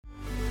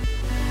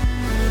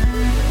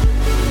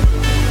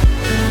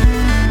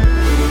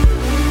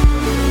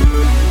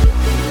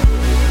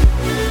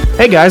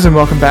Hey guys, and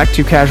welcome back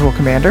to Casual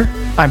Commander.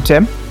 I'm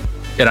Tim.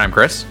 And I'm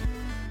Chris.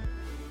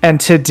 And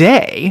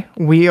today,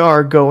 we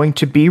are going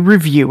to be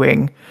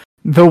reviewing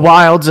the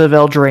Wilds of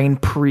Eldraine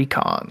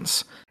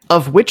precons,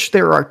 of which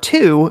there are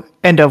two,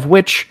 and of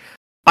which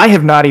I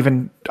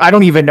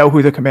don't even know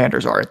who the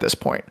commanders are at this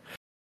point.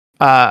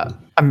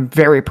 I'm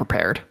very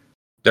prepared.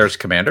 There's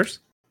commanders?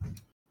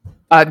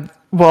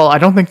 Well, I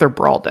don't think they're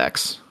Brawl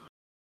decks.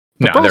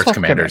 No, there's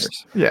commanders.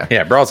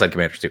 Yeah, Brawl's had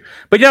commanders too.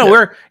 But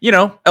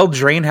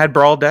Eldraine had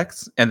Brawl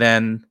decks, and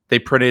then they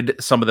printed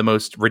some of the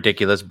most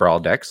ridiculous Brawl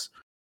decks,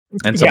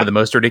 and some of the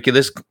most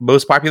ridiculous,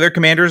 most popular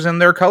commanders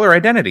and their color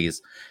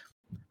identities.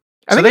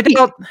 So they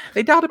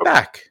dialed it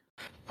back.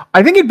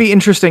 I think it'd be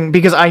interesting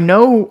because I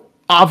know,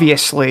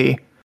 obviously,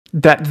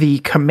 that the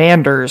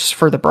commanders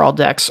for the Brawl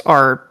decks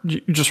are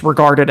just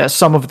regarded as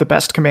some of the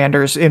best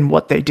commanders in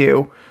what they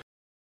do.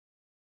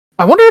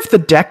 I wonder if the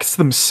decks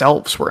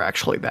themselves were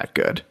actually that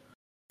good.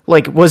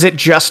 Like, was it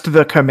just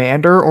the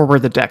commander, or were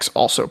the decks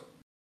also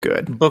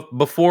good?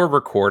 Before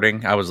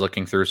recording, I was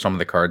looking through some of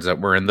the cards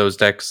that were in those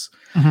decks.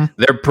 Mm-hmm.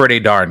 They're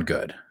pretty darn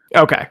good.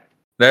 Okay.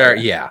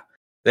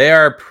 They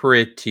are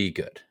pretty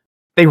good.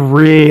 They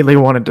really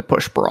wanted to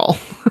push Brawl.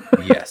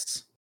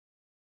 Yes.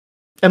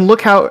 And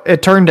look how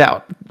it turned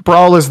out.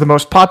 Brawl is the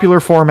most popular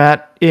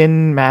format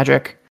in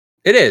Magic.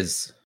 It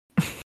is.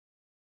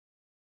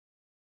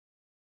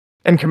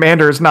 And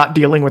Commander is not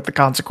dealing with the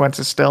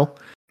consequences still.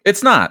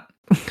 It's not.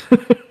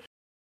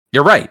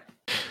 You're right.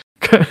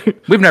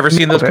 We've never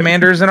seen those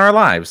commanders in our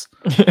lives.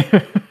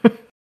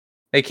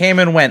 They came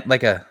and went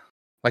like a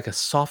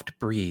soft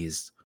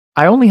breeze.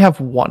 I only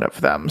have one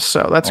of them,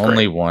 so that's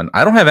only great. One.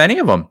 I don't have any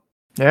of them.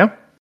 Yeah.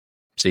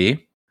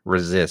 See?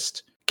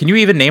 Resist. Can you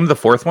even name the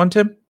fourth one,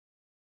 Tim?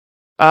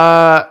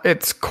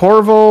 It's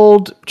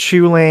Corvold,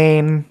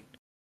 Chulane,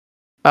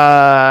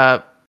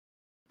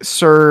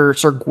 Sir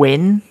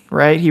Gwyn,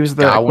 right? He was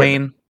the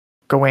Gawain.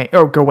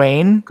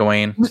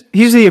 Gawain.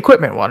 He's the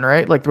equipment one,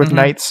 right? Like with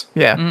knights.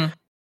 Yeah.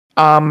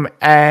 Mm-hmm.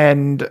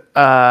 And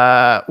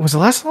was the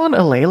last one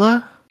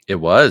Alayla? It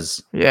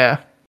was.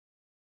 Yeah.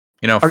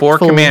 Four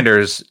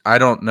commanders. I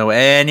don't know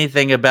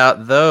anything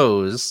about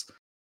those.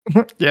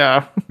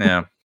 Yeah.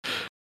 Yeah.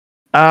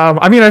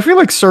 I feel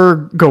like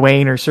Sir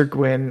Gawain or Sir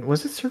Gwyn.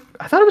 Was it Sir?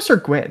 I thought it was Sir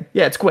Gwyn.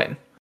 Yeah, it's Gwyn.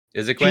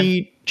 Is it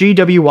Gwyn?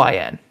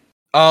 Gwyn.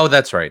 Oh,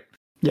 that's right.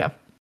 Yeah.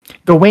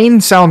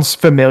 Gawain sounds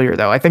familiar,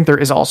 though. I think there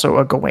is also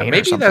a Gawain.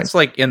 Maybe that's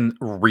like in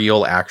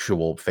real,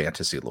 actual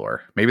fantasy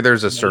lore. Maybe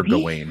there's a Sir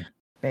Gawain.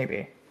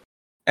 Maybe.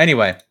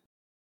 Anyway,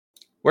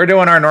 we're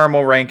doing our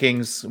normal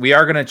rankings. We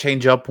are going to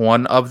change up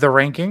one of the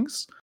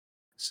rankings.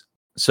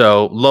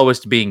 So,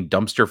 lowest being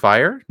Dumpster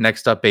Fire.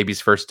 Next up, Baby's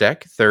First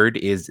Deck. Third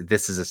is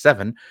This Is a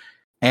 7.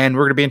 And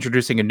we're going to be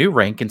introducing a new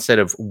rank. Instead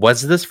of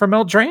Was This From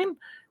Eldraine?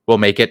 We'll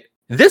make it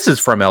This Is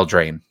From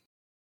Eldraine.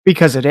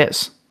 Because it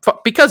is.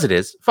 Because it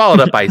is, followed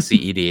up by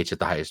CEDH at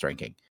the highest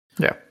ranking.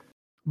 Yeah.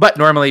 But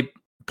normally,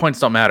 points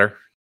don't matter.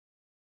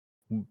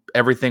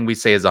 Everything we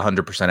say is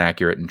 100%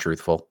 accurate and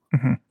truthful.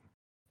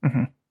 Mm-hmm.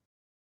 Mm-hmm.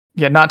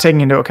 Yeah, not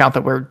taking into account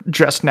that we're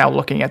just now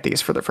looking at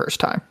these for the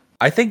first time.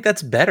 I think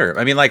that's better.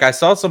 I mean, like, I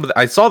saw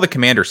the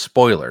commander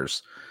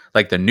spoilers,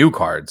 like the new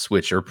cards,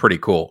 which are pretty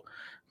cool.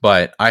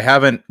 But I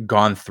haven't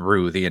gone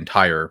through the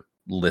entire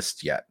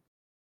list yet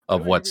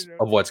of what's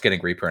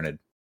getting reprinted.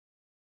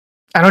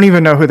 I don't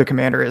even know who the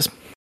commander is.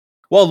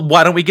 Well,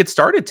 why don't we get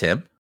started,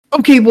 Tim?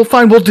 Okay, well,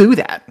 fine. We'll do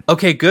that.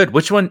 Okay, good.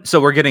 Which one?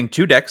 So we're getting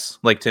two decks,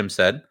 like Tim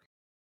said.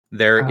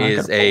 There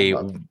is a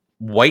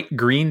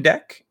white-green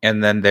deck,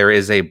 and then there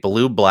is a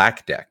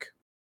blue-black deck.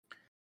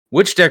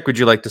 Which deck would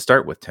you like to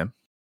start with, Tim?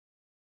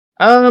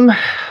 That's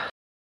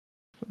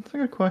a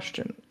good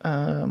question.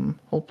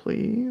 Hold,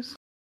 please.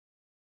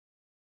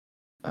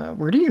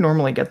 Where do you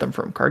normally get them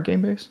from? Card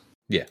Game Base?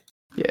 Yeah.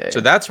 Yeah. So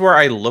that's where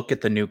I look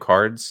at the new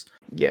cards.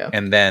 Yeah.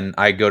 And then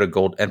I go to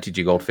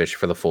MTG Goldfish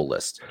for the full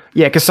list.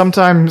 Yeah, because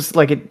sometimes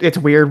like it's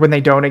weird when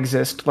they don't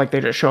exist. Like they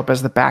just show up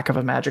as the back of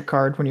a Magic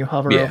card when you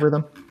hover over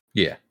them.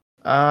 Yeah.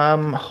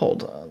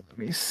 Hold on. Let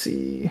me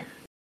see.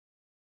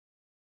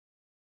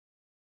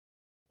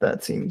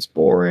 That seems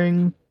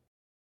boring.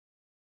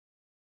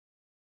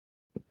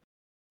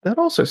 That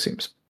also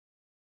seems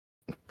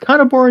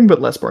kind of boring,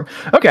 but less boring.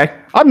 Okay.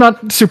 I'm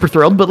not super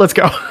thrilled, but let's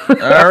go.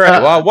 All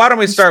right. Well, why don't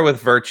we start with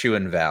Virtue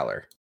and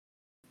Valor?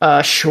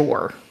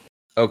 Sure.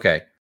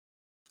 Okay.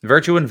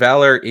 Virtue and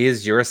Valor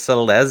is your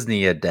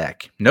Selesnya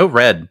deck. No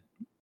red.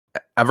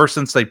 Ever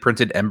since they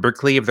printed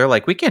Embercleave, they're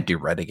like, we can't do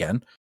red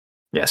again.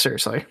 Yeah,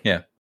 seriously.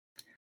 Yeah.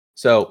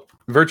 So,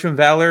 Virtue and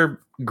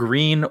Valor,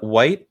 green,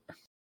 white.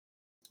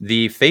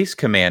 The face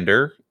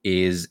commander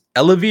is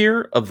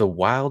Eldevastatingly of the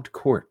Wild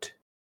Court.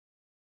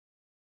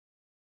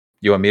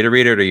 You want me to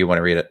read it, or you want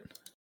to read it?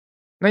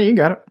 No, you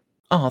got it.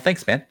 Oh,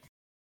 thanks, man.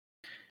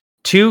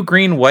 2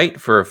 green, white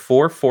for a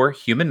 4/4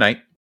 human knight.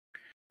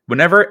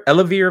 Whenever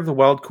Eldevastatingly of the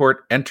Wild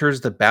Court enters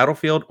the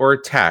battlefield or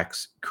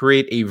attacks,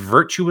 create a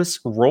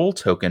virtuous roll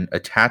token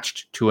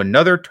attached to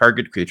another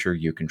target creature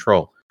you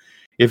control.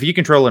 If you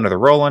control another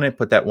roll on it,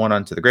 put that one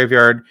onto the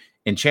graveyard.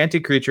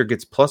 Enchanted creature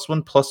gets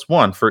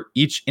 +1/+1 for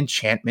each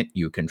enchantment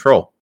you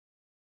control.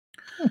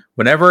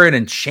 Whenever an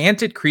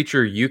enchanted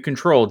creature you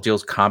control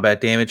deals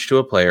combat damage to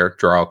a player,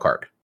 draw a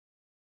card.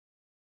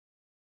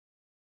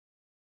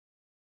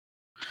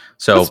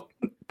 So,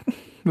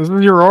 this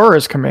is your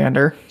Auras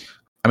commander.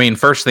 I mean,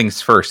 first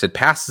things first, it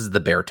passes the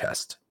bear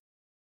test.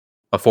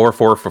 A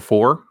 4/4 for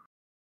 4.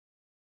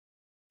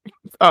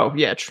 Oh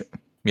yeah, true.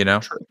 You know,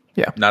 True.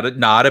 Yeah,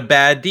 not a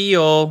bad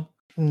deal.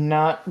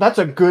 That's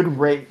a good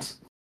rate.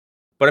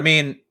 But I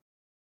mean,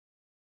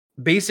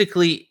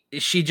 basically,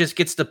 she just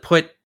gets to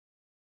put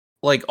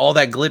like all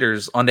that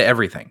glitters onto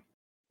everything.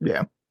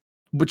 Yeah.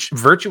 Which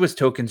virtuous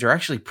tokens are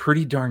actually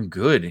pretty darn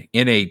good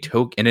in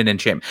an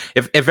enchantment.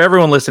 If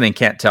everyone listening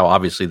can't tell,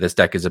 obviously this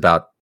deck is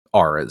about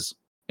auras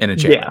and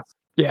enchantments.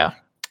 Yeah.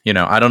 You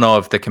know, I don't know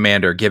if the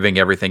commander giving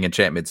everything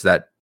enchantments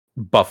that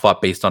buff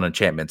up based on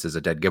enchantments is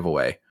a dead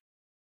giveaway.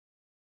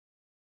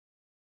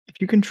 If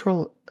you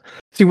control,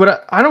 see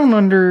what I don't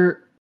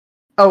under.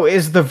 Oh,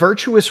 is the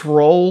virtuous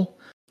roll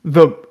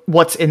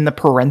what's in the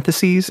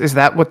parentheses? Is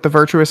that what the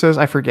virtuous is?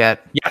 I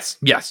forget. Yes.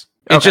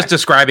 It's just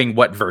describing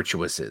what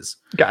virtuous is.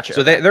 Gotcha.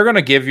 So they're going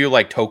to give you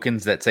like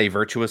tokens that say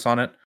virtuous on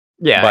it.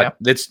 Yeah,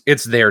 but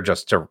it's there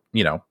just to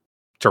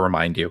to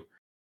remind you.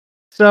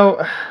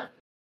 So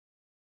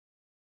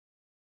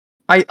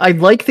I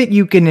like that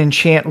you can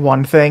enchant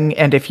one thing,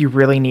 and if you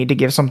really need to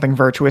give something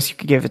virtuous, you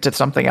could give it to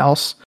something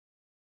else.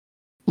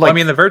 Well, I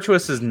mean, the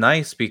virtuous is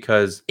nice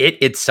because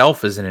it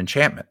itself is an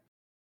enchantment.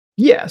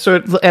 Yeah, so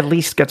it at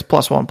least gets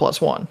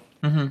 +1/+1.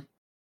 Mm-hmm.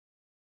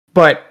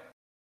 But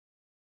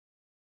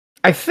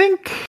I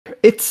think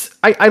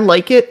I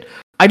like it.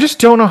 I just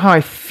don't know how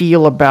I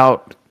feel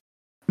about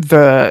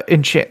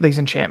these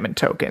enchantment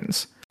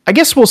tokens. I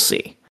guess we'll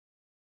see.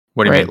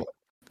 What do you mean?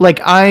 Like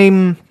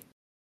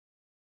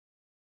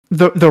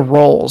the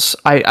roles.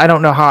 I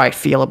don't know how I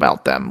feel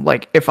about them.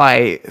 Like if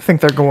I think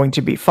they're going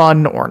to be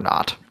fun or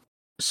not.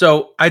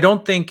 So I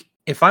don't think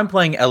if I'm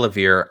playing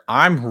Elevir,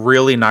 I'm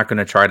really not going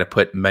to try to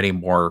put many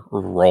more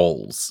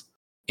roles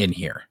in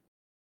here.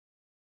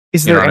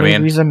 Is there any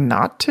reason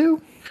not to?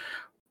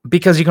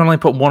 Because you can only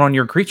put one on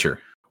your creature.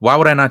 Why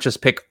would I not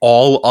just pick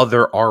all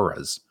other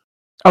auras?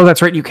 Oh,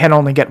 that's right. You can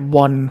only get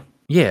one.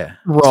 Yeah.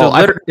 Roll.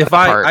 So if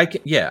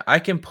I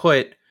can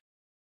put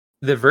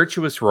the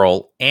virtuous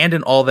roll and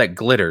an all that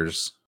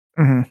glitters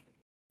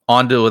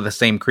onto the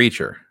same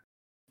creature.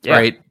 Yeah.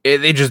 Right?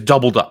 It just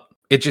doubled up.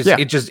 It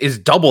just is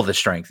double the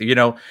strength. You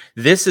know,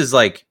 this is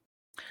like,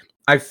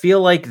 I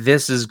feel like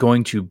this is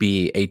going to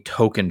be a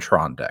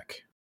Tokentron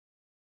deck.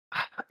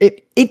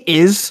 It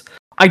is.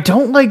 I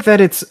don't like that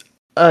it's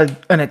an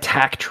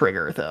attack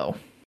trigger though.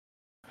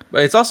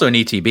 But it's also an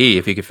ETB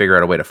if you could figure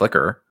out a way to flicker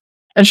her.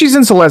 And she's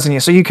in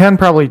Selesnya, so you can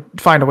probably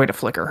find a way to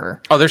flicker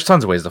her. Oh, there's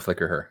tons of ways to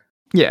flicker her.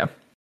 Yeah.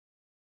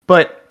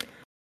 But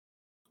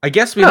I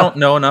guess we don't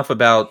know enough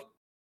about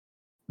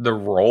the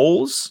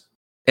roles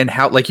and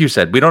how, like you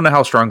said, we don't know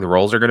how strong the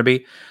roles are going to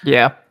be.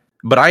 Yeah.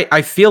 But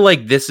I feel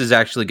like this is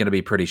actually going to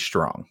be pretty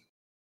strong.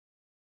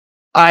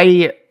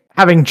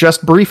 Having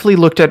just briefly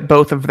looked at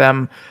both of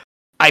them,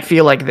 I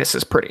feel like this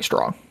is pretty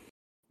strong.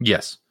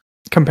 Yes.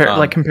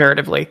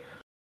 Comparatively.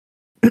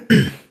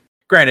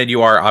 Granted,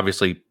 you are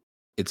obviously,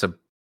 it's a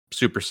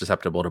super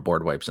susceptible to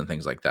board wipes and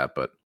things like that,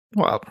 but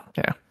well,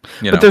 yeah.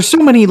 But there's so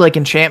many like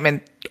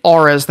enchantment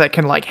auras that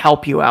can like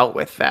help you out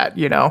with that,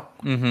 you know?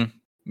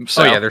 Mm-hmm.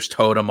 So yeah, there's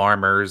totem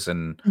armors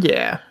and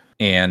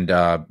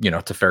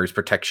Teferi's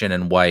protection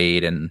in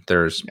white, and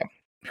there's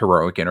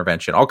heroic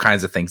intervention, all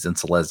kinds of things in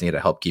Selesnya to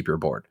help keep your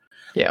board.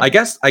 Yeah. I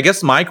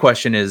guess my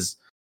question is,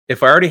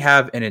 if I already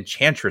have an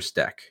Enchantress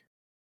deck,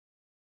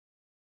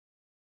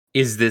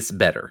 is this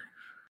better?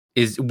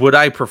 Would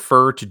I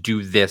prefer to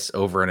do this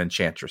over an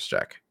Enchantress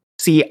deck?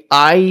 See,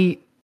 I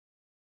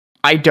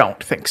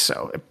don't think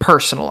so.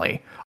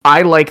 Personally,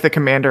 I like the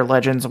Commander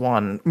Legends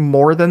one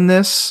more than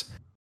this.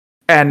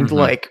 And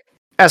like,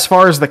 as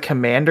far as the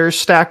commanders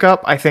stack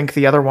up, I think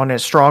the other one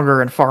is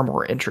stronger and far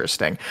more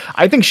interesting.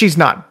 I think she's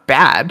not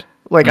bad.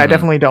 Like, I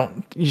definitely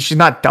don't. She's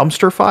not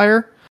dumpster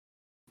fire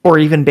or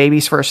even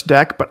Baby's first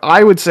deck, but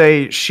I would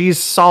say she's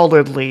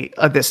solidly.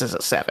 This is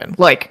a 7.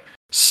 Like,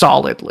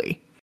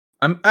 solidly.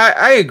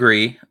 I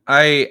agree.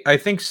 I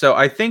think so.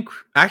 I think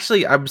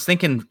actually I was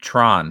thinking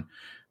Tron,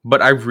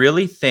 but I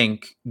really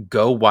think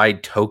Go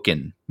Wide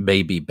Token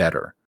may be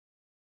better.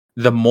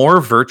 The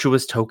more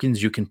virtuous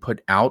tokens you can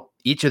put out,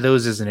 each of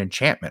those is an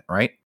enchantment,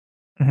 right?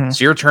 Mm-hmm.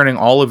 So you're turning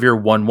all of your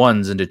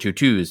 1/1s into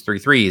 2/2s,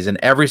 3/3s, and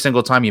every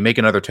single time you make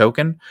another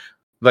token,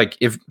 like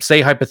if,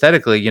 say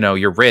hypothetically,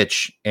 you're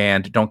rich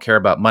and don't care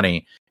about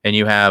money, and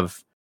you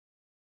have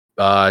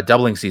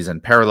doubling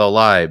season, parallel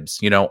lives,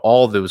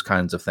 all those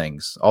kinds of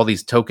things, all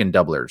these token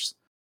doublers.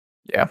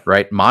 Yeah.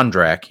 Right.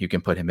 Mondrak, you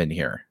can put him in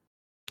here.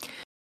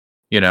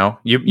 You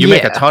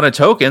make a ton of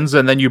tokens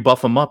and then you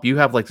buff them up. You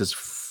have like this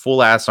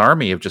full ass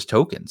army of just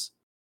tokens.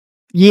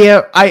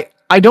 Yeah.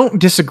 I don't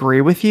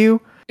disagree with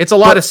you. It's a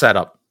lot of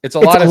setup. It's a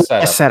lot of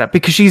setup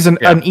because she's an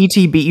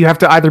ETB. You have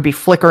to either be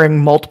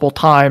flickering multiple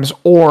times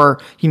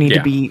or you need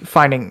to be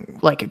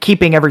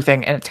keeping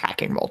everything and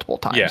attacking multiple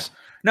times. Yeah.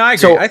 No, I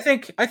agree. So, I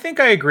think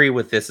I agree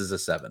with this as a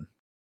 7.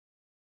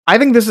 I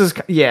think this is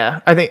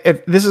I think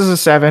this is a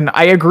 7.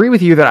 I agree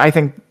with you that I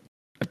think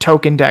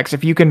token decks,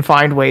 if you can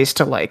find ways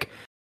to like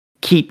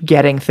keep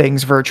getting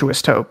things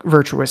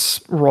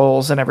virtuous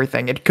rolls and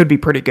everything, it could be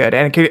pretty good,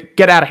 and it could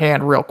get out of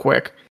hand real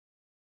quick.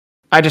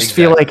 I just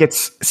feel like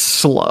it's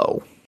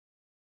slow.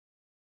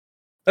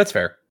 That's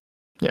fair.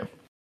 Yeah.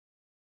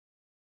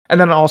 And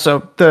then also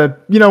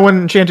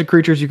when enchanted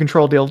creatures you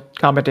control deal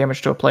combat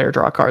damage to a player,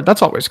 draw a card.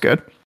 That's always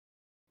good.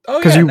 Oh,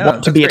 because you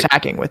want to be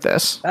attacking with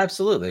this.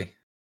 Absolutely.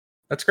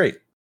 That's great.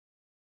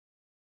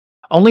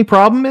 Only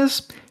problem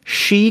is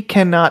she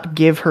cannot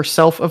give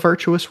herself a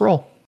virtuous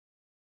roll.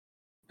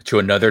 To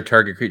another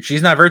target creature.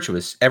 She's not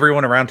virtuous.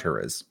 Everyone around her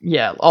is.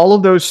 Yeah, all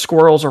of those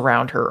squirrels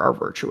around her are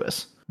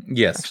virtuous.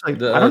 Yes.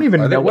 Actually, I don't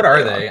even know what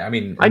are they. I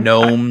mean,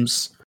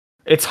 gnomes.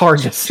 It's hard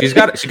to say. She's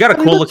got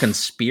a cool looking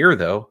spear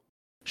though.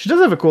 She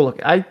does have a cool look.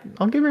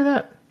 I'll give her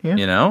that. Yeah.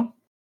 You know?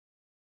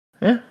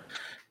 Yeah.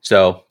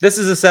 So this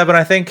is a 7,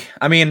 I think.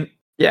 I mean,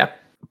 yeah.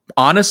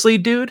 Honestly,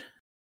 dude,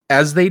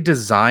 as they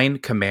design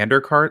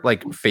commander card,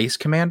 like face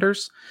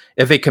commanders,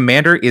 if a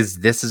commander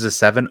this is a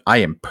 7, I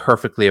am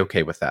perfectly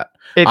okay with that.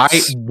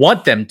 I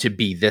want them to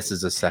be this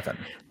is a 7.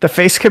 The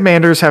face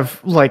commanders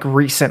have like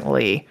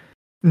recently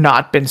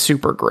not been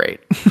super great.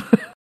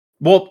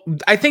 Well,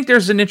 I think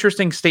there's an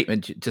interesting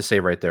statement to say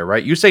right there,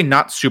 right? You say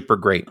not super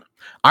great.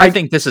 I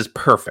think this is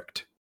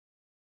perfect.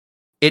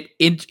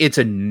 It's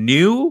a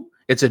new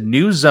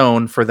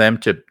zone for them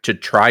to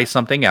try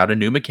something out, a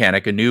new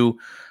mechanic, a new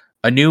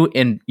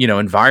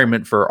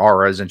environment for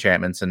auras,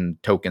 enchantments,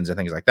 and tokens and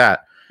things like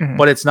that. Mm-hmm.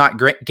 But it's not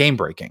game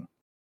breaking.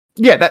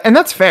 Yeah, and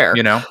that's fair.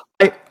 You know,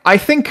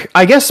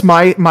 I guess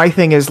my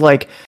thing is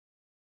like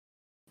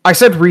I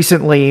said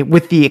recently,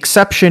 with the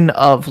exception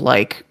of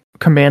like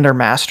Commander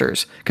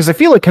Masters, because I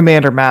feel like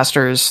Commander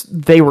Masters,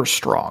 they were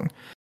strong,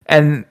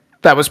 and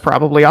that was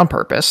probably on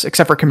purpose.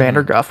 Except for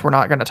Commander Guff, we're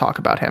not going to talk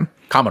about him.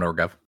 Commodore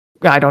Guff.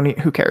 I don't need.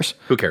 Who cares?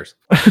 Who cares?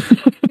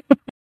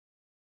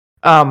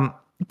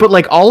 But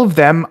like all of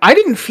them, I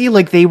didn't feel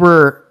like they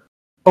were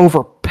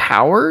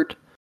overpowered,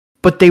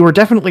 but they were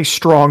definitely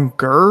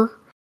stronger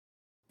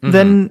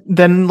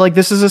than like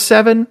this is a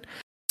 7.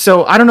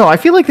 So I don't know. I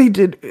feel like they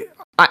did.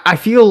 I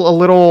feel a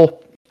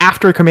little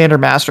after Commander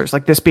Masters,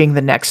 like this being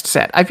the next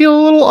set. I feel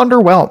a little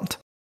underwhelmed.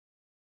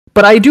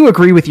 But I do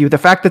agree with you. The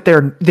fact that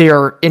they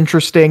are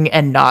interesting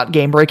and not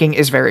game breaking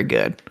is very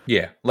good.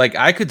 Yeah, like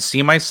I could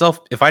see myself,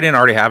 if I didn't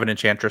already have an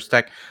Enchantress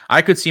deck,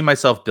 I could see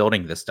myself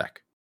building this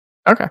deck.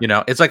 Okay. You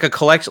know, it's like a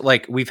collection.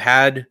 Like we've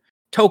had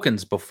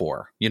tokens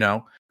before. You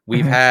know,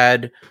 we've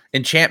had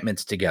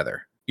enchantments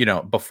together. You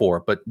know,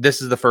 before, but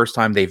this is the first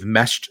time they've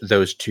meshed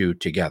those two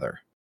together.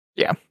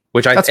 Yeah,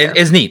 which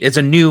is neat. It's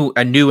a new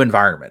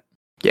environment.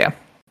 Yeah,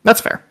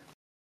 that's fair.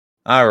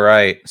 All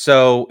right.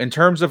 So in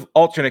terms of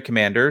alternate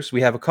commanders,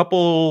 we have a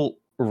couple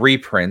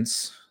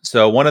reprints.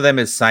 So one of them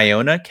is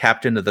Siona,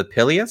 Captain of the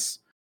Peleus.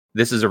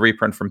 This is a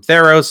reprint from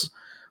Theros.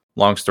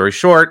 Long story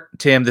short,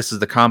 Tim, this is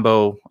the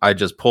combo I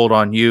just pulled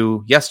on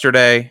you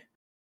yesterday.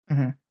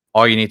 Mm-hmm.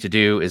 All you need to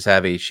do is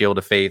have a Shield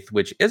of Faith,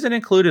 which isn't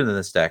included in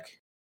this deck.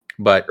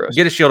 But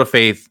get a Shield of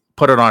Faith,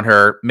 put it on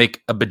her,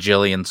 make a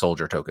bajillion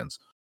soldier tokens.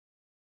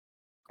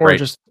 Or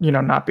just,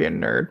 not be a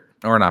nerd.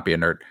 Or not be a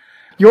nerd.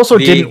 You also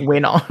didn't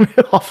win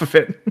off of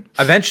it.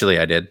 Eventually,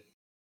 I did.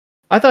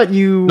 I thought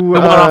you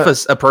won off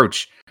this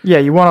approach. Yeah,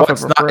 you won off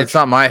of approach. It's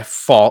not my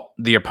fault.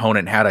 The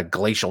opponent had a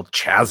glacial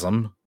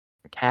chasm.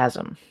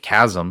 Chasm.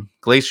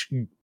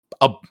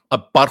 A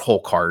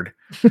butthole card.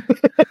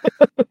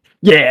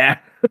 Yeah.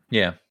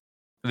 Yeah.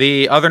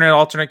 The other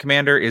alternate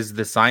commander is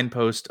the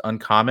Signpost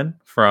Uncommon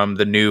from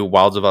the new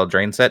Wilds of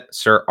Eldraine set,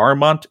 Sir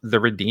Armont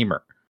the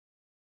Redeemer.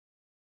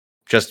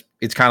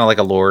 It's kind of like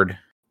a Lord.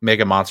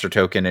 Mega monster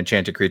token,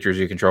 enchanted creatures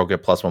you control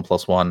get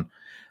 +1/+1.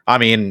 I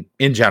mean,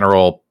 in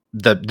general,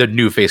 the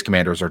new face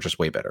commanders are just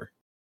way better.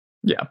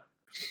 Yeah.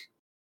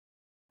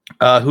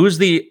 Who's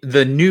the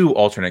new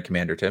alternate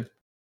commander, Tim?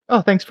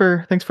 Oh, thanks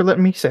for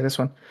letting me say this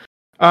one.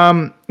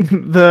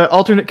 The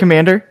alternate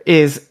commander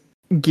is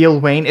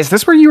Gilwain. Is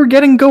this where you were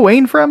getting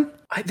Gawain from?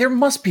 There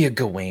must be a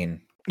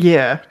Gawain.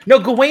 Yeah. No,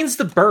 Gawain's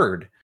the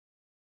bird.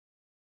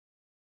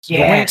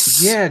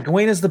 Yes.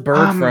 Gawain is the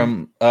bird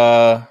from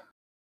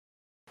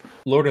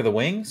Lord of the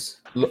Wings?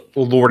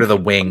 Lord of the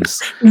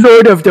Wings.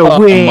 Lord of the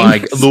Wings. Oh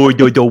my, Lord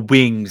of the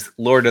Wings.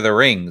 Lord of the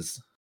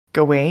Rings.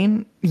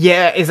 Gawain?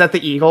 Yeah, is that the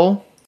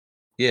eagle?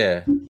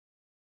 Yeah.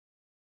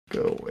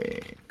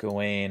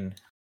 Gawain.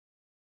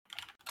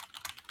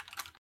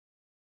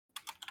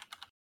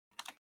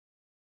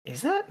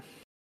 Is that?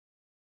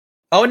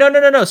 Oh,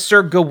 no.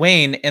 Sir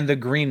Gawain and the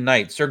Green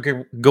Knight.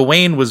 Sir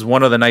Gawain was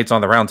one of the knights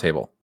on the round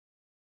table.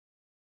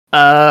 Okay.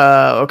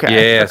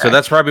 Yeah, okay. So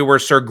that's probably where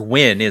Sir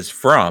Gwyn is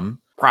from.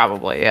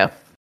 Probably, yeah.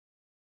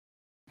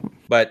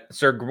 But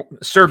Sir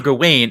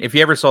Gawain, if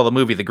you ever saw the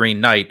movie The Green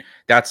Knight,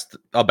 that's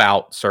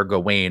about Sir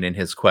Gawain and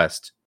his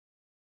quest.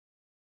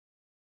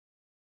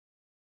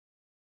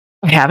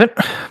 I haven't,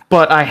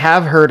 but I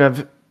have heard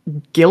of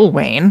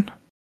Gilwain.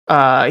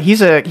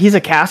 He's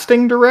a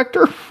casting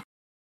director.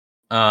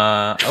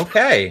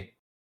 Okay.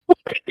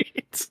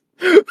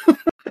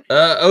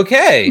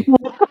 Okay.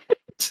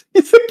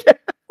 He's a cat.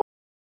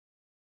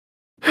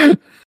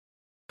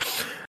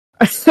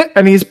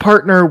 And he's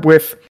partner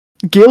with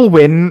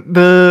Gilwyn,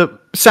 the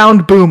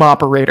sound boom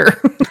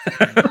operator.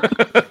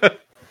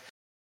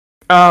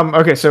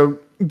 Okay, so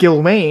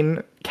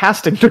Gilwain,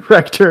 casting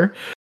director.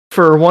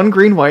 For 1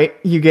 green white,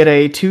 you get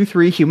a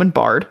 2/3 human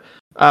bard.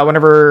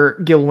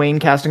 Whenever Gilwain,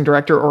 casting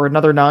director, or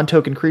another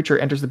non-token creature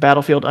enters the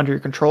battlefield under your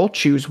control,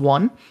 choose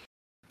 1.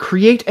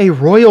 Create a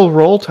royal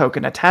roll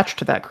token attached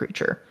to that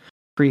creature.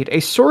 Create a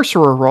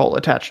sorcerer roll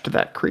attached to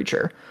that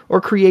creature. Or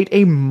create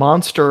a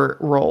monster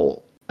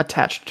roll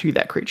attached to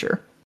that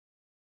creature.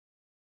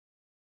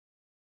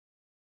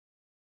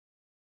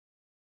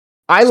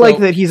 I like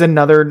that he's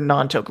another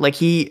non-token. Like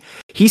he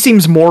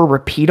seems more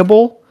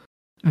repeatable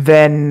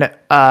than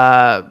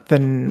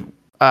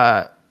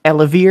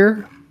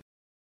Elevir,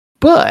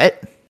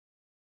 but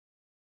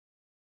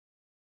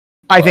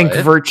I think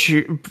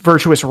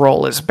Virtuous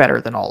Roll is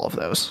better than all of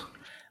those.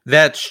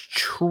 That's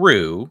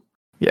true.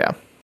 Yeah.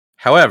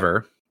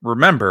 However,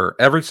 remember,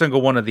 every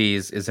single one of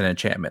these is an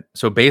enchantment.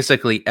 So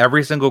basically,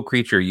 every single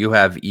creature you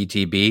have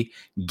ETB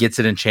gets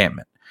an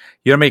enchantment.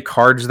 You know how many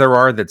cards there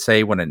are that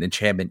say when an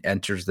enchantment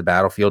enters the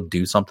battlefield,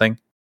 do something?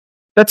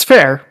 That's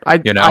fair.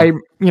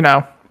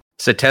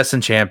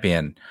 Setessan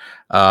Champion.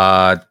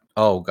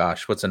 Oh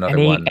gosh, what's another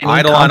one? Any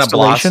Eidolon of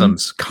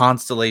Blossoms,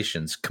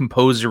 Constellations,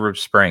 Composer of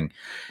Spring.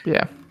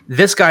 Yeah.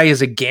 This guy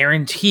is a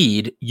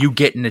guaranteed you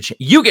get an enchantment.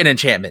 You get an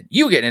enchantment.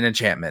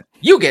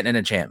 You get an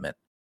enchantment.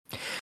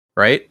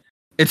 Right?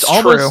 It's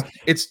almost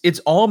true. It's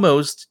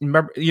almost,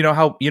 remember, you know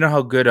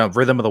how good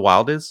Rhythm of the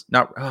Wild is?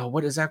 Not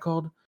what is that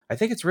called? I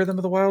think it's Rhythm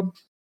of the Wild.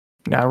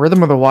 No,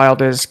 Rhythm of the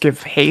Wild is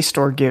give haste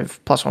or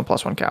give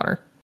 +1/+1 counter.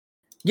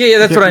 Yeah,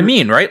 that's what I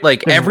mean, right?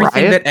 Like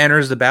everything that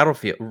enters the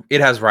battlefield,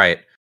 it has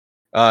Riot.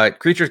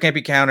 Creatures can't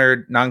be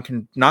countered.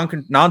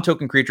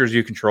 Non-token creatures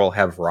you control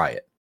have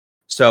Riot.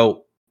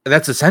 So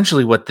that's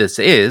essentially what this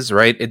is,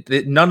 right?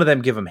 None of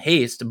them give them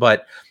haste,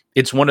 but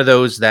it's one of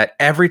those that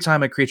every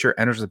time a creature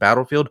enters the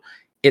battlefield,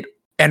 it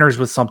enters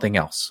with something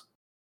else.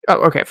 Oh,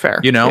 okay,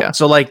 fair. You know, yeah.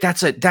 So like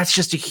that's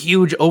just a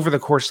huge, over the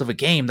course of a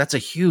game, that's a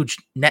huge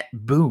net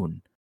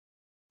boon.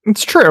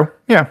 It's true.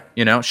 Yeah.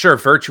 You know, sure,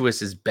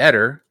 Virtuous is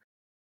better.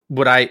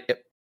 Would I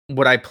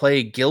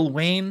play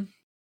Gilwain?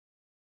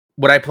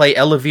 Would I play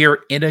Elevir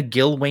in a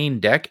Gilwain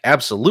deck?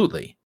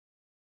 Absolutely.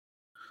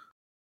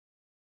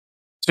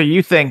 So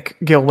you think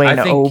Gilwain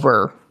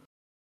over?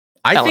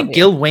 I think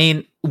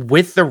Gilwain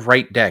with the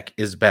right deck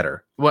is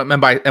better.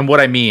 And what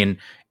I mean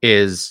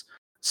is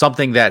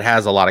something that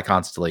has a lot of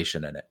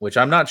Constellation in it, which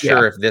I'm not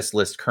sure if this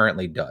list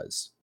currently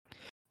does.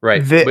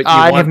 Right. But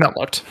I have not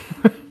looked.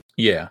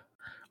 Yeah.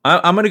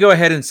 I'm going to go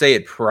ahead and say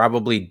it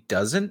probably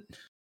doesn't.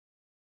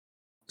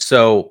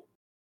 So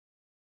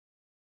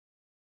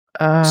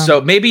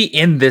maybe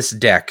in this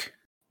deck,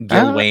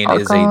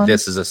 Gilwain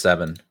this is a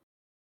 7.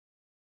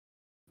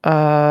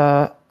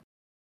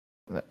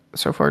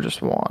 So far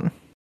just 1.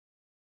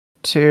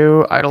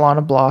 2, Eidolon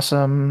of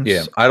Blossoms.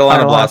 Yeah, Eidolon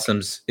of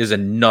Blossoms is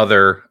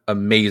another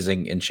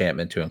amazing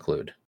enchantment to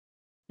include.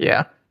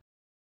 Yeah.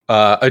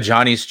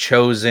 Ajani's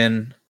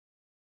Chosen.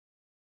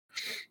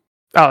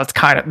 Oh,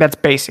 that's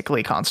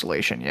basically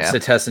Constellation, yeah.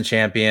 Setessan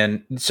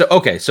Champion.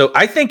 So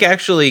I think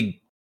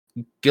actually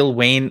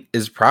Gilwain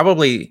is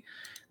probably,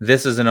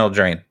 this is an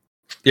Eldraine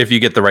if you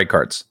get the right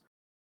cards.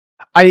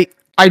 I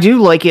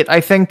do like it. I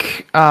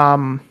think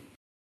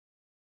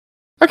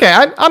okay,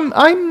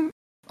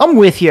 I'm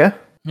with you.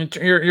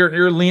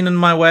 You're leaning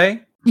my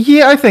way?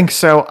 Yeah, I think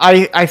so.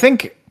 I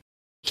think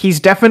he's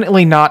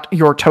definitely not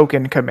your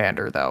token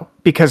commander though,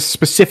 because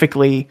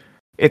specifically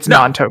it's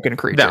non-token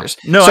creatures.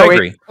 No, so I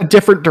agree. It's a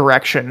different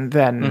direction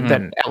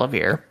than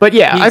Elevir. But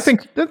yeah, I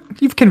think that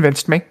you've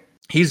convinced me.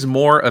 He's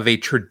more of a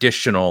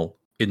traditional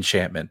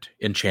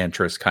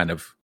enchantress kind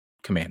of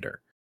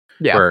commander.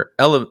 Yeah. Where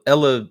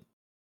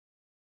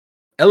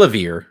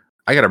Elevir,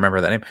 I gotta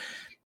remember that name.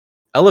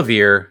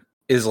 Elevir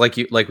is like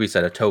we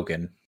said, a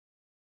token,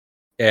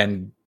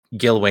 and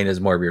Gilwain is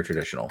more of your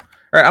traditional. All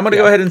right, I'm gonna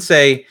go ahead and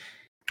say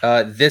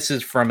this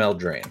is from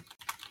Eldraine.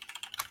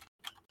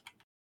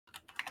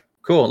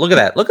 Cool. Look at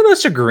that. Look at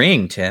us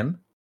agreeing, Tim.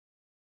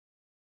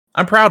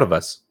 I'm proud of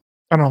us.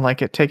 I don't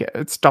like it. Take it.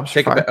 It's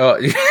dumpster fire.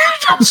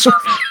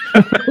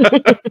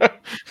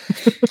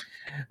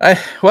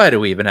 Why do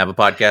we even have a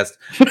podcast?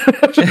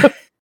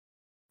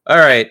 All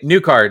right,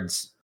 new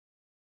cards.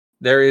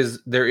 There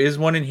is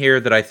one in here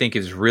that I think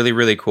is really,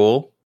 really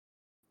cool,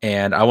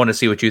 and I want to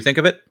see what you think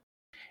of it.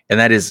 And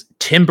that is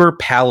Timber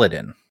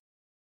Paladin.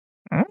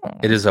 Oh.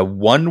 It is a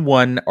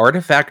 1/1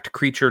 artifact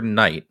creature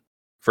knight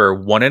for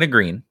 1 and a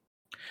green.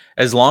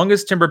 As long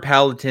as Timber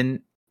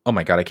Paladin, oh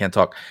my god, I can't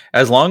talk.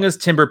 As long as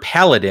Timber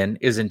Paladin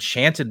is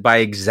enchanted by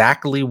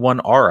exactly 1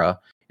 aura,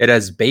 it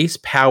has base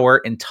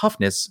power and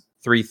toughness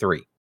 3/3.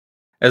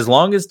 As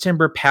long as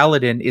Timber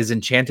Paladin is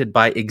enchanted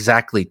by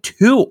exactly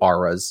 2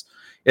 auras,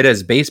 it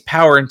has base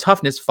power and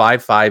toughness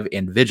 5/5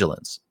 and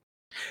vigilance.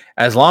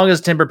 As long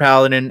as Timber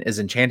Paladin is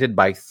enchanted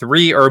by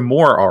 3 or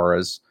more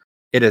auras,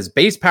 it has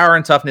base power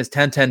and toughness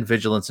 10/10,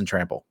 vigilance, and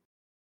trample.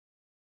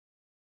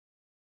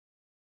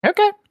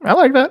 Okay, I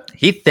like that.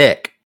 He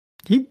thick.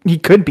 He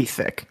could be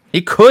thick.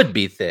 He could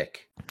be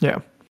thick. Yeah.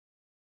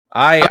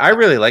 I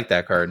really like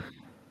that card.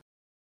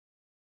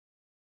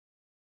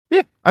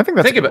 Yeah, I think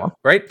that's a good one.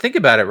 Right? Think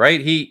about it, right?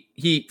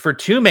 He for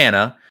 2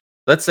 mana,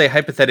 let's say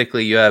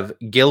hypothetically you have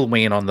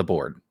Gilwain on the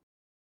board.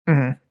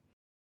 Mm-hmm.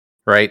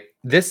 Right?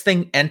 This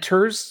thing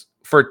enters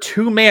for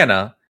 2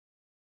 mana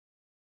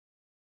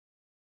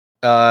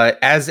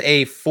as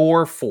a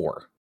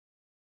 4/4.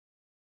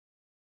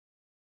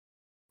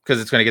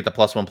 Because it's going to get the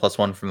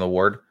 +1/+1 from the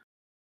ward.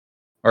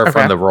 Or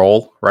from the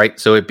roll, right?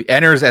 So it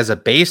enters as a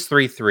base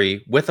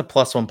 3/3 with a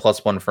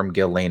 +1/+1 from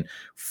Gilwain.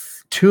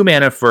 2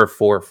 mana for a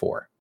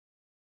 4/4.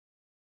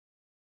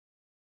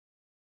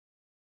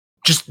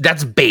 Just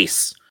that's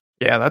base.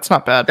 Yeah, that's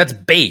not bad. That's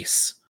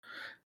base.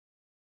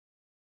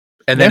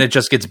 And then it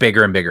just gets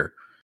bigger and bigger.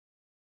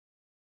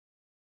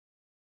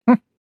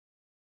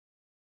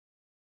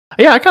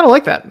 Yeah, I kind of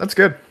like that. That's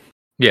good.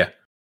 Yeah.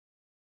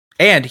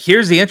 And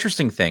here's the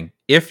interesting thing.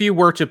 If you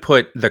were to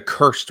put the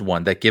cursed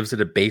one that gives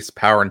it a base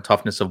power and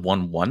toughness of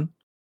 1/1,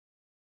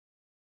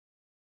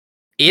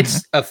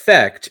 its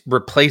effect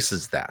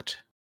replaces that.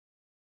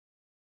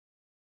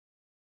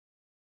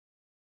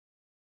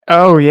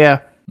 Oh,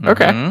 yeah.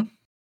 Okay.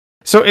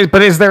 So,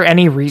 but is there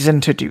any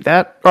reason to do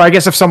that? Or I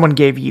guess if someone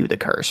gave you the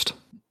cursed.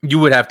 You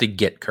would have to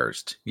get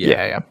cursed.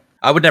 Yeah.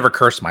 I would never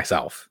curse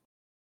myself.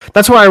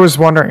 That's why I was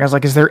wondering. I was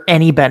like, is there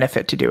any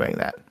benefit to doing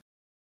that?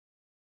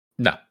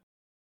 No.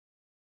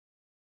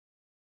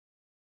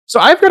 So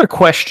I've got a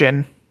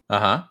question.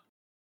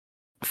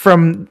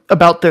 From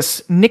about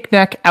this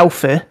Knickknack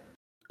Alpha.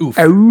 Oof.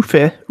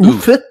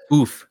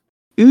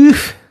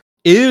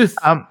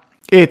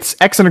 It's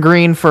X and a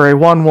green for a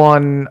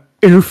 1/1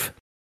 oof.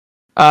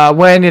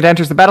 When it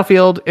enters the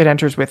battlefield, it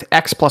enters with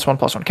X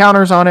 +1/+1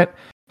 counters on it.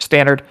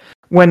 Standard.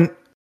 When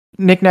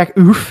Knickknack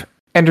Oof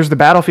enters the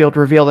battlefield,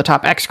 reveal the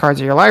top X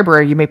cards of your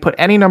library. You may put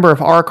any number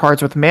of R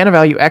cards with mana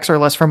value X or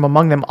less from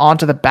among them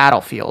onto the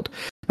battlefield.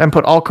 Then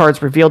put all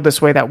cards revealed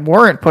this way that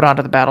weren't put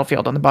onto the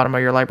battlefield on the bottom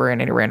of your library in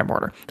any random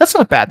order. That's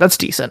not bad. That's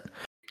decent.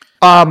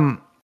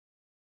 That's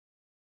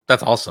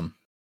awesome.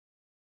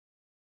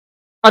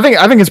 I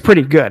think it's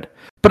pretty good.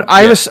 But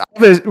I have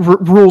a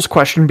rules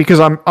question because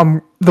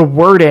I'm the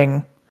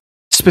wording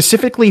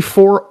specifically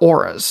for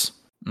auras.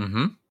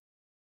 Mm-hmm.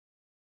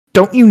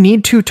 Don't you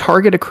need to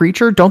target a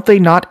creature? Don't they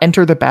not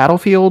enter the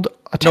battlefield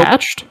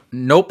attached?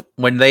 Nope.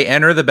 When they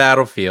enter the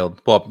battlefield,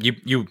 well,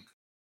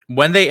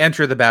 when they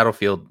enter the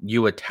battlefield,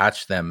 you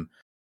attach them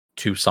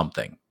to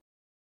something.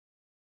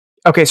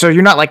 Okay, so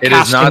you're not like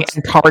casting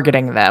and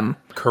targeting them.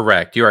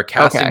 Correct. You are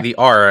casting the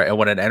aura, and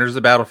when it enters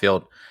the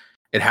battlefield,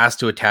 it has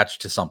to attach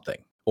to something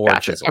or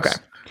chisels. Okay.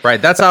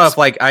 Right. That's how if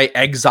like I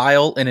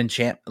exile an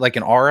enchant like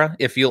an aura,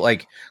 if you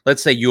like,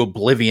 let's say you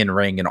Oblivion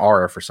Ring an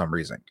aura for some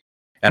reason,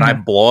 and I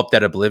blow up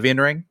that Oblivion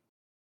Ring,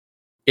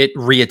 it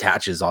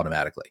reattaches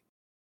automatically.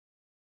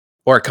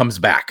 Or it comes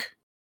back.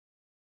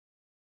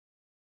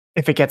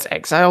 If it gets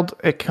exiled,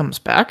 it comes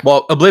back?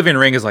 Well, Oblivion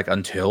Ring is like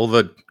until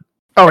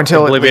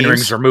Oblivion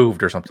Ring's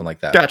removed or something like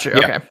that. Gotcha.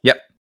 Okay. Yep.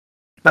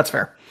 That's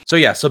fair. So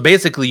yeah, so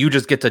basically you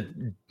just get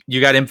you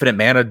got infinite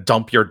mana,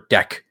 dump your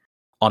deck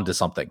onto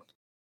something.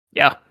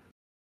 Yeah.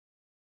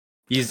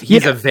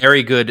 He's a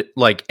very good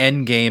like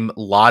end game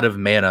lot of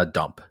mana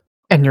dump.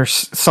 And you're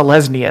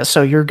Selesnya,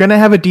 so you're gonna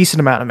have a decent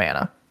amount of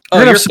mana.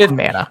 You're some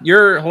mana.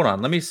 Hold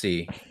on, let me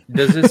see.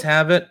 Does this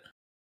have it?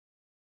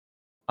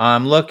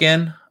 I'm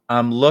looking.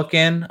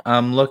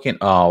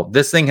 Oh,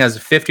 this thing has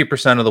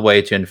 50% of the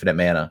way to infinite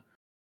mana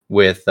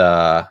with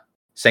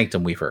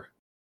Sanctum Weaver.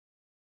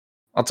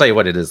 I'll tell you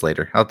what it is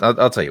later.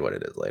 I'll tell you what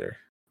it is later.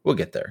 We'll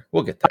get there.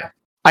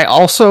 I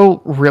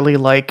also really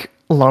like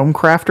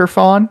Loamcrafter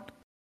Fawn.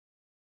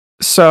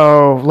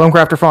 So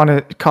Loamcrafter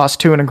Fawn costs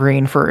 2 and a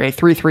green for a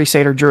 3/3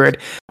 Satyr Druid.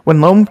 When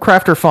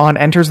Loamcrafter Fawn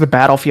enters the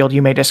battlefield,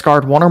 you may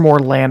discard 1 or more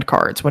land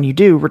cards. When you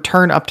do,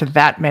 return up to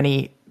that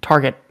many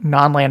target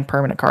non-land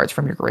permanent cards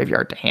from your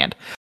graveyard to hand.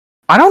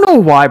 I don't know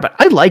why, but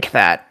I like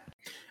that.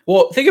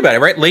 Well, think about it,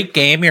 right? Late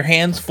game, your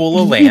hand's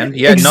full of land.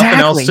 You had nothing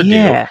else to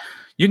do.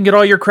 You can get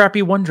all your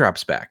crappy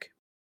 1-drops back.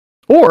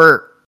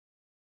 Or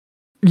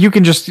you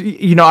can just,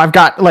 I've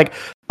got like,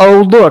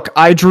 oh, look,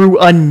 I drew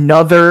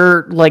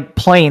another like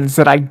planes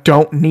that I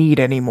don't need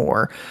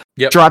anymore.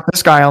 Yep. Drop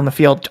this guy on the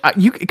field.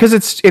 Because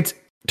it's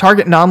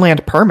target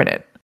non-land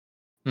permanent.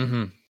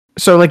 Mm-hmm.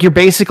 So like you're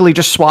basically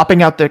just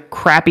swapping out the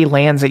crappy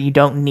lands that you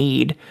don't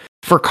need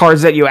for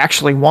cards that you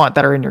actually want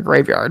that are in your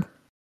graveyard.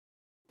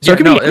 So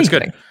it's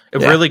good.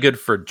 Really good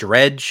for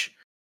Dredge.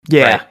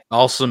 Yeah. Right?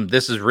 Also,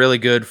 this is really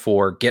good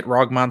for Get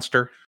Rog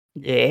Monster.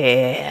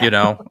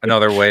 Yeah.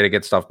 Another way to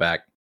get stuff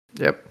back.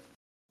 Yep.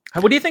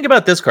 What do you think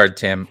about this card,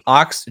 Tim?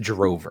 Ox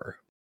Drover.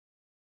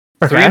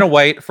 Okay. 3 and a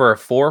white for a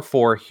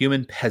 4/4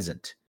 human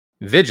peasant.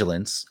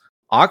 Vigilance.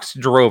 Ox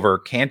Drover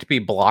can't be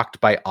blocked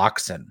by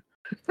oxen.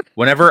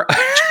 Whenever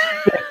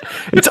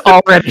it's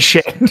already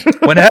shit.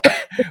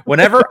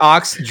 Whenever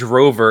Ox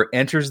Drover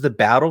enters the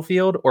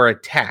battlefield or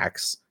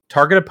attacks,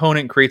 target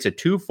opponent creates a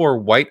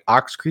 2/4 white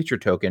ox creature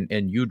token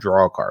and you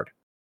draw a card.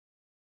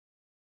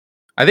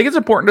 I think it's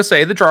important to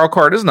say the draw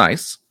card is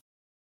nice,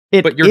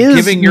 It but you're is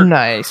giving your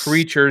nice.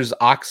 creature's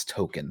Ox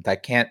token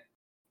that can't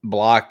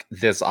block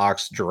this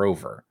Ox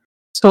Drover.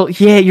 So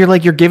yeah,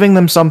 you're giving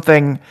them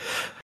something.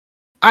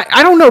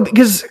 I don't know,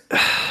 because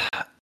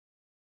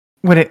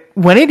when it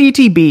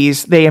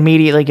ETBs, they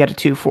immediately get a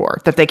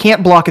 2/4 that they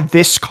can't block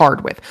this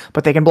card with,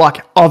 but they can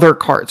block other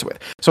cards with.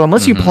 So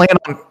unless you plan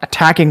on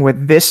attacking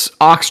with this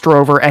Ox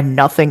Drover and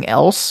nothing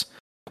else,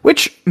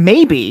 which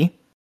maybe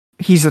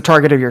he's the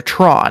target of your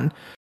Tron,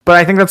 but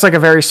I think that's like a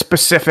very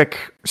specific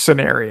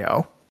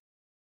scenario.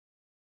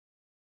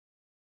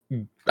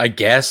 I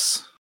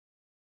guess.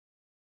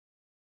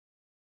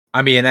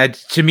 I mean,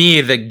 to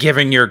me, that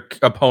giving your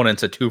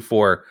opponents a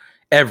 2/4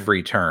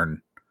 every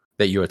turn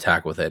that you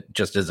attack with it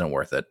just isn't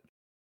worth it.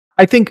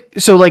 I think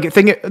so. Like,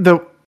 think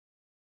of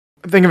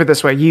it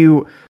this way: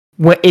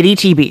 when it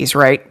ETBs,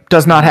 right,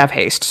 does not have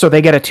haste, so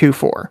they get a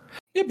 2/4.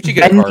 Yeah, but you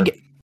get a card.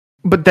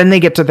 But then they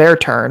get to their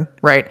turn,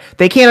 right?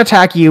 They can't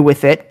attack you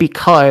with it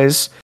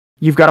because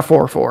you've got a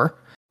 4/4.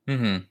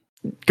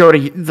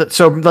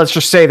 So let's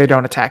just say they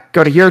don't attack.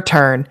 Go to your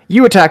turn.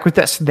 You attack with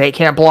this. They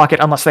can't block it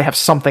unless they have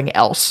something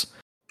else.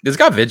 It's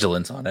got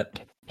vigilance on it.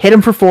 Hit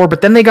them for 4,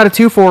 but then they got a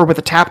 2/4 with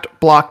a tapped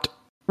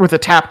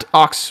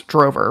Ox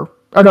Drover.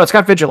 Oh no, it's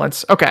got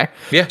vigilance. Okay.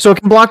 Yeah. So it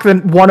can block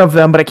one of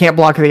them, but it can't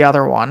block the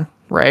other one,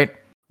 right?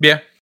 Yeah.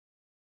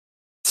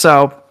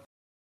 So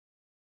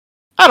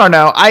I don't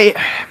know.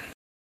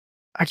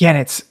 Again,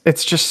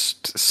 it's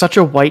just such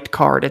a white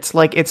card. It's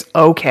like, it's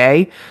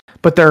okay,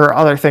 but there are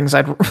other things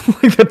I'd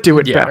like that do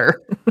it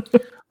better.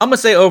 I'm gonna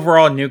say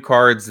overall new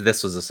cards,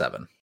 this was a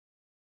 7.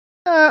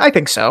 I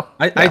think so.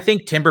 I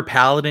think Timber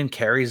Paladin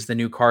carries the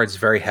new cards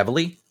very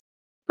heavily.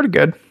 Pretty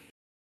good.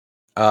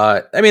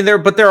 I mean,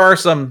 there are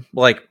some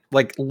like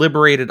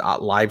Liberated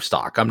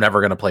Livestock. I'm never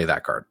gonna play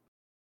that card.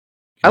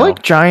 I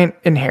like Giant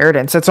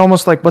Inheritance. It's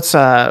almost like,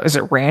 is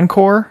it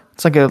Rancor?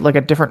 It's like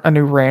a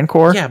new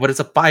Rancor. Yeah, but it's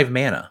a 5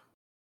 mana.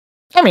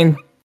 I mean,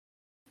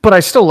 but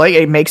I still like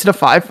it. Makes it a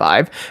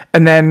 5/5,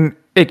 and then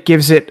it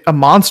gives it a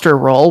monster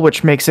roll,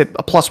 which makes it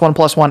a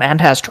 +1/+1 and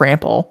has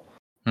trample.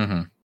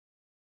 Mm-hmm.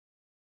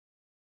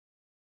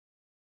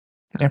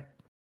 Yeah.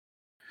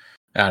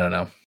 I don't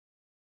know.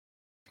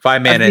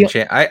 5 mana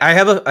enchant. I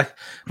have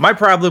my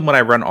problem when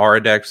I run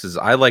Aura decks is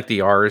I like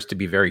the Auras to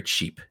be very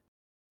cheap.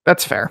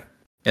 That's fair.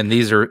 And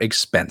these are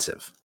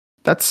expensive.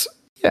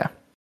 Yeah.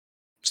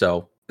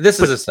 So this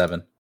is a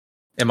 7,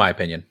 in my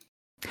opinion.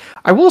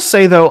 I will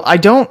say though, I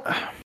think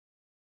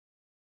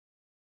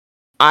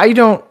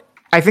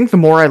the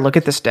more I look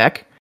at this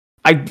deck,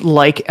 I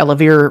like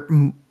Elevir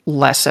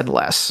less and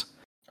less.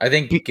 I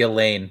think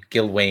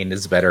Gilwain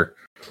is better.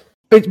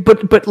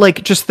 But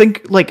like, just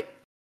think, like,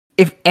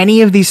 if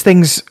any of these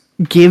things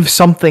give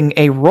something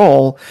a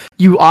roll,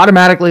 you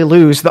automatically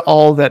lose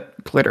all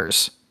that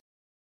glitters.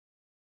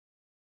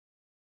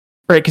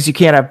 Right, because you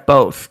can't have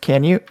both,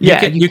 can you?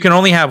 You can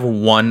only have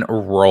one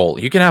roll.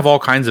 You can have all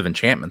kinds of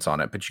enchantments on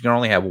it, but you can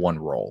only have one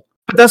roll.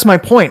 But that's my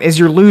point, is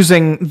you're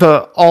losing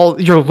the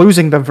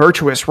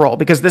virtuous roll,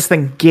 because this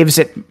thing gives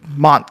it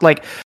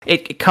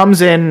it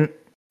comes in,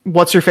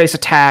 what's your face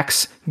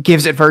attacks,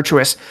 gives it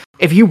virtuous.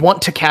 If you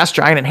want to cast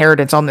Giant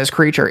Inheritance on this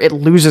creature, it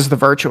loses the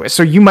virtuous.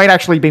 So you might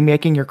actually be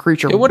making your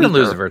creature It wouldn't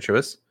weaker. lose the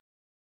virtuous.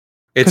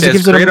 It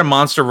says create a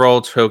monster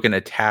roll token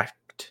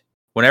attacked.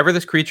 Whenever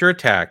this creature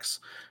attacks,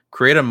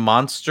 create a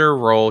monster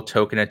roll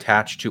token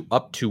attached to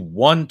up to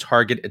one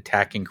target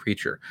attacking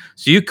creature.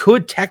 So you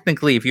could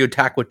technically, if you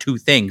attack with 2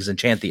 things,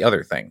 enchant the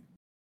other thing.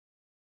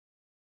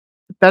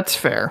 That's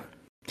fair.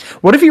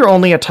 What if you're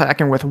only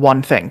attacking with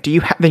one thing?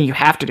 Then you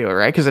have to do it,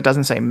 right? Because it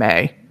doesn't say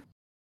may.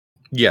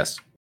 Yes.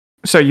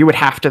 So you would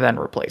have to then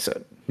replace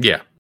it.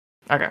 Yeah.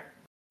 Okay.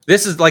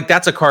 This is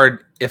that's a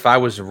card, if I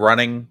was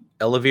running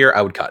Elevir,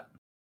 I would cut.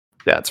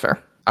 Yeah, that's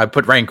fair. I'd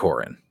put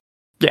Rancor in.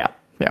 Yeah.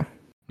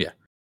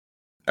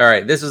 All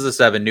right, this is a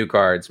 7 new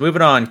cards.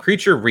 Moving on,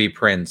 creature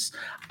reprints.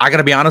 I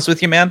gotta be honest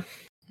with you, man.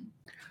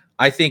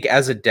 I think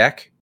as a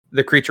deck,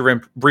 the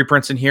creature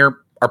reprints in here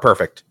are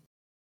perfect.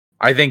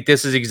 I think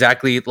this is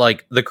exactly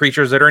like the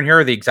creatures that are in here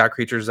are the exact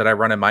creatures that I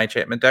run in my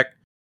enchantment deck.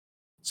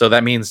 So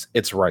that means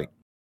it's right.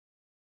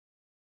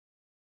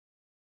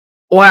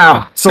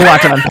 Wow, it's a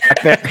lot to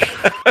unpack there.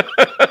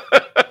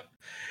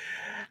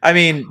 I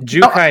mean,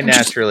 Jukai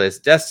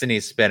Naturalist, Destiny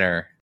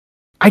Spinner.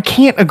 I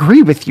can't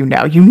agree with you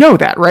now. You know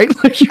that, right?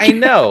 I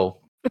know.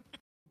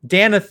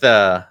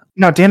 Danitha.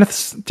 No,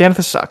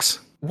 Danitha sucks.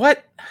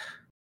 What?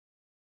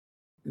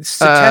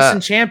 Test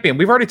and Champion.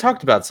 We've already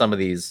talked about some of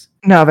these.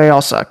 No, they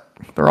all suck.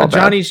 They're all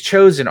Johnny's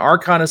Chosen,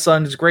 Arcana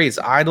Sun's Grace,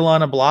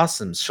 Eidolon of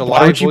Blossoms,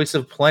 Shalai Voice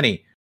of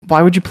Plenty.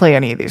 Why would you play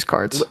any of these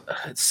cards?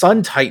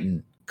 Sun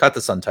Titan. Cut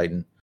the Sun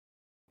Titan.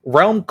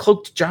 Realm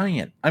Cloaked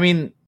Giant. I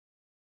mean,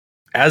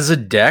 as a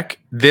deck,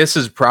 this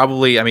is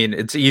probably, I mean,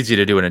 it's easy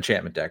to do an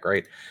enchantment deck,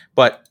 right?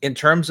 But in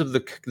terms of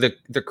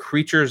the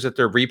creatures that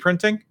they're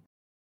reprinting,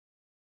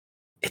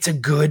 it's a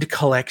good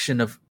collection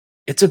of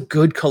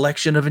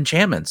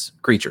enchantments,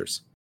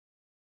 creatures.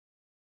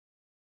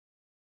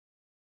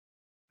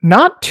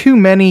 Not too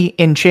many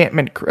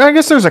enchantment. I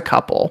guess there's a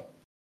couple.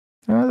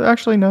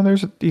 Actually, no,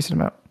 there's a decent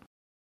amount.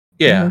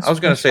 Yeah, That's I was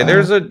gonna say fine.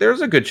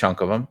 there's a good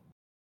chunk of them.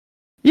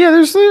 Yeah,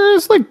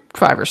 there's like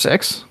 5 or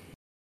 6,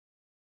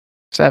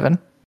 7.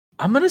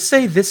 I'm gonna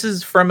say this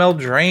is from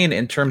Eldraine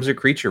in terms of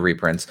creature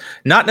reprints,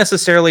 not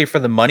necessarily for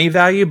the money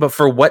value, but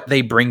for what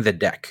they bring the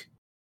deck.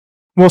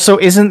 Well, so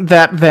isn't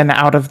that then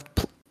out of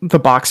the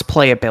box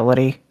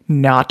playability,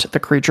 not the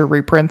creature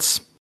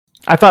reprints?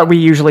 I thought we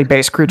usually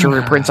base creature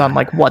reprints on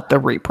like what the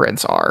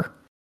reprints are.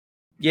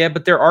 Yeah,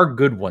 but there are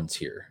good ones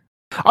here.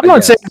 I'm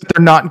not saying that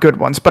they're not good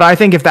ones, but I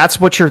think if that's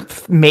what you're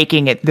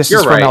making it, this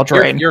is from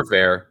Eldraine. You're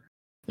fair.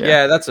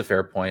 Yeah, that's a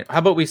fair point. How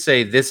about we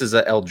say this is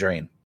a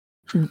Eldraine?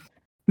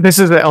 This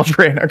is the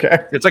Eldraine,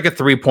 okay. It's like a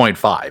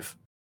 3.5.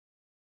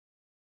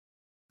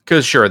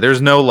 Because sure,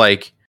 there's no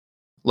like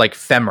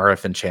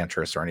Femorith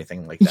Enchantress or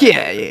anything like that.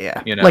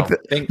 Yeah. You know, like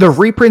the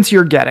reprints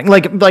you're getting,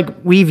 like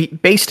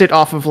we've based it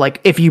off of like,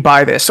 if you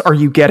buy this, are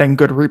you getting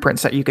good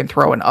reprints that you can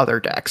throw in other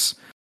decks?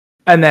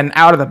 And then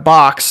out of the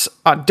box,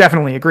 I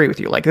definitely agree with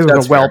you. Like this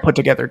is a well put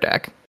together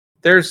deck.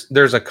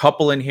 There's a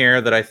couple in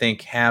here that I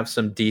think have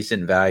some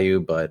decent value,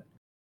 but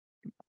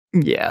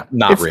yeah,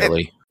 not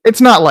really.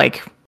 It's not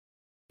like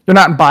you're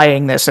not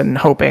buying this and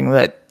hoping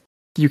that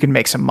you can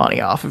make some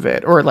money off of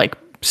it or like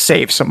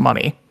save some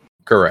money.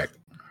 Correct.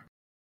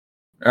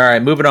 All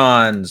right, moving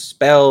on.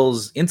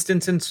 Spells,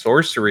 instants, and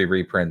sorcery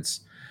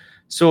reprints.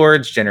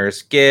 Swords,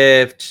 Generous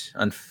Gift,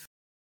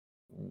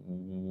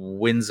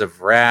 Winds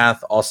of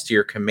Wrath,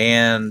 Austere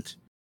Command,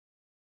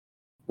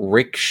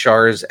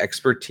 Rikshar's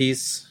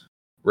Expertise.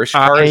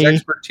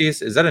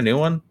 Expertise? Is that a new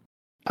one?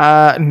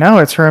 No,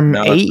 it's from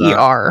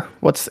AER.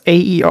 What's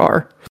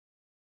AER?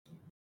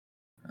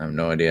 I have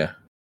no idea.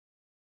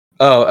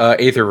 Oh,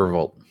 Aether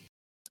Revolt.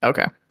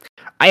 Okay.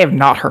 I have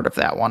not heard of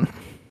that one.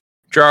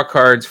 Draw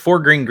cards, 4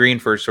 green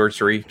for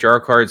sorcery. Draw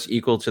cards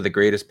equal to the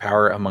greatest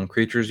power among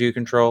creatures you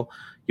control.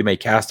 You may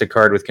cast a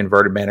card with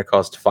converted mana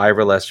cost 5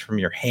 or less from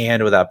your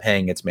hand without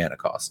paying its mana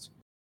cost.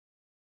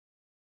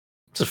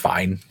 It's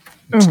fine.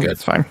 It's good.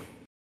 It's fine.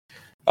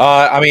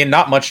 I mean,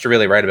 not much to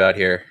really write about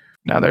here.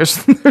 No, there's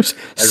 6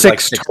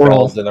 like 6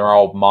 total, spells, and they're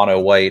all mono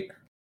white.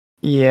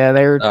 Yeah,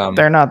 they're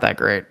not that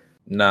great.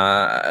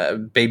 Nah,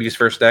 Baby's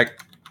first deck.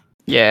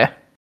 Yeah.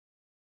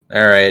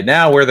 All right,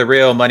 now where the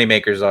real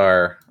moneymakers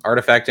are.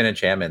 Artifact and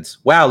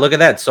enchantments. Wow, look at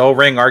that. Soul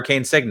Ring,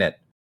 Arcane Signet.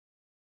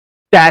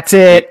 That's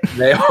it.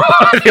 They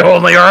are the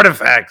only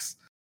artifacts.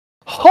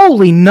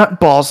 Holy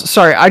nutballs.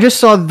 Sorry, I just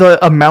saw the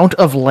amount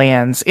of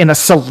lands in a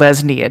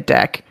Selesnya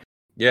deck.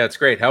 Yeah, it's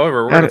great.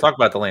 However, we're going to talk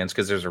about the lands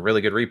because there's a really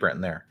good reprint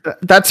in there.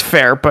 That's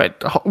fair,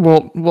 but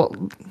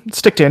we'll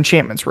stick to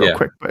enchantments real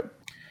quick. But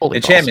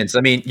enchantments, balls.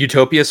 I mean,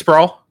 Utopia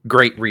Sprawl,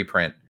 great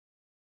reprint.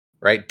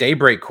 Right?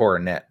 Daybreak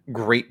Coronet,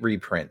 great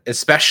reprint,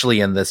 especially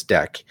in this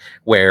deck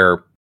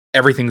where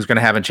everything's going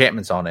to have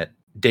enchantments on it.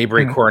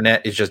 Daybreak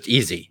Coronet is just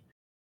easy.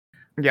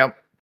 Yep.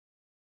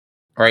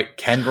 All right,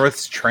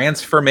 Kenrith's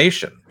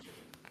Transformation.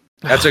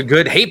 That's a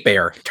good hate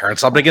bear. Turn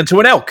something into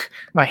an elk.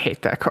 I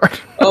hate that card.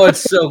 Oh,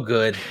 it's so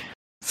good.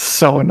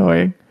 So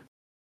annoying.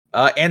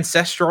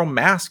 Ancestral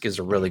Mask is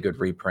a really good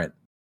reprint.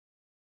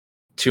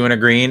 2 and a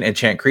green,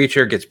 enchant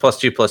creature, gets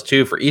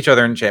 +2/+2 for each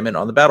other enchantment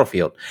on the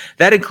battlefield.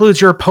 That includes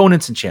your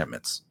opponent's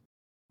enchantments.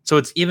 So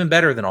it's even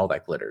better than All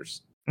That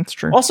Glitters. That's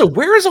true. Also,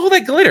 where is All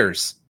That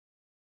Glitters?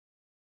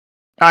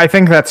 I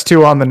think that's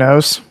too on the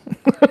nose.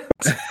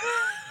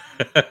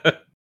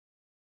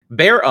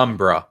 Bear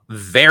Umbra,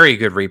 very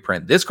good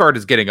reprint. This card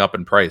is getting up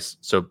in price.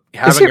 So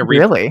having a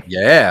reprint,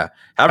 yeah,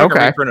 having a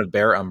reprint of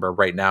Bear Umbra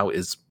right now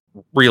is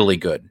really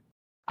good.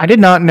 I did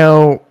not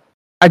know.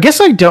 I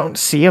guess I don't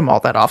see them all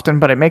that often,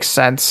 but it makes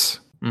sense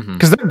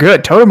because they're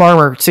good. Totem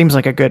Armor seems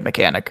like a good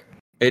mechanic.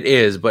 It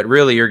is, but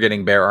really, you're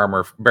getting Bear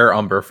Umbra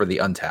for the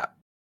untap.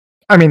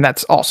 I mean,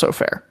 that's also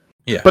fair.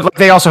 Yeah, but like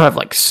they also have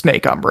like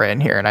Snake Umbra in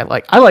here, and I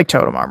like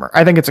Totem Armor.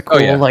 I think it's a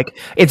cool like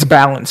it's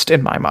balanced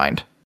in my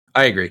mind.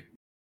 I agree.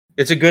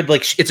 It's a good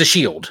it's a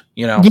shield,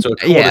 you know. So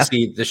it's cool to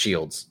see the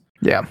shields.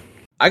 Yeah,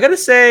 I gotta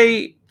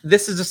say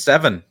this is a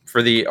 7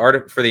 for the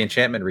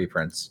enchantment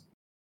reprints.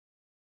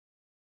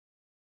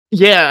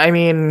 Yeah, I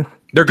mean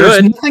they're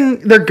good.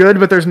 They're good,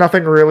 but there's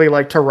nothing really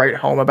like to write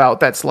home about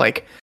that's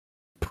like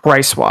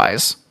price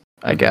wise.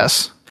 I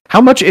guess.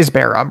 How much is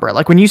Bear Umbra?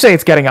 Like when you say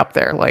it's getting up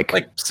there, like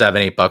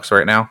 $7-8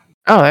 right now.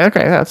 Oh,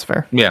 okay, that's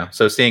fair. Yeah,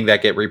 so seeing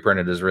that get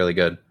reprinted is really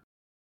good.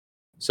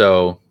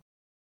 So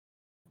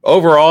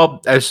overall,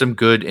 there's some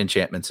good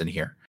enchantments in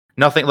here.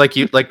 Nothing like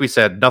we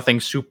said, nothing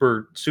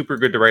super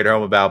good to write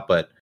home about,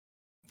 but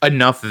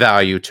enough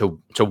value to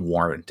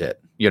warrant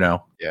it. You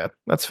know? Yeah,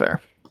 that's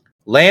fair.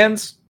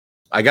 Lands,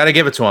 I got to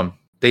give it to them.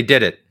 They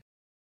did it.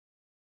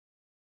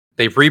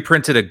 They've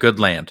reprinted a good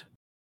land.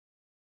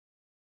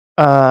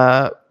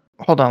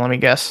 Hold on, let me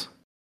guess.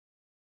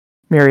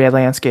 Myriad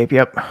Landscape.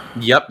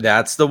 Yep,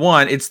 that's the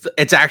one.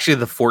 It's actually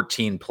the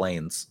 14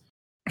 planes.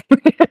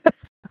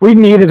 We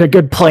needed a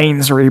good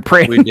planes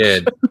reprint. We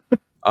did.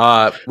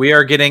 We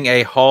are getting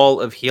a Hall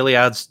of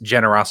Heliod's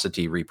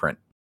Generosity reprint.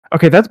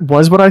 Okay, that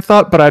was what I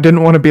thought, but I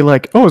didn't want to be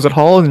like, "Oh, is it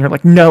Hall?" And you're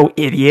like, "No,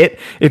 idiot!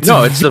 It's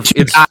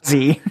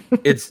Vichugazi."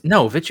 It's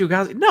no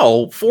Vichugazi.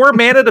 No, 4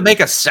 mana to make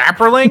a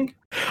Saproling.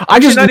 I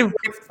just not even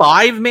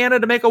 5 mana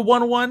to make a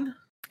 1/1.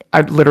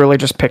 I literally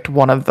just picked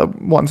one of the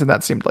ones, and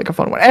that seemed like a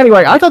fun one.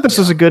 Anyway, I thought this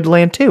was a good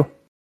land too.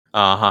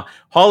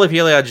 Hall of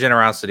Heliod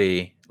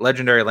Generosity,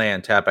 legendary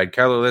land. Tap, add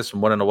colorless from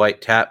 1 and a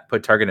white. Tap,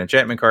 put target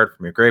enchantment card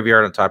from your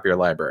graveyard on top of your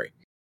library.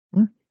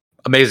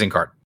 Amazing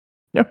card.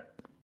 Yep.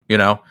 You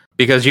know,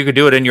 because you could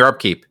do it in your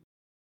upkeep.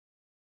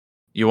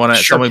 You want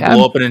to somebody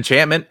blow up an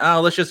enchantment?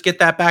 Oh, let's just get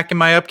that back in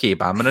my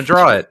upkeep. I'm going to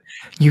draw it.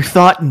 You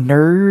thought,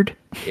 nerd?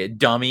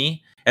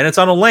 Dummy. And it's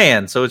on a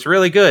land, so it's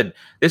really good.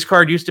 This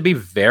card used to be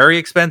very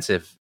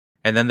expensive,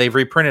 and then they've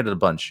reprinted it a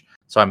bunch.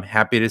 So I'm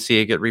happy to see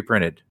it get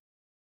reprinted.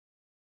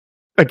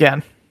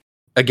 Again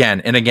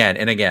and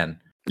again.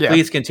 Yeah.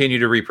 Please continue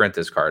to reprint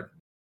this card.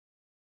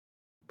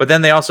 But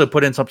then they also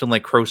put in something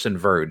like Croson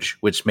Verge,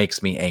 which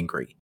makes me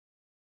angry.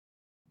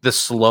 The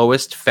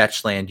slowest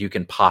fetch land you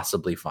can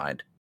possibly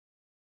find.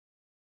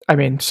 I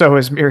mean, so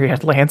is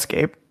Myriad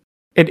Landscape.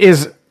 It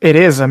is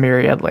a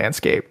Myriad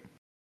Landscape.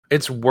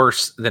 It's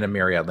worse than a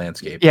Myriad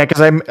Landscape. Yeah,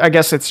 because I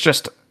guess it's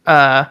just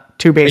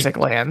 2 basic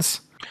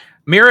lands.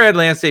 Myriad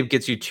Landscape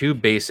gets you 2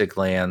 basic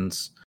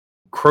lands.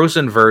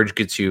 Croson Verge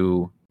gets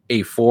you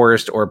a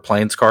forest or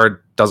plains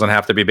card. Doesn't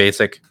have to be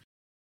basic.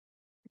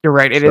 You're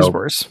right. It is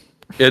worse.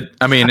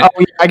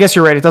 I guess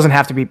you're right. It doesn't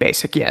have to be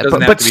basic yet. Doesn't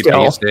have to be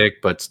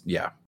basic, but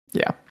yeah.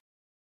 Yeah.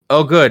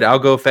 Oh, good. I'll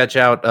go fetch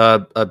out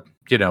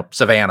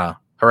Savannah.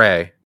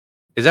 Hooray.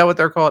 Is that what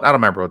they're called? I don't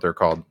remember what they're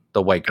called.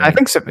 The white green. I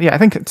think so. Yeah, I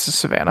think it's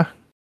Savannah.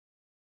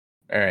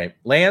 All right.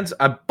 Lands.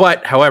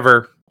 But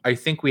however, I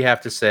think we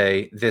have to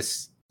say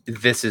this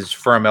is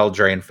from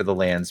Eldraine for the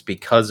lands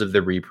because of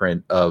the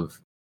reprint of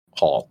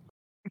Hall.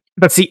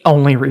 That's the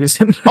only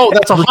reason. Oh,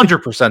 that's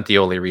 100% the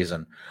only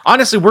reason.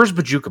 Honestly, where's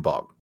Bojuka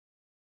Bog?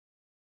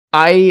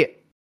 There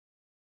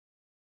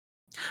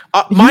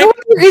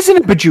isn't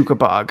a Bojuka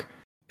Bog.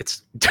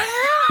 It's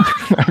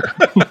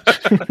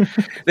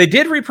They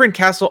did reprint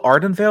Castle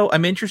Ardenvale.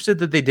 I'm interested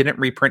that they didn't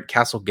reprint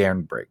Castle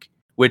Garenbrig,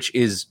 which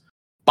is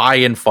by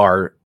and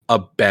far a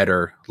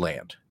better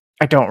land.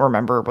 I don't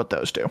remember what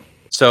those do.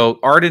 So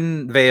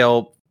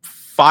Ardenvale,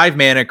 5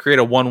 mana, create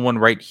a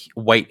 1/1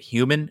 white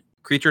human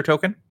creature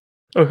token.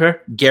 Okay.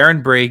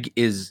 Garenbrig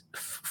is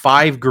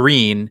 5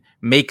 green,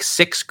 make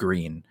 6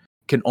 green,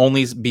 can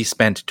only be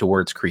spent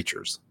towards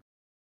creatures.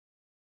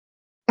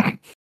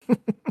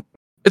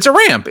 It's a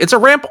ramp. It's a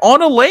ramp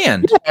on a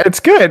land. Yeah,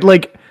 it's good.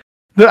 Like,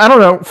 I don't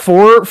know,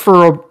 for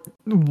a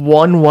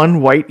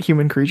 1/1 white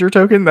human creature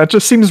token, that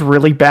just seems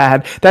really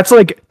bad.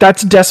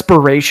 That's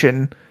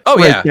desperation. Oh,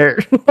 right yeah. There.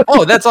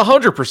 Oh, that's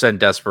 100%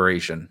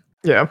 desperation.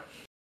 Yeah.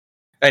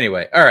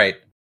 Anyway, all right.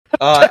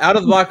 Out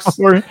of the box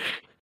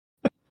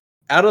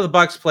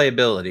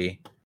playability.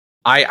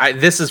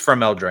 This is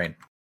from Eldraine.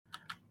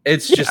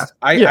 It's just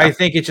I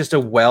think it's just a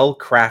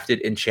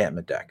well-crafted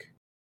enchantment deck.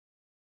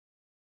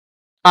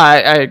 I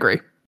agree.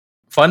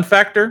 Fun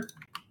factor,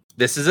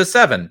 this is a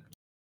 7.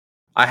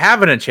 I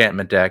have an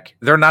enchantment deck.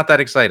 They're not that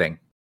exciting.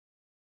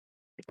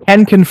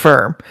 Can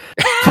confirm.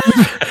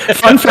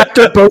 Fun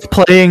factor, both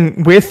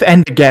playing with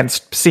and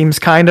against seems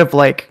kind of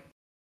like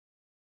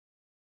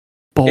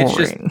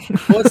boring.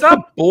 It's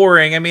not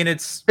boring. I mean,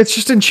 it's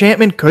just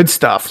enchantment good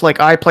stuff. Like,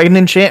 I played an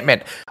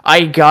enchantment.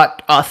 I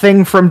got a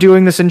thing from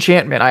doing this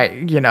enchantment.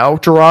 I,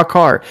 draw a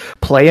card,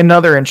 play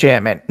another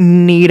enchantment.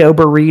 Neato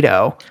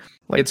burrito.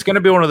 Like, it's going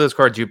to be one of those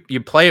cards.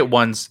 You play it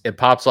once, it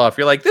pops off.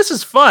 You're like, this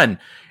is fun.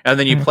 And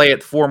then you play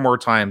it 4 more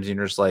times and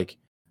you're just like,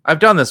 I've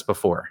done this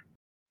before.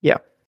 Yeah.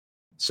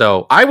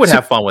 So I would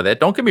have fun with it.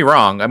 Don't get me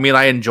wrong. I mean,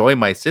 I enjoy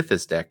my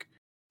Sithis deck.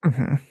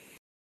 Mm-hmm.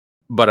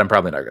 But I'm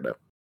probably not going to.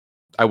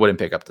 I wouldn't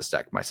pick up this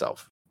deck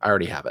myself. I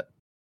already have it.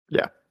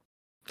 Yeah.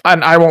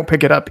 And I won't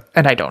pick it up,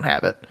 and I don't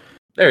have it.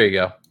 There you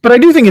go. But I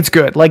do think it's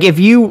good. Like, if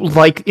you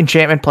like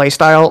enchantment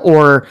playstyle,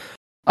 or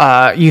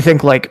you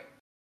think, like,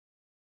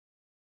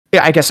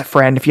 I guess if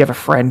you have a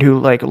friend who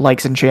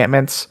likes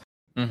enchantments,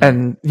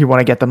 and you want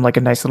to get them like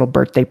a nice little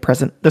birthday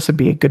present, this would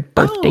be a good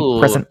birthday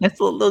present. That's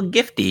a little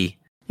gifty.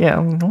 Yeah,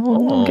 a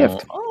little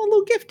gift. Oh, a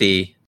little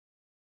gifty.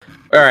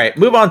 All right,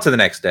 move on to the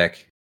next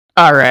deck.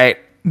 All right,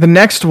 the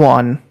next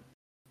one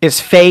is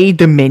Fey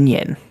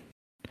Dominion.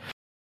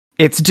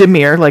 It's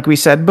Dimir, like we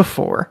said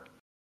before,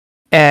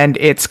 and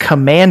its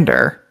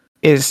commander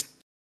is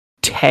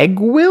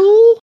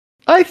Tegwill.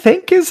 I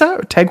think is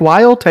that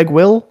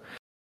Tegwill.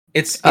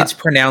 It's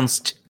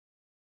pronounced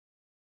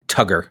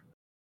Tugger.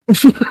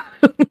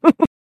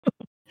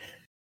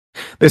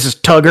 This is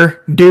Tugger,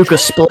 Duke of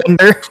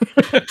Splendor.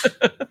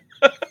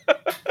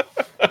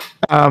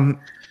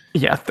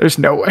 Yeah, there's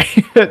no way.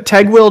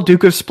 Tegwill,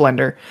 Duke of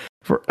Splendor,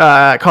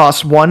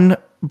 costs 1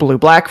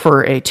 blue-black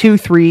for a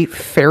 2/3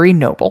 fairy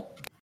noble.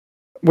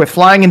 With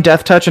flying and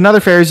death touch, and other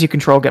fairies you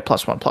control get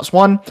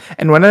 +1/+1,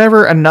 and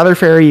whenever another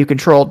fairy you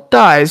control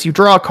dies, you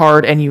draw a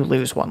card and you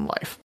lose 1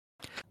 life.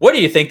 What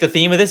do you think the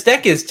theme of this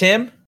deck is,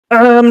 Tim?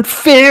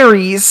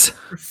 Fairies.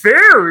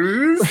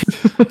 Fairies?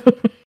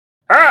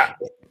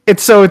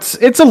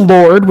 it's a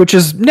lord, which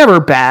is never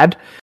bad,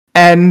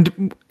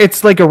 and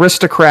it's like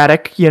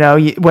aristocratic. You know,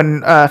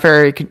 when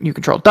fairy you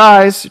control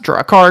dies, draw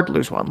a card,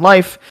 lose 1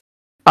 life.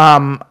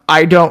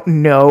 I don't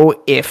know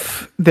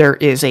if there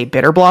is a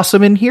bitter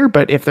blossom in here,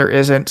 but if there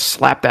isn't,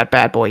 slap that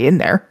bad boy in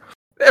there.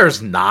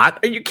 There's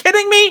not. Are you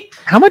kidding me?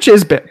 How much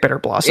is bitter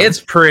blossom? It's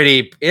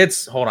pretty.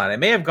 Hold on. It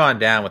may have gone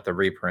down with the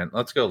reprint.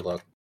 Let's go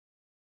look.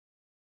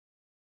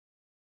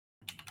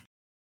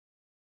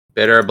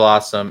 Bitter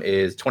blossom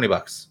is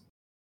 $20.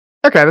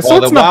 Okay, so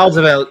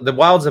the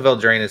Wilds of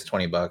Eldraine is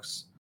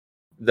 $20.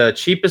 The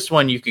cheapest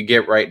one you could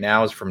get right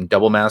now is from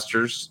Double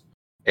Masters,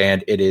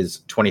 and it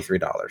is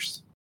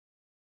 $23.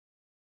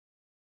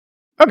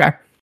 Okay.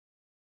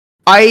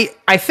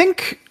 I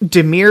think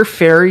Dimir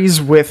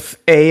fairies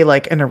with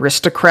an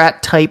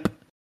aristocrat type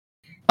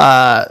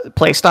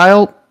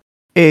playstyle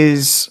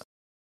is,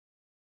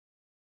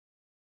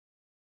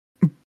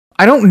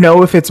 I don't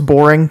know if it's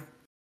boring.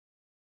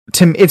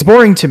 It's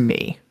boring to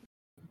me.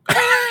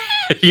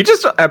 You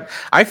just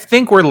I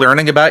think we're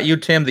learning about you,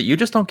 Tim, that you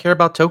just don't care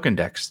about token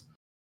decks.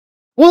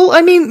 Well,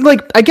 I mean,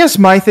 I guess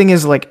my thing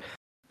is I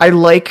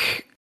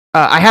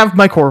have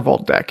my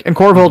Corvold deck, and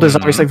Corvold is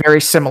obviously very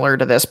similar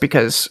to this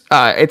because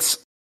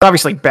it's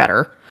obviously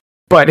better,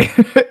 but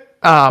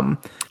I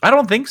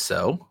don't think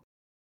so.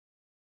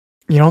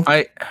 You don't?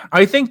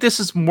 I think this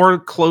is more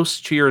close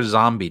to your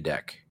zombie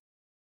deck.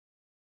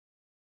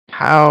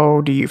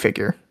 How do you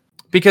figure?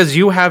 Because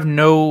you have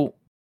no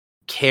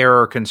care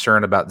or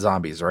concern about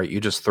zombies, right?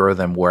 You just throw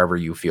them wherever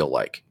you feel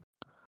like.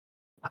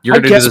 You're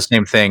going to do the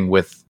same thing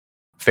with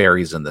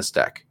fairies in this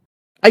deck.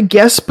 I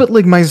guess, but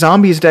my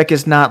zombies deck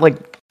is not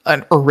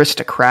an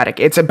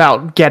aristocratic. It's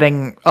about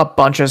getting a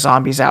bunch of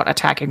zombies out,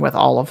 attacking with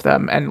all of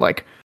them, and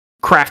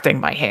crafting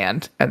my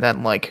hand, and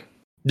then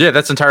yeah,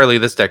 that's entirely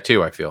this deck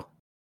too. I feel.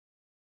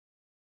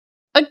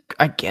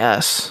 I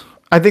guess.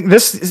 I think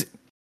this is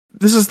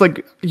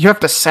you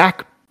have to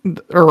sack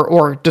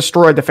or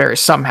destroy the fairies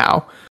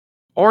somehow,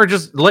 or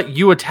just let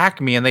you attack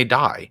me and they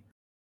die.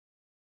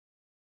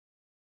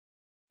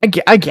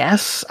 I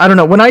guess. I don't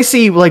know. When I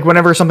see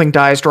whenever something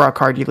dies, draw a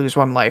card, you lose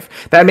 1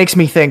 life. That makes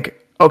me think,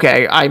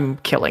 okay, I'm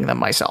killing them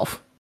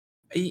myself.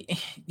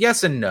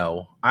 Yes and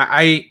no.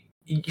 I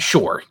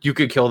sure you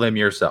could kill them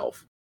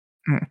yourself,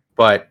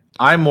 but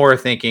I'm more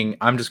thinking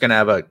I'm just gonna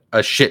have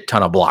a shit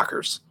ton of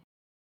blockers.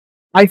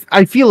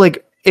 I feel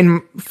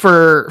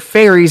for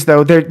fairies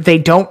though, they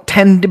don't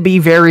tend to be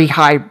very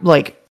high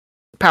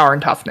power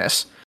and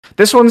toughness.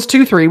 This one's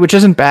 2/3, which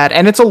isn't bad,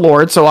 and it's a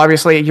lord, so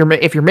obviously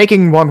if you're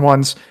making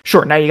 1/1s,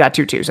 sure, now you got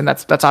 2/2s, and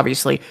that's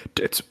obviously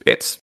it's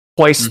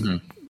twice,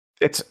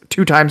 it's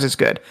 2 times as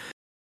good.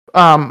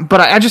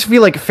 But I just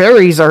feel like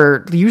fairies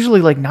are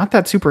usually not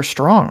that super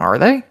strong, are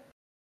they?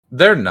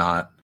 They're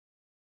not.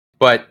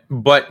 But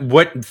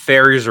what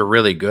fairies are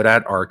really good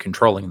at are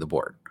controlling the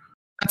board.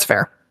 That's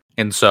fair.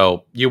 And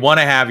so you want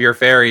to have your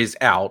fairies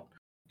out.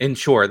 And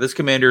sure, this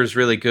commander is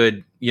really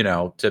good,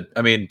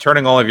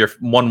 turning all of your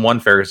 1/1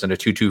 fairies into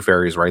 2/2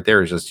 fairies right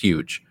there is just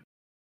huge.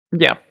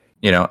 Yeah.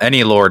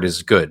 Any lord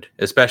is good,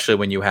 especially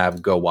when you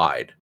have go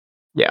wide.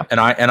 Yeah. And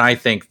I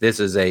think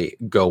this is a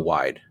go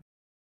wide.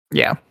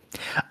 Yeah.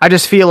 I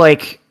just feel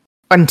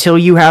until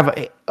you have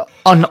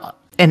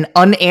an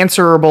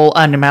unanswerable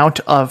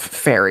amount of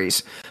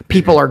fairies,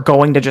 people are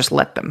going to just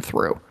let them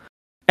through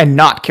and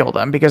not kill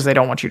them because they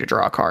don't want you to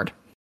draw a card.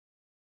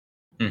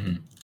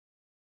 Mm-hmm.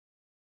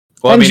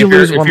 Well, if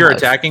you're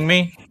attacking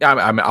me,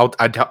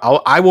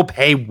 I will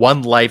pay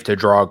 1 life to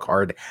draw a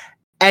card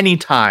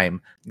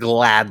anytime,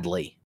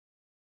 gladly.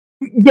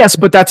 Yes,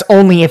 but that's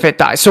only if it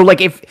dies. So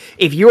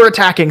if you're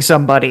attacking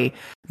somebody,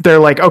 they're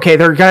okay,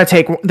 they're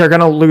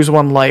gonna lose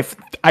 1 life.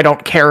 I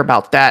don't care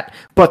about that,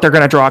 but they're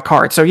gonna draw a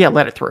card. So yeah,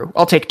 let it through.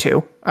 I'll take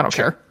 2. I don't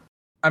care.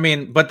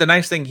 But the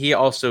nice thing he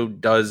also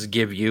does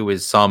give you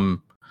is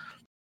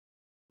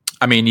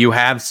you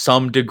have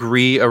some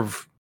degree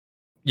of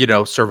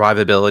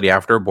survivability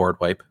after a board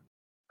wipe.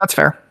 That's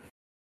fair.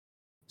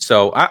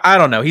 So I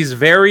don't know. He's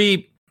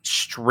very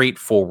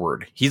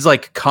straightforward. He's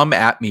come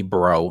at me,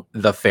 bro,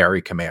 the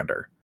fairy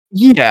commander.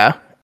 Yeah.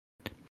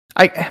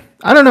 I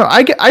don't know.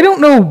 I don't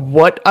know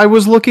what I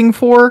was looking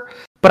for,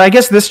 but I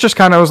guess this just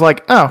kind of was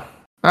oh,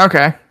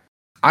 okay.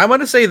 I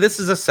want to say this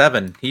is a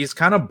 7. He's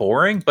kind of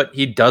boring, but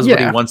he does what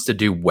he wants to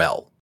do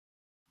well.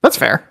 That's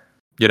fair.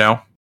 Yeah.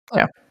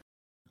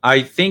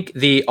 I think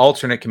the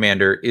alternate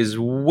commander is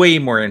way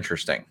more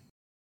interesting.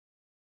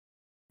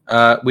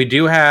 We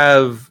do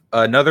have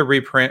another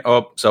reprint.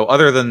 Oh, so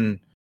other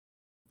than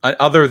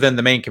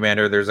the main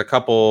commander, there's a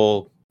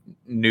couple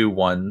new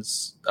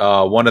ones.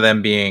 One of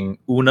them being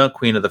Una,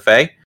 Queen of the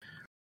Fae.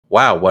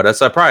 Wow, what a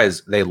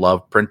surprise. They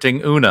love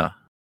printing Una.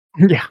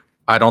 Yeah.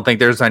 I don't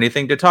think there's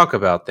anything to talk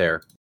about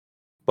there.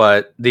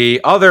 But the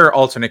other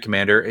alternate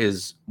commander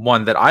is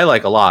one that I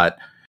like a lot.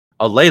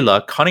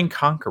 Alayla, Cunning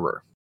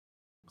Conqueror.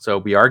 So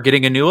we are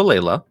getting a new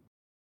Alayla.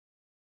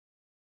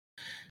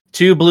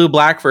 2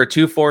 blue-black for a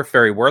 2/4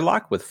 fairy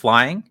warlock with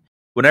flying.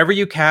 Whenever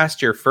you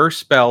cast your first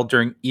spell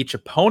during each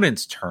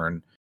opponent's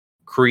turn,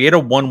 create a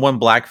 1/1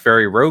 black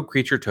fairy rogue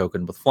creature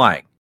token with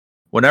flying.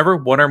 Whenever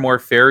one or more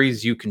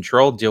fairies you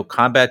control deal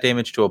combat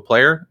damage to a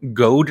player,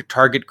 goad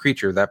target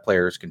creature that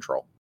player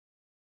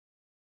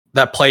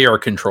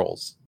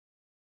controls.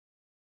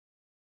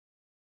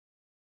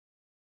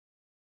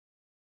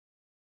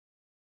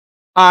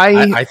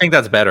 I think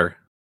that's better.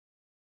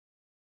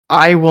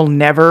 I will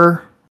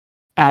never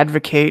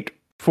advocate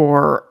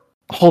for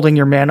holding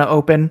your mana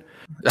open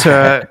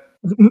to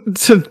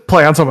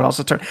play on someone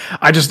else's turn.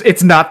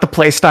 It's not the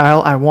play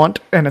style I want,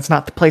 and it's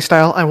not the play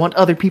style I want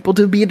other people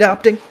to be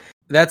adopting.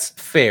 That's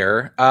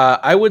fair.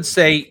 I would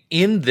say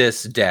in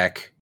this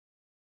deck,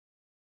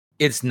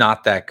 it's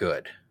not that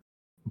good.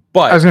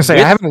 But I was going to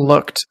say, I haven't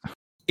looked.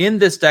 In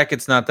this deck,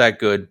 it's not that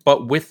good,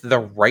 but with the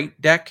right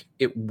deck,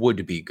 it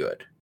would be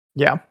good.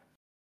 Yeah.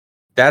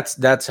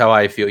 That's how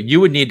I feel. You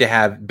would need to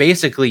have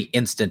basically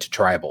instant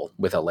tribal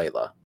with a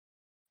Layla.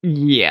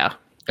 Yeah.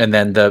 And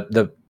then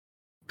the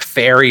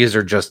fairies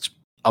are just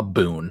a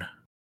boon.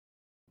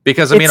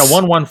 Because, I mean, a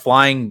 1/1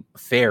 flying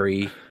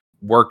fairy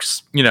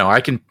works,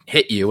 I can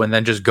hit you and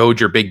then just goad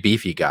your big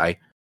beefy guy.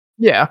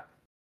 Yeah.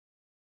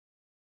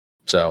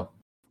 So.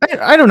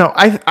 I don't know.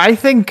 I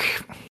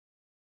think...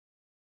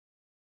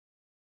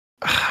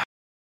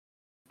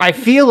 I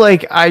feel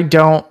like I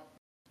don't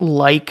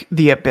like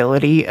the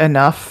ability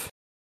enough.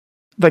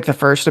 Like the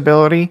first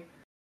ability.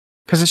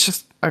 Because it's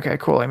just... Okay,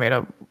 cool. I made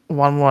a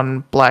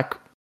 1/1 black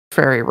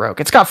fairy rogue.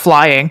 It's got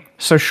flying,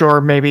 so sure,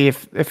 maybe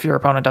if your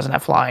opponent doesn't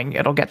have flying,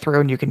 it'll get through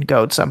and you can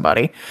goad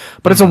somebody.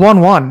 But it's a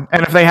 1/1,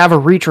 and if they have a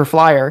reach or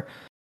flyer,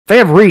 if they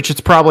have reach,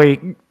 it's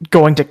probably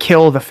going to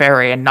kill the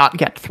fairy and not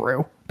get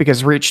through,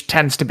 because reach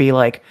tends to be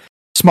like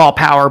small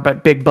power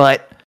but big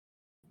butt.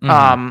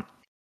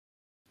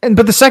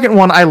 But the second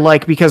one I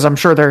like because I'm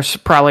sure there's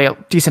probably a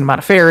decent amount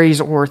of fairies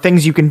or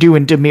things you can do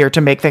in Dimir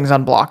to make things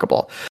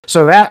unblockable.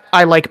 So that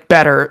I like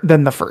better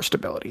than the first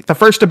ability. The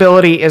first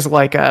ability is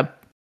like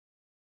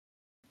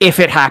if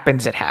it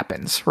happens, it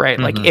happens, right?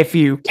 Like if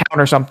you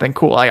counter something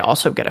cool, I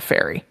also get a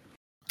fairy.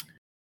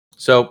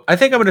 So I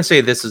think I'm going to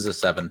say this is a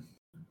 7.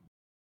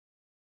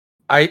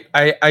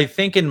 I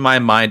think in my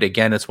mind,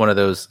 again, it's one of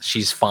those,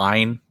 she's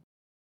fine.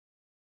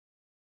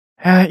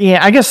 Yeah,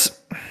 I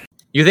guess.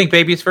 You think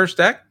Baby's first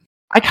deck?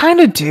 I kind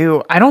of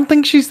do. I don't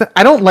think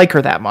I don't like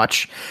her that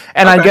much.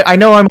 And okay. I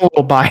know I'm a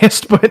little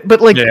biased,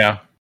 but like, yeah.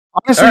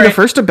 Honestly, right. The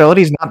first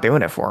ability is not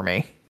doing it for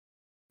me.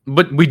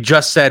 But we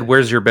just said,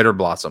 where's your Bitter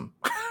Blossom?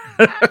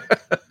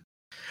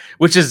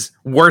 Which is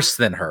worse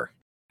than her,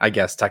 I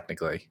guess,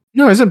 technically.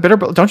 No, isn't Bitter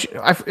Blossom? Don't you?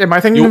 Am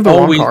I thinking of the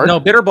wrong card? No,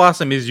 Bitter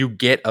Blossom is you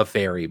get a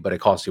fairy, but it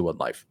costs you 1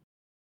 life.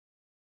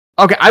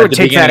 Okay, I would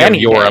take that any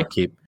your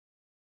upkeep.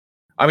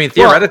 I mean,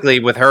 theoretically,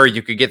 with her,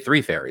 you could get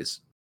 3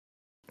 fairies.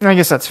 I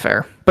guess that's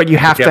fair, but you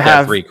have to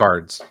have 3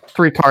 cards.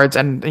 3 cards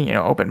and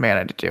open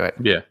mana to do it.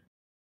 Yeah,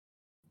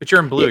 but you're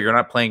in blue. Yeah. You're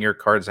not playing your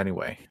cards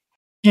anyway.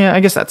 Yeah,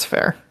 I guess that's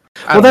fair.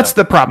 Well, that's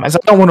the problem. Is I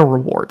don't want to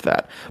reward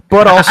that,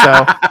 but also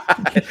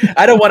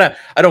I don't want to.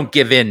 I don't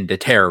give in to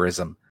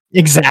terrorism.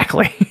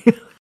 Exactly.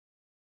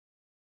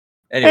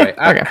 Anyway,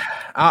 okay.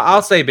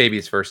 I'll say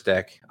Baby's first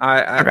deck.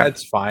 Okay.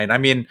 It's fine. I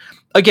mean,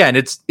 again,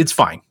 it's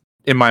fine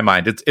in my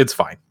mind. It's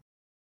fine.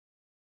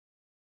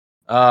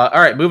 All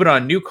right, moving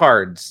on. New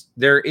cards.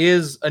 There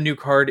is a new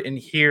card in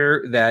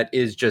here that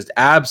is just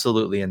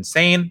absolutely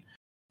insane,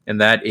 and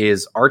that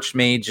is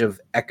Archmage of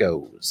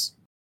Echoes.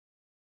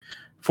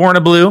 4 and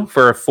a blue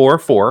for a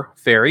 4/4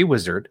 fairy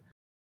wizard.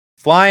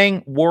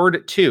 Flying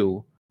ward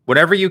 2.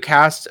 Whenever you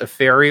cast a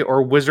fairy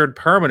or wizard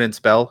permanent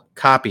spell,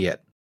 copy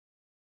it.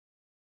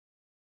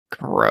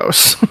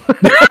 Gross.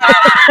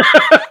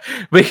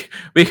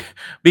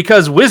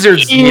 Because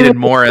wizards needed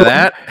more of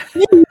that.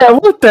 Yeah,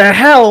 what the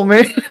hell,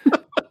 man?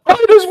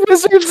 Why does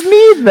wizards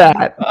need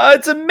that?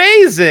 It's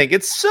amazing.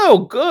 It's so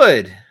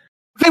good.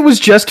 If it was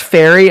just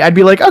fairy, I'd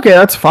be like, okay,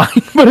 that's fine.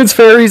 But it's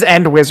fairies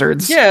and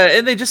wizards. Yeah,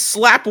 and they just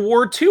slap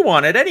ward 2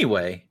 on it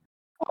anyway.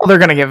 Well, they're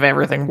going to give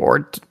everything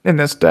ward in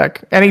this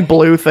deck. Any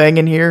blue thing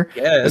in here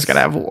is going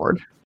to have ward.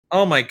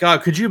 Oh my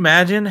god, could you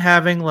imagine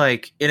having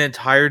like an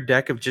entire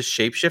deck of just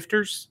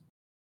shapeshifters?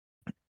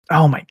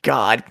 Oh my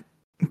god.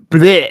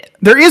 Blech.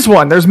 There is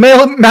one. There's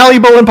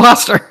Malleable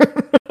Imposter.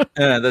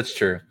 That's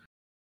true.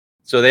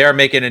 So they are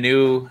making a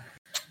new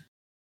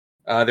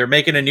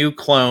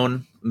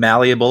clone,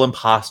 Malleable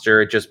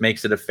Imposter. It just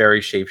makes it a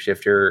fairy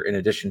shapeshifter in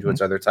addition to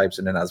its other types,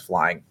 and it has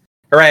flying.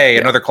 Hooray,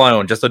 another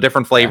clone, just a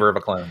different flavor of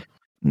a clone.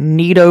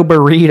 Neato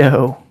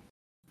burrito.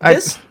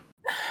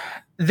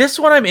 This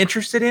one I'm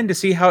interested in to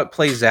see how it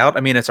plays out.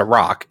 I mean, it's a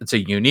rock. It's a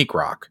unique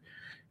rock.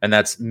 And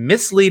that's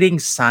Misleading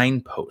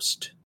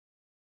Signpost.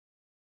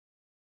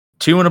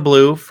 2 and a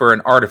blue for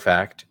an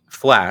artifact,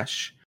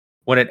 flash.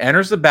 When it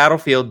enters the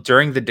battlefield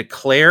during the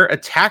declare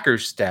attacker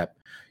step,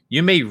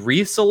 you may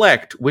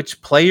reselect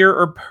which player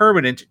or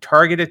permanent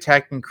target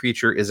attacking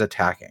creature is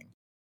attacking.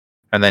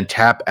 And then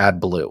tap add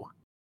blue.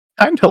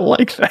 I don't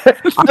like that.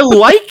 I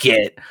like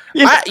it.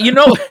 Yeah.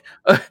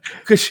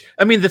 Because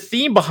the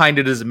theme behind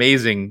it is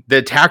amazing. The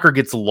attacker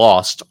gets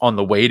lost on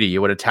the way to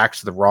you and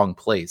attacks the wrong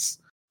place.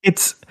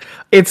 It's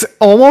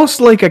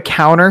almost like a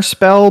counter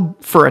spell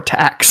for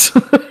attacks.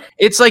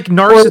 It's like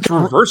Narset's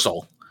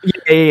Reversal.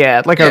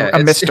 Yeah, like Yeah,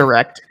 a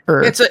misdirect.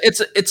 Or It's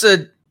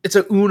a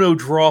Uno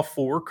draw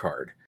 4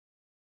 card.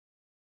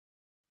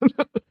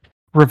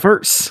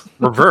 reverse.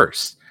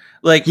 Reverse.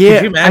 Like, Yeah,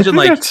 could you I imagine, think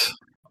like, that's...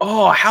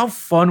 oh, how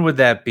fun would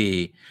that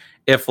be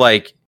if,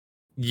 like,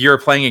 you're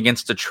playing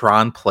against a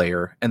Tron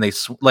player and they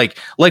like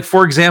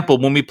for example,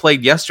 when we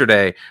played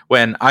yesterday,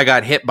 when I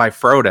got hit by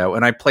Frodo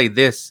and I played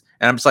this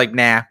and I'm just like,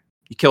 nah,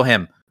 you kill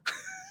him.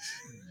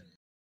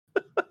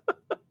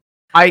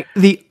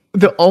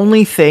 The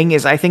only thing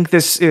is, I think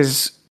this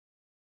is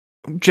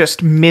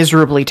just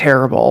miserably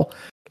terrible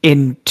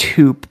in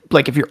two,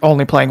 like if you're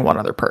only playing one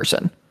other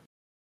person.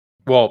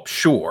 Well,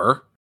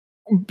 sure.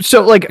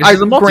 So like, This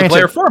is a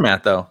multiplayer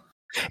format, though.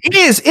 It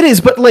is,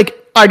 but like,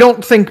 I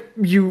don't think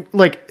you,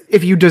 like,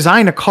 if you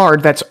design a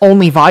card that's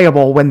only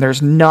viable when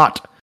there's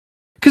not,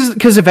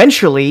 because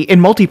eventually in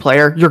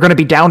multiplayer you're going to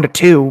be down to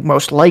 2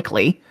 most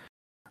likely,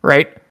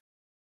 right?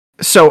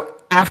 So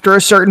after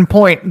a certain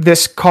point,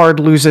 this card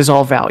loses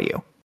all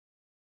value.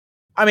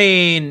 I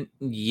mean,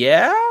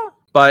 yeah,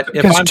 but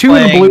if Because I'm 2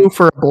 playing... in blue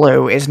for a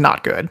blue is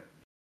not good.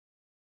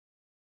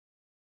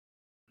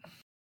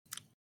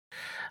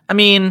 I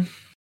mean,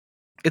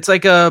 it's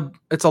like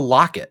it's a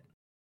locket.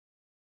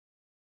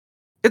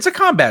 It's a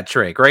combat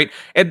trait, right?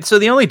 And so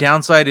the only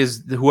downside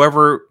is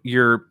whoever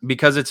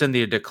because it's in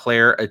the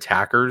declare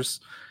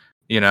attackers,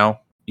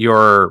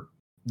 you're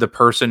the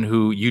person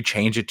who you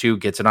change it to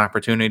gets an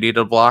opportunity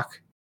to block.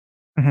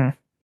 Mm-hmm.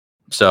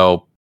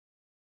 So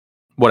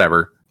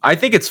whatever. I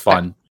think it's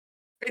fun.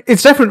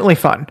 It's definitely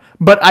fun,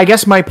 but I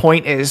guess my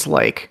point is,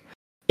 like,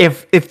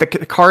 if the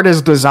card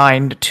is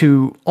designed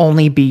to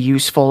only be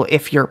useful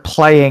if you're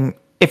playing,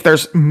 if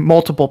there's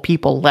multiple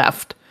people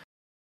left,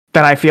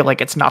 then I feel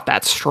like it's not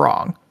that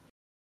strong.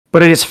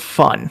 But it is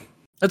fun.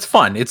 It's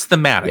fun. It's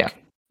thematic.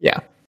 Yeah.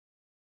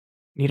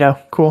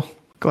 Cool.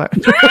 Glad.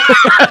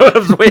 I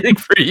was waiting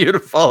for you to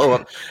follow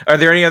up. Are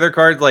there any other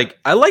cards? Like,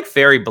 I like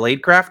Fairy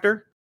Blade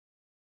Crafter.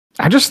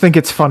 I just think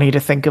it's funny to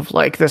think of,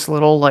 like, this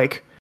little,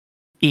 like,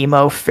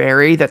 emo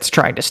fairy that's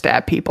trying to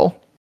stab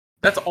people.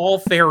 That's all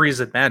fairies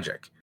in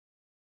Magic.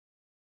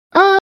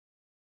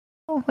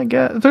 Oh my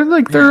god,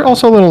 they're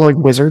also little, like,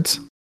 wizards.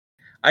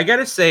 I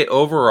gotta say,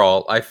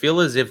 overall, I feel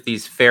as if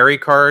these fairy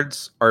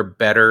cards are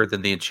better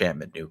than the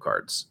enchantment new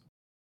cards.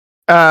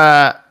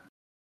 I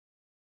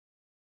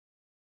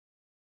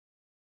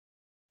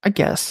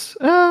guess.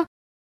 I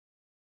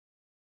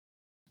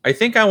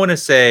think I want to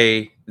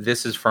say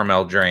this is from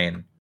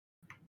Eldraine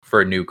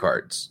for new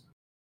cards.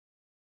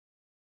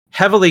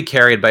 Heavily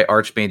carried by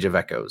Archmage of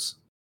Echoes.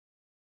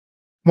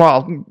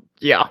 Well,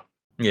 yeah.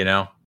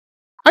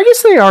 I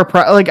guess they are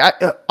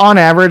on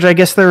average. I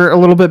guess they're a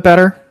little bit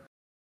better.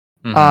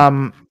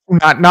 Mm-hmm.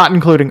 Not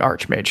including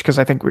Archmage, because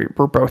I think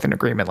we're both in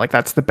agreement. Like,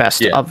 that's the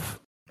best of.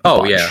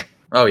 Oh yeah,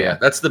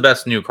 that's the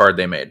best new card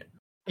they made.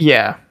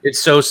 Yeah, it's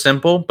so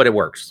simple, but it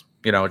works.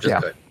 It's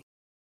just good.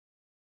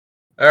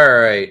 All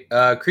right,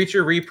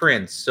 creature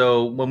reprints.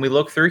 So when we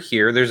look through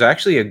here, there's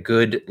actually a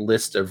good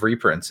list of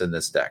reprints in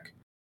this deck.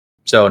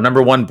 So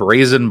number 1,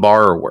 Brazen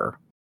Borrower,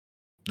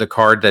 the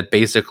card that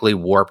basically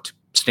warped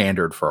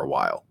Standard for a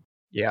while.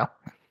 Yeah.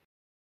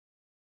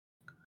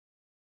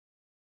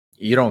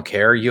 You don't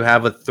care. You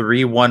have a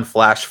 3/1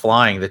 flash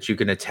flying that you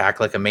can attack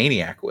like a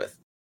maniac with.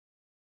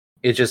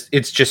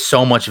 It's just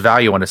so much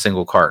value on a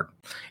single card.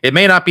 It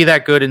may not be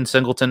that good in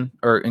Singleton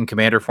or in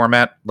Commander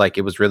format. Like,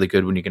 it was really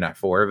good when you can have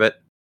 4 of it.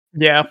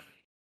 Yeah.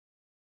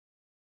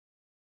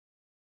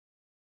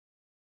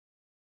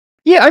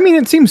 Yeah, I mean,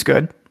 it seems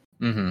good.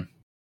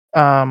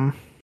 Mm-hmm.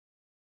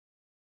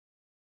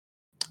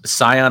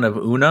 Scion of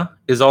Una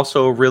is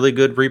also a really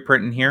good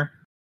reprint in here.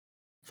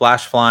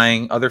 Flash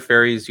flying. Other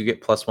fairies you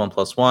get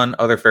 +1/+1.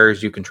 Other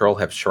fairies you control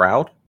have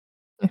Shroud.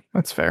 Yeah,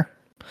 that's fair.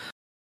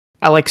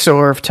 I like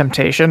Sower of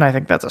Temptation. I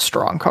think that's a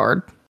strong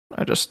card.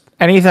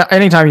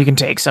 Anytime you can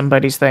take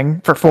somebody's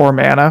thing for 4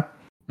 mana,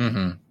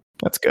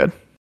 that's good.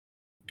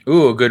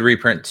 Ooh, a good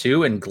reprint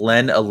too. And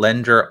Glen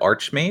Elendra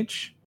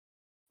Archmage.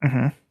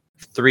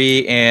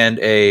 3 and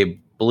a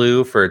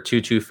blue for a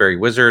 2/2 fairy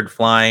wizard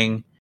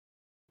flying.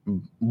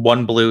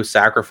 1 blue,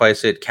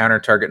 sacrifice it, counter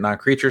target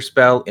non-creature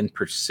spell, and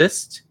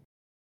persist.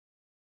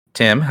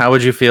 Tim, how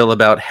would you feel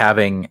about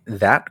having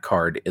that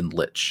card in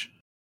Lich?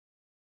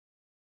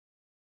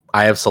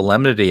 I have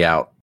Solemnity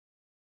out.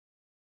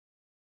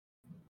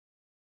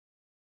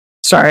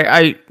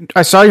 Sorry,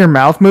 I saw your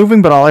mouth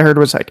moving, but all I heard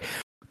was like...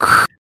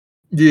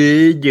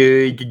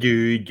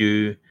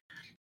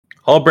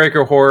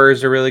 Hullbreaker Horror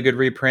is a really good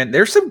reprint.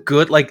 There's some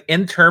good, like,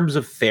 in terms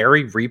of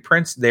fairy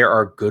reprints, there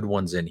are good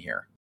ones in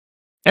here.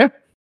 Yeah.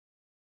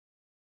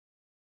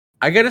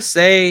 I gotta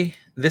say,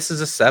 this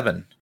is a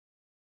 7.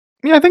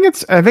 Yeah, I think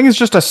it's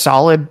just a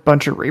solid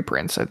bunch of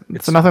reprints.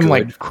 It's nothing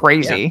like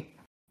crazy. Yeah.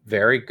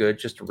 Very good,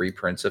 just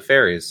reprints of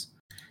fairies.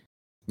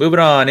 Moving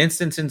on,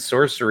 instants and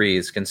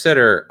sorceries.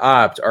 Consider,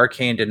 opt,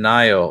 arcane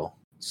denial,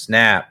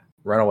 snap,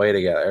 run away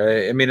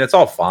together. I mean, it's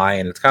all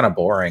fine. It's kind of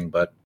boring,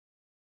 but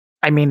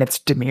I mean, it's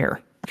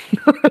Dimir.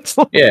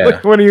 Yeah.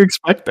 Like, what are you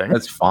expecting?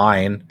 That's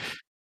fine.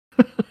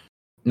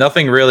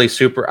 Nothing really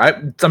super.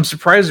 I'm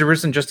surprised there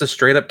isn't just a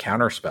straight up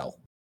counter spell.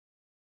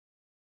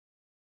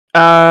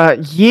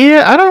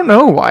 Yeah, I don't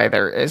know why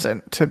there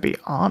isn't, to be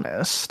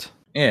honest.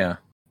 Yeah,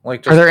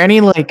 like Are there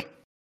any like?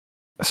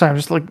 Sorry, I'm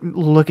just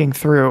looking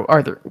through.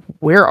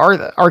 Where are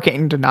the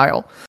Arcane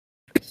Denial?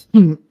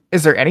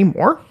 Is there any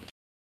more?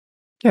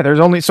 Yeah, there's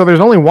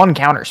only one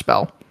counter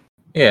spell.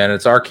 Yeah, and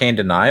it's Arcane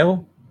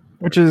Denial,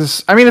 which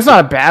is, I mean, it's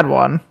not a bad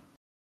one.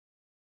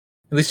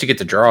 At least you get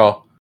to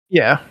draw.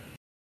 Yeah.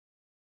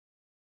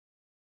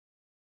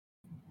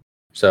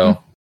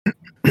 So,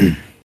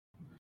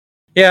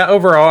 yeah,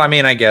 overall, I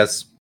mean, I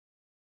guess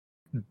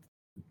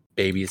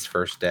Baby's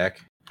first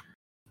deck.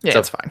 Yeah,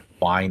 it's fine.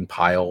 Fine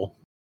pile.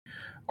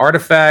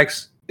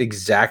 Artifacts,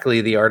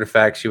 exactly the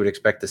artifacts you would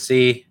expect to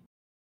see.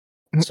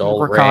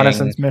 Soul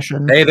Reconnaissance Ring.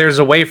 mission. Hey, there's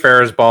a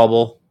Wayfarer's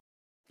Bauble.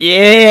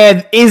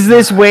 Yeah, is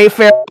this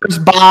Wayfarer's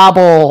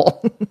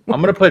Bauble? I'm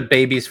going to put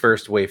Baby's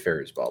first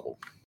Wayfarer's Bauble.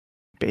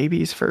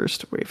 Baby's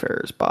first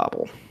Wayfarer's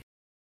Bauble.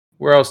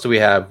 Where else do we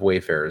have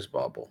Wayfarer's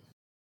Bauble?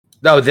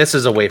 No, this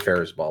is a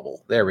Wayfarer's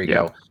Bauble. There we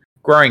go.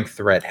 Growing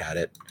Threat had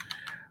it.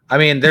 I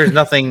mean, there's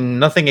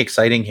nothing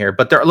exciting here,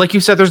 but there, like you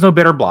said, there's no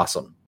Bitter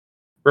Blossom.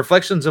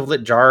 Reflections of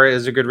Lit Jara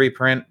is a good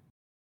reprint.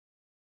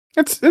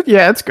 It's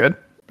good.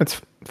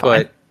 It's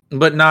fine.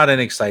 But not an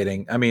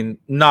exciting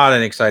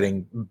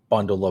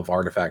bundle of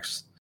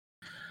artifacts.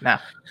 No.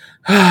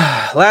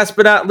 Last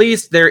but not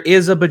least, there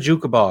is a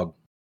Bajuka Bog.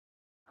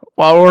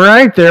 All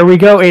right, there we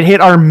go. It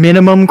hit our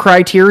minimum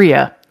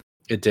criteria.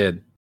 It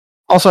did.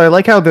 Also, I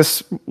like how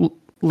this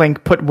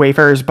link put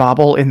Wayfarer's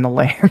Bauble in the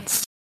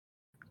lands.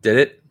 Did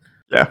it?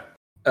 Yeah.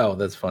 Oh,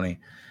 that's funny.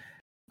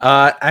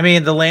 I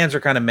mean, the lands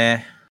are kind of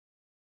meh.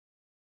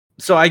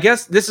 So I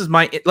guess this is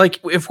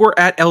if we're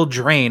at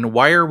Eldraine,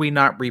 why are we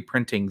not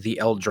reprinting the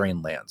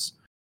Eldraine lands?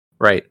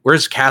 Right.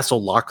 Where's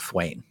Castle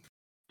Lochthwain?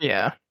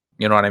 Yeah.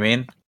 You know what I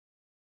mean?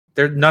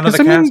 None of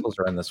the castles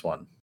are in this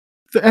one.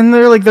 And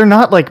they're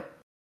not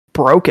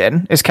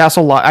broken. Is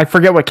Castle I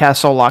forget what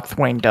Castle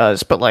Lochthwain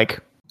does, but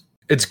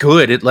it's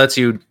good. It lets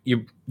you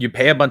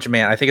pay a bunch of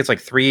mana. I think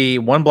it's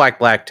 1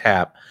 black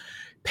tap.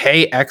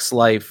 Pay X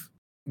life,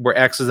 where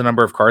X is the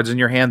number of cards in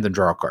your hand, then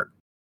draw a card.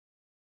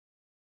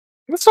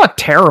 It's not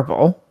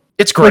terrible.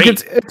 It's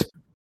great. It's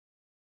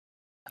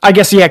I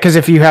guess, yeah, because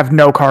if you have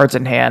no cards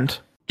in hand.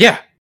 Yeah.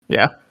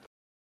 Yeah.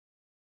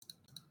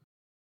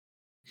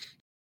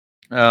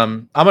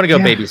 I'm gonna go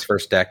Baby's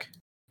first deck.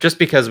 Just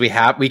because we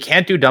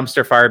can't do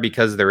Dumpster Fire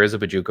because there is a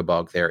Bajuka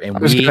Bog there. And I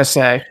was gonna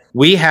say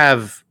we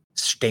have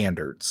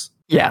standards.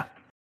 Yeah.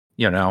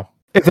 You know.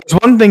 If there's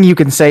one thing you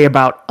can say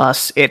about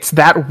us, it's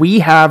that we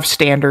have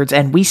standards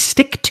and we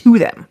stick to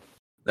them.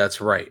 That's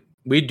right.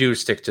 We do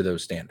stick to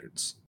those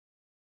standards.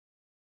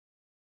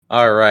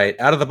 All right.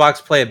 Out of the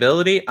box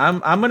playability, I'm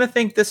gonna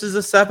think this is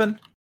a 7.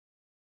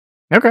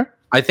 Okay.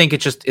 I think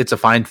it's a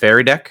fine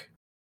fairy deck.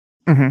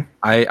 Mm-hmm.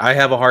 I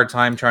have a hard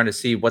time trying to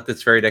see what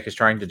this fairy deck is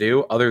trying to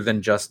do, other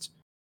than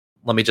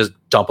let me just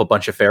dump a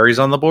bunch of fairies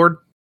on the board.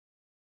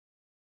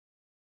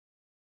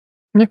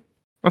 Yeah.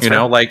 That's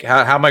know,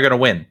 how am I gonna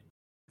win?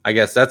 I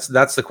guess that's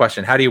the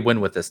question. How do you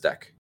win with this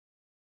deck?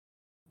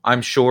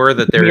 I'm sure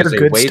that there is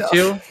a way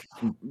to.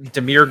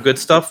 Demir good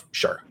stuff?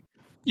 Sure.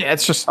 Yeah,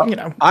 it's just,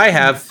 I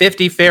have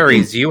 50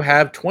 fairies. You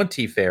have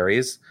 20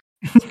 fairies.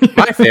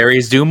 My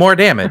fairies do more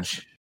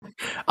damage.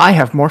 I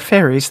have more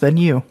fairies than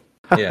you.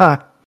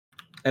 Yeah.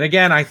 And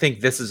again, I think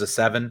this is a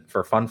 7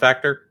 for fun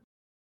factor.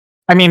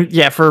 I mean,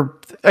 yeah,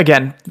 for,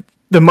 again,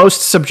 the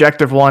most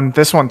subjective one,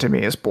 this one to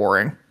me is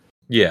boring.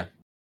 Yeah.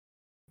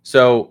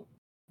 So,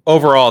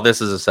 overall, this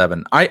is a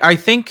 7. I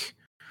think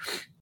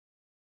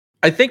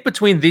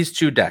between these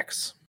two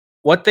decks,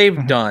 what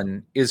they've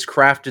done is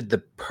crafted the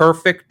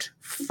perfect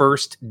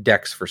first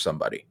decks for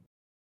somebody.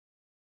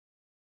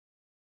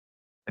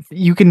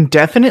 You can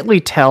definitely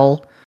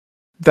tell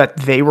that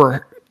they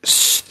were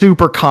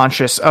super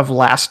conscious of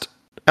last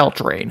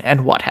Eldraine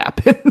and what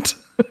happened.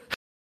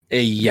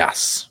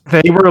 Yes.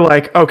 They were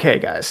like, okay,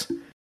 guys,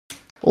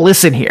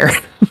 listen here.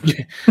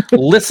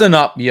 Listen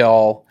up,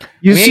 y'all.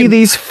 You see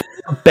these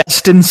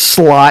best in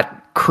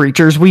slot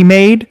creatures we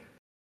made?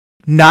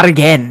 Not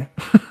again.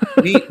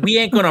 we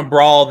ain't gonna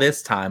brawl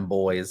this time,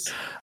 boys.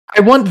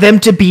 I want them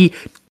to be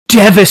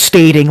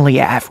devastatingly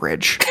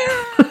average.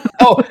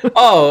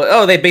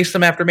 oh, they based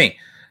them after me.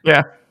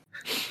 Yeah.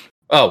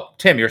 Oh,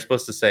 Tim, you're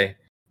supposed to say,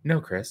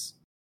 no, Chris.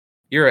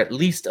 You're at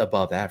least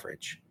above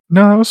average.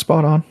 No, that was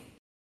spot on.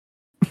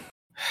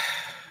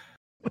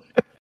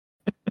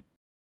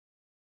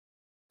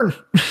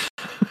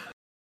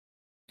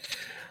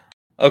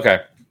 Okay.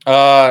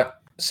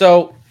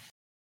 So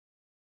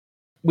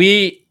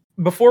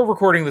before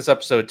recording this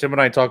episode, Tim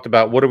and I talked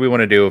about what do we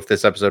want to do if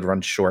this episode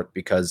runs short,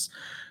 because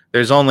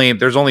there's only 2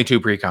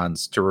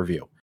 precons to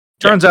review.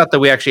 Turns out that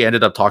we actually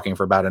ended up talking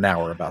for about an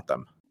hour about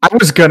them. I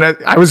was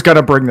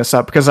gonna bring this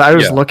up because I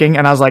was looking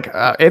and I was like,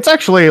 it's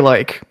actually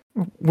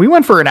we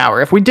went for an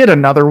hour. If we did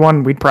another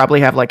one, we'd probably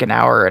have an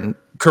hour and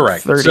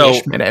correct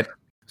 30-ish minute.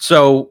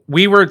 So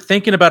we were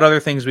thinking about other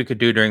things we could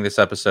do during this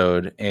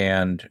episode,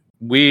 and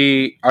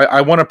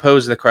I want to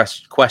pose the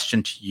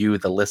question to you,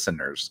 the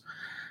listeners.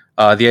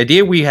 The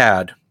idea we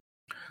had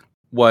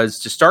was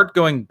to start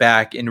going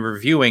back and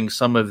reviewing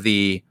some of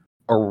the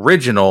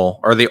original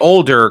or the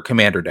older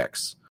commander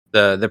decks,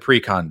 the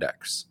pre-con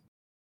decks.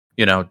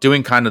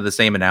 Doing kind of the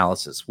same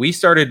analysis. We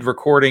started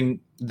recording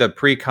the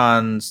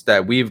pre-cons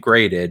that we've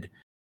graded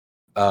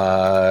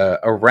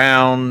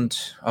around,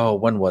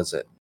 when was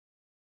it?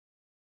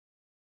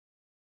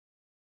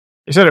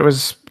 You said it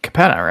was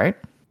Capenna, right?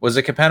 Was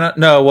it Capenna?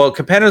 No, well,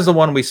 Capenna is the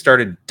one we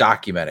started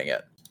documenting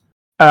it.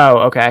 Oh,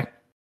 okay.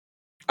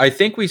 I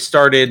think we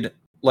started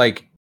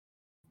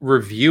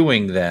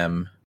reviewing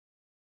them.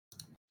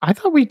 I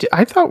thought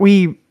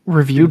we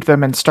reviewed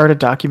them and started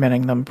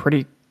documenting them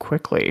pretty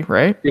quickly,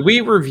 right? Did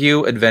we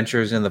review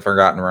Adventures in the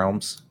Forgotten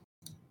Realms?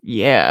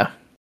 Yeah.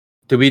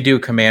 Did we do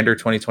Commander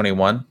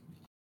 2021?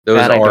 Those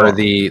are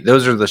the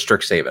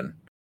Strixhaven.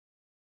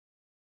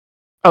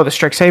 Oh, the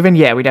Strixhaven?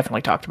 Yeah, we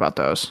definitely talked about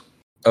those.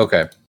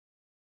 Okay.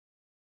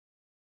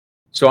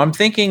 So I'm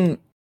thinking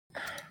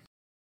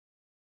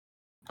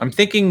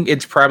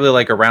it's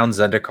probably around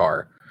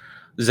Zendikar.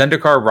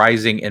 Zendikar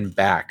Rising and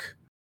back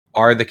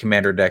are the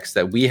commander decks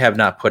that we have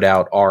not put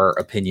out our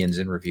opinions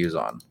and reviews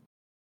on.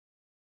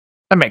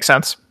 That makes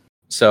sense.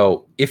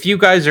 So if you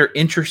guys are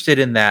interested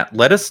in that,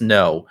 let us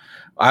know.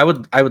 I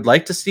would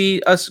like to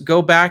see us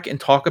go back and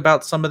talk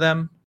about some of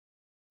them.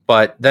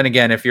 But then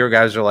again, if your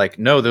guys are like,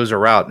 no, those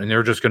are out, and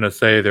they're just going to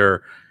say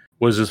there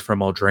was this from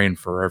Eldraine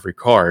for every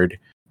card,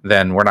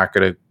 then we're not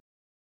going to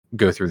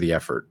go through the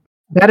effort.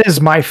 That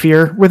is my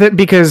fear with it,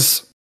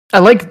 because I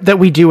like that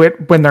we do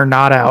it when they're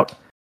not out.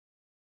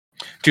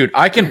 Dude,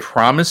 I can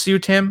promise you,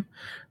 Tim,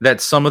 that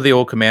some of the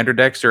old commander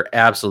decks are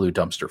absolute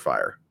dumpster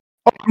fire.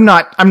 I'm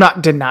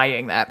not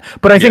denying that,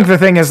 but I think the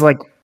thing is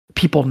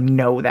people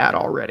know that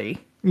already.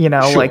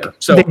 Sure.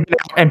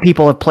 And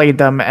people have played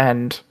them,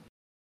 and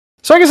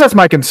so I guess that's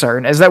my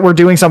concern, is that we're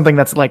doing something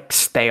that's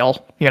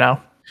stale.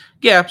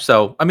 Yeah.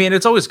 So I mean,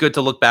 it's always good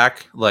to look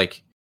back. How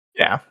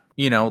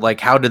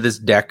did this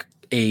deck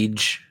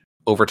age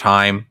over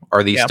time?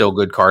 Are these still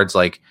good cards?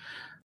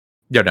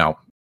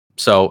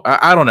 So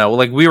I don't know.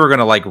 We were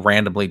gonna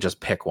randomly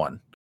just pick one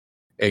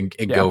and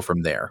go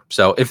from there.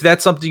 So if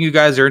that's something you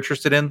guys are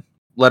interested in,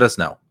 let us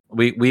know.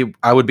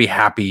 I would be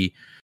happy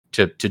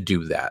to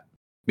do that.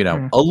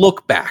 A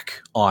look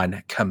back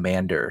on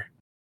Commander,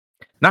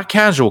 not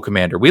casual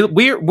Commander.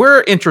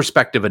 We're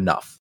introspective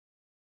enough.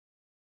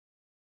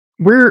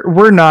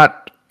 We're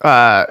not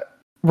going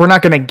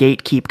to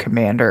gatekeep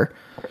Commander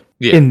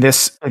in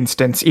this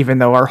instance, even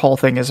though our whole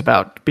thing is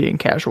about being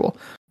casual.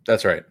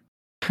 That's right.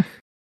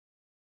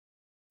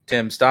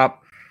 Tim,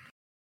 stop.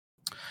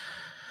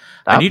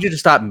 I need you to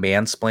stop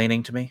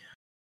mansplaining to me.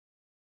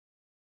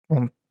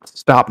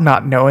 Stop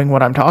not knowing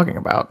what I'm talking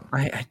about.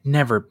 I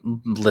never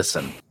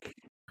listen.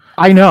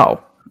 I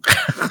know.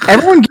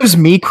 Everyone gives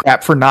me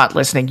crap for not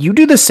listening. You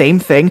do the same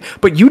thing,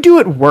 but you do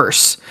it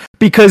worse,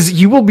 because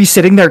you will be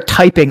sitting there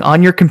typing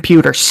on your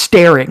computer,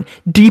 staring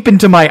deep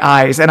into my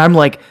eyes, and I'm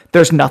like,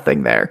 there's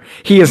nothing there.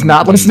 He is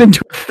not listening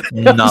to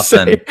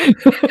nothing.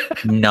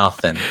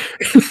 Nothing.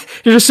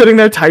 You're just sitting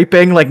there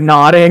typing,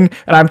 nodding,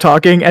 and I'm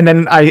talking, and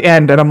then I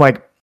end, and I'm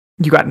like,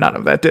 you got none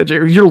of that, did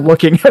you? You're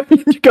looking at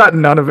me, you got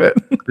none of it.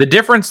 The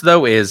difference,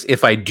 though, is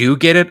if I do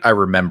get it, I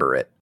remember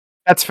it.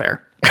 That's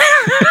fair.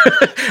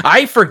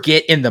 I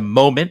forget in the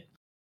moment,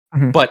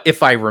 but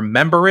if I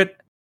remember it,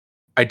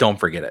 I don't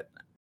forget it.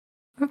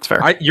 That's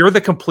fair. You're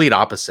the complete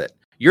opposite.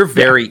 You're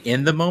very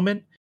in the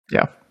moment.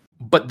 Yeah.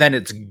 But then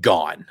it's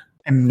gone.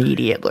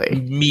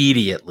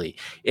 Immediately.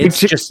 It's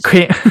just...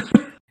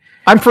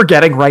 I'm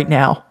forgetting right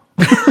now.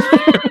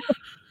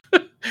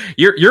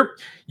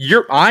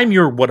 I'm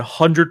your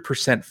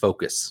 100%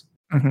 focus.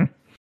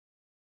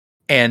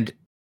 And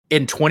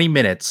in 20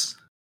 minutes,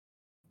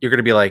 you're going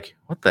to be like,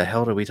 what the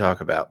hell did we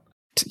talk about?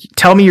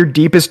 Tell me your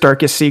deepest,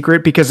 darkest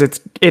secret, because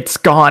it's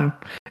gone.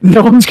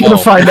 No one's going to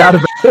find out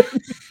about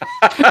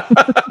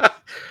it.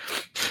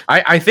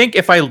 I think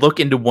if I look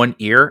into one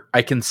ear,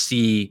 I can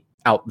see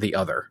out the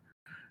other.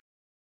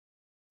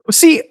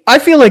 See, I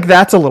feel like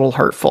that's a little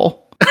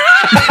hurtful.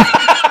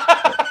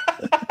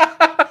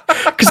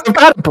 Because I've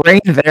got a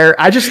brain there.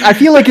 I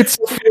feel like it's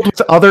filled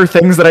with other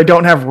things that I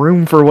don't have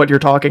room for what you're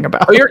talking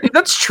about.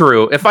 That's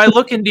true. If I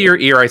look into your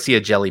ear, I see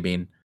a jelly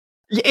bean.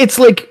 It's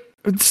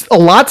it's a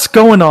lot's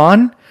going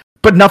on,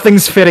 but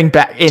nothing's fitting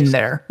back in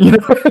there.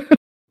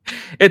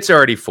 It's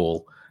already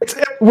full.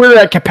 We're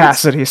at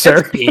capacity,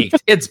 sir.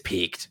 It's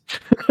peaked.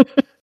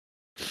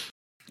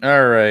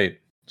 All right.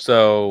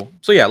 So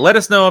yeah, let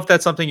us know if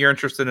that's something you're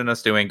interested in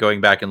us doing,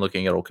 going back and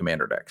looking at old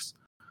commander decks.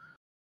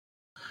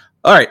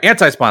 All right,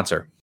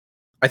 anti-sponsor.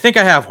 I think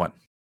I have one.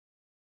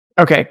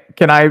 Okay,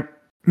 can I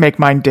make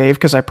mine Dave,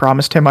 because I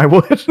promised him I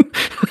would?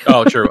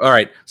 Oh, true. All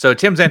right. So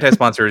Tim's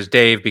anti-sponsor is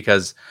Dave,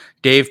 because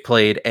Dave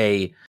played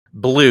a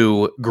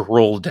blue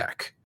Gruul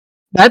deck.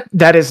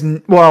 That is,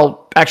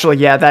 well, actually,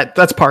 yeah,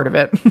 that's part of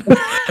it.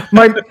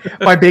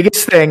 my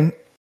biggest thing,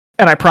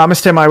 and I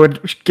promised him I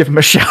would give him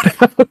a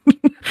shout out,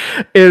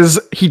 is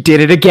he did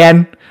it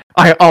again.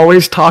 I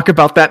always talk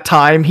about that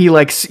time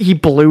he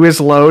blew his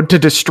load to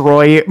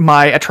destroy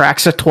my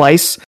Atraxa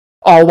twice,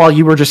 all while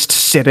you were just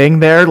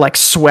sitting there, like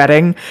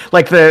sweating,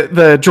 like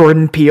the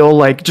Jordan Peele,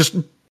 like just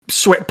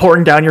sweat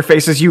pouring down your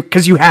face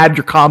because you had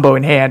your combo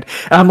in hand.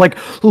 And I'm like,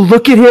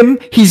 look at him,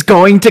 he's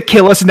going to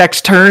kill us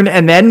next turn.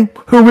 And then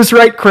who was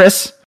right,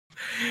 Chris?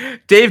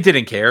 Dave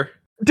didn't care.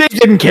 Dave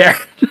didn't care.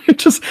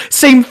 Just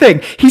same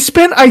thing. He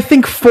spent, I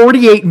think,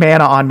 48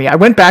 mana on me. I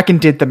went back and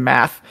did the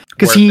math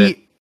because he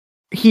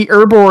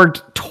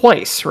Urborged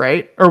twice,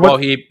 right? Or what? Well,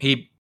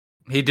 he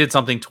did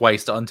something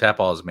twice to untap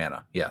all his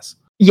mana. Yes.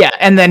 Yeah,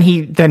 and then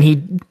he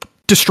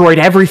destroyed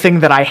everything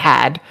that I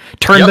had,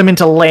 turned them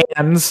into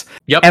lands.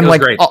 Yep, and it was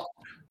like, great.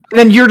 and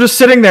then you're just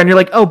sitting there and you're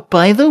like, oh,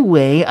 by the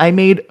way, I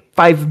made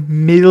 5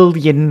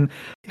 million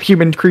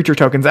human creature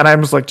tokens, and I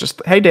was like,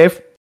 just hey,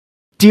 Dave,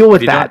 deal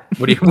with that.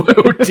 What do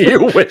you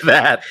deal with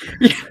that?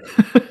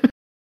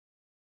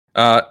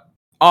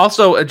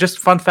 Also, just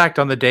fun fact: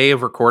 on the day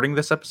of recording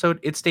this episode,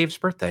 it's Dave's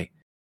birthday.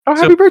 Oh,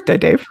 happy birthday,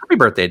 Dave! Happy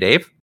birthday,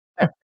 Dave!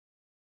 Yeah.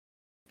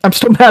 I'm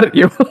still mad at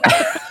you.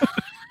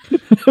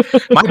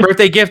 My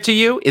birthday gift to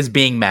you is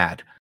being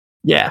mad.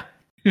 Yeah.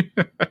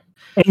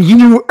 And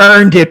you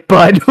earned it,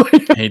 bud.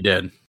 He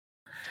did.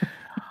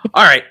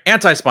 All right,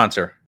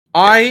 anti-sponsor.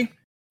 I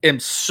am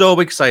so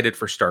excited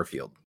for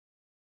Starfield.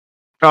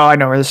 Oh, I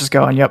know where this is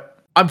going.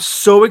 Yep. I'm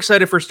so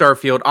excited for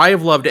Starfield. I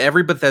have loved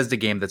every Bethesda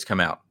game that's come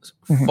out.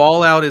 Mm-hmm.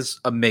 Fallout is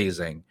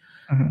amazing.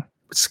 Mm-hmm.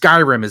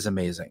 Skyrim is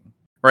amazing.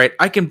 Right?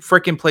 I can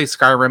freaking play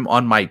Skyrim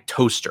on my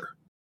toaster.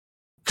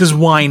 Because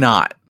why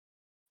not?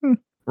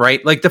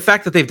 Right? Like the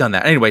fact that they've done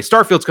that. Anyway,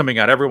 Starfield's coming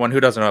out. Everyone who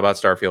doesn't know about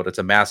Starfield, it's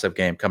a massive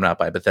game coming out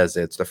by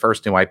Bethesda. It's the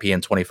first new IP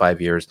in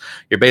 25 years.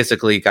 You're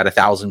basically got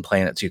 1,000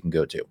 planets you can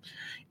go to.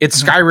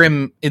 It's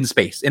Skyrim in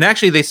space. And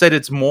actually, they said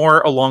it's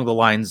more along the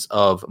lines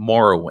of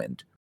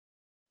Morrowind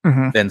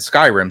than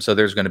Skyrim. So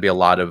there's going to be a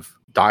lot of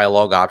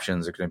dialogue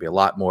options. There's going to be a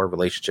lot more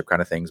relationship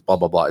kind of things, blah,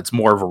 blah, blah. It's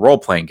more of a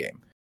role-playing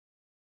game.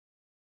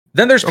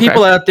 Then there's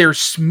people out there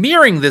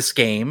smearing this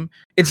game.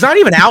 It's not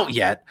even out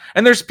yet.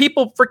 And there's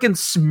people freaking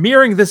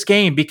smearing this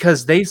game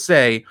because they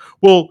say,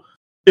 well,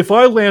 if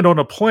I land on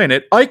a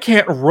planet, I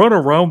can't run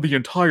around the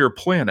entire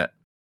planet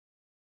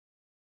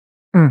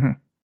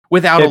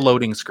without a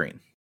loading screen.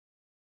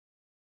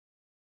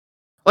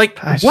 Like,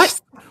 what?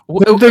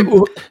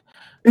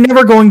 They're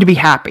never going to be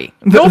happy.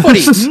 Nobody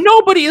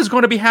is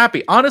going to be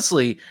happy.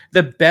 Honestly,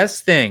 the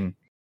best thing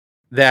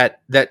that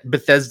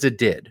Bethesda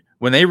did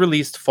when they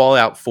released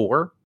Fallout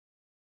 4,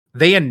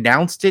 they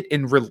announced it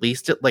and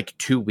released it like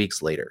 2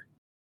 weeks later.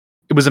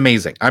 It was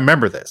amazing. I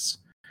remember this.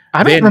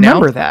 I don't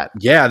remember that.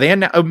 Yeah, they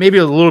maybe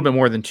a little bit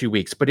more than 2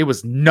 weeks, but it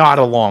was not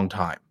a long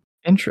time.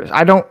 Interesting.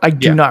 I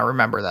do not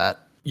remember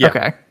that. Yeah.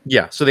 Okay.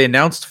 Yeah. So they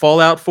announced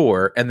Fallout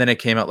 4, and then it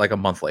came out like a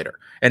month later,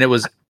 and it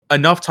was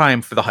enough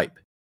time for the hype.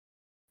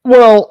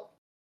 Well,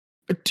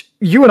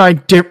 you and I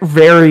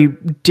very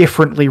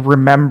differently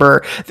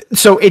remember.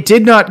 So it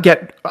did not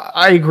get,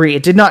 I agree,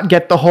 it did not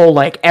get the whole,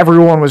 like,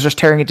 everyone was just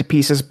tearing it to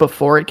pieces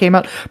before it came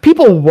out.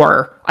 People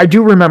were. I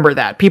do remember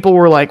that. People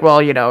were like,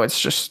 well, you know, it's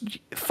just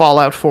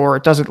Fallout 4.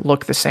 It doesn't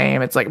look the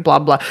same. It's like, blah,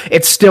 blah.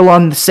 It's still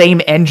on the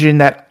same engine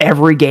that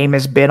every game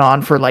has been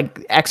on for,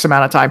 like, X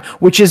amount of time,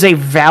 which is a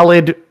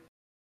valid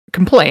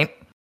complaint.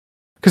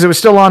 Because it was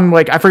still on,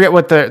 like, I forget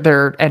what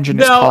their engine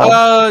is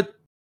called.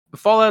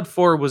 Fallout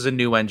 4 was a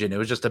new engine. It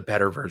was just a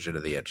better version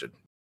of the engine.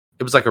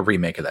 It was like a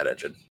remake of that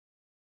engine.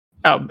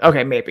 Oh,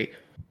 okay, maybe.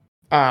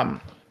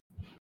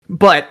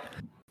 But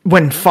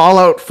when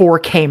Fallout 4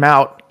 came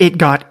out, it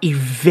got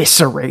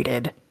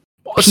eviscerated.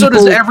 So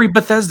does every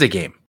Bethesda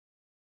game.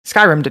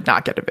 Skyrim did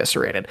not get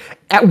eviscerated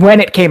when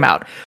it came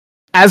out.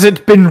 As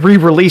it's been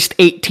re-released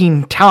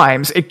 18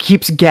 times, it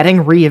keeps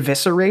getting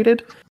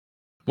re-eviscerated.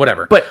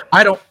 Whatever. But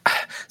I don't...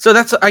 So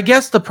that's... I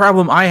guess the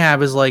problem I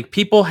have is, like,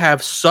 people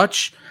have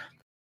such...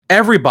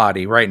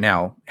 Everybody right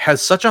now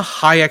has such a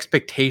high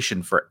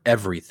expectation for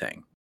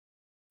everything,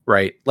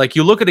 right? Like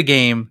you look at a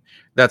game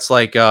that's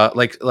like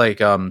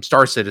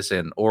Star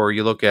Citizen, or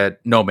you look at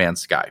No Man's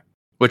Sky,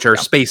 which are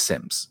space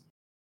sims.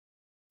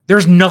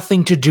 There's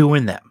nothing to do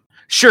in them.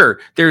 Sure,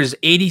 there's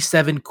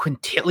 87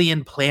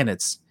 quintillion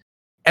planets,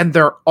 and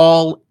they're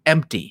all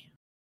empty.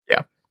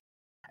 Yeah.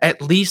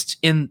 At least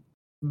in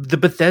the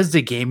Bethesda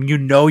game, you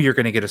know you're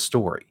going to get a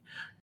story.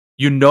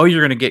 You know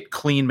you're going to get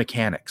clean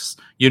mechanics.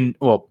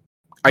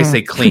 I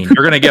say clean.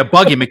 You're going to get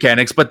buggy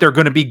mechanics, but they're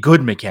going to be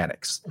good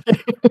mechanics.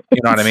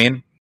 You know what I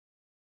mean?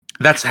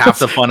 That's half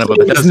the fun of a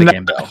Bethesda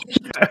game, though.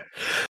 Yeah.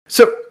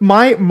 So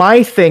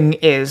my thing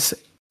is,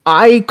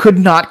 I could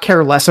not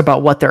care less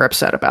about what they're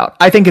upset about.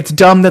 I think it's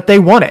dumb that they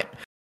want it.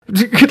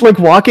 Like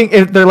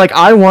they're like,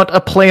 I want a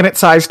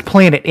planet-sized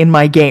planet in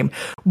my game.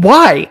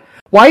 Why?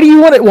 Why do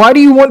you want it? Why do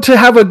you want to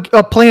have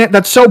a planet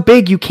that's so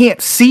big you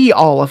can't see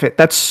all of it?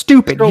 That's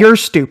stupid. You're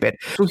stupid.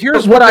 So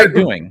here's what they're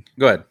doing.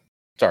 Go ahead.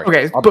 Sorry.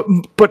 Okay,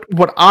 but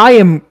what I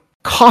am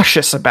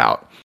cautious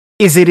about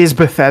is it is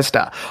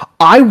Bethesda.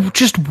 I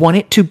just want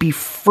it to be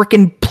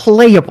freaking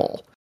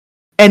playable.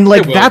 And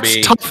like that's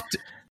tough.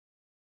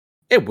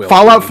 It will.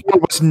 Fallout 4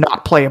 was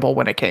not playable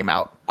when it came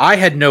out. I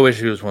had no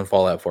issues when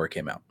Fallout 4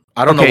 came out.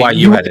 I don't know why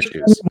you had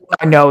issues.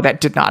 I know that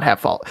did not have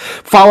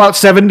Fallout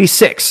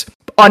 76,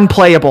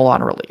 unplayable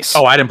on release.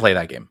 Oh, I didn't play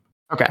that game.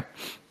 Okay.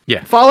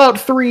 Yeah. Fallout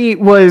 3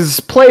 was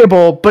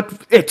playable,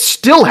 but it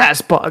still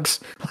has bugs.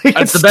 Like,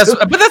 That's the best,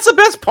 but that's the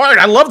best part.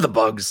 I love the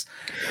bugs.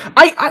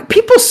 I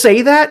people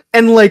say that,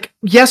 and like,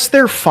 yes,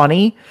 they're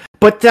funny,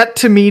 but that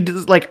to me,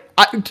 like,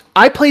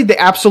 I played the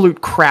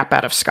absolute crap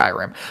out of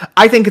Skyrim.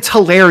 I think it's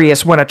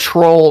hilarious when a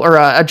troll or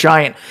a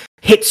giant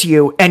hits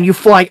you and you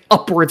fly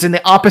upwards in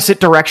the opposite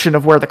direction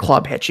of where the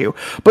club hit you.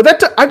 But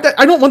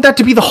I don't want that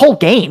to be the whole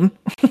game.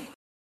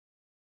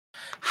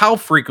 How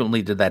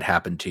frequently did that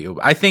happen to you?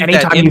 I think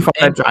Anytime that you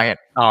fight a giant.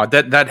 Oh,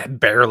 that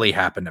barely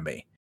happened to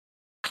me.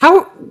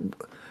 How?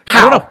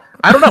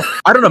 I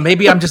don't know.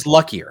 Maybe I'm just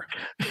luckier.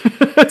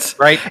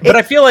 Right? But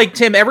I feel like,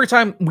 Tim, every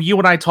time you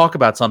and I talk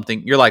about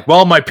something, you're like,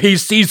 well, my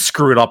PC's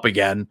screwed up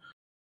again.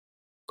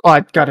 Oh, I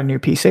got a new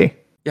PC.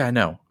 Yeah, I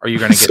know. Are you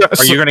gonna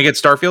get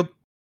Starfield?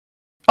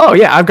 Oh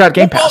yeah, I've got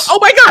Game Pass. Oh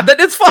my god,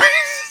 it's fine.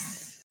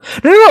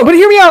 No, but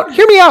hear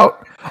me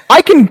out.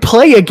 I can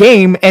play a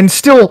game and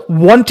still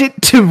want it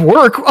to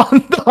work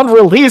on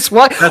release.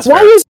 Why is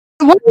that?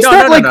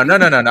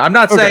 No. I'm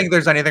not saying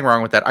there's anything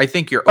wrong with that. I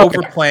think you're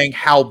overplaying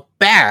how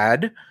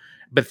bad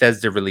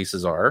Bethesda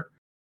releases are.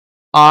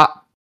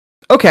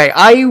 Okay,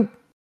 I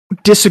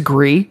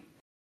disagree,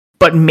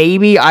 but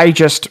maybe I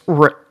just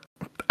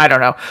I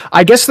don't know.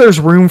 I guess there's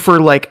room for,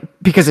 like,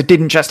 because it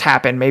didn't just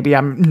happen. Maybe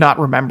I'm not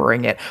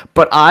remembering it,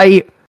 but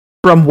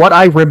from what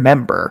I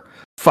remember,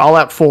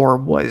 Fallout 4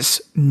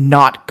 was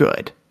not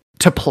good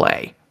to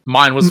play.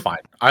 Mine was fine.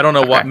 I don't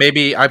know what.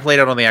 Maybe I played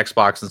it on the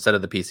Xbox instead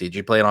of the PC. Did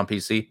you play it on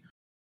PC?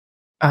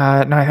 No,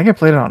 I think I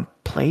played it on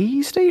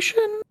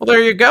PlayStation. Well,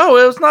 there you go.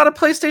 It was not a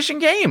PlayStation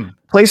game.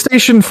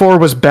 PlayStation 4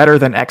 was better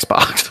than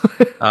Xbox.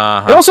 It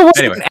also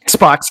wasn't an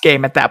Xbox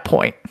game at that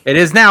point. It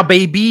is now,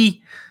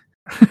 baby.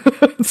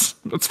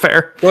 That's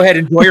fair. Go ahead,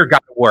 enjoy your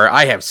God of War.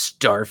 I have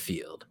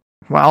Starfield.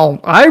 Well,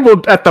 I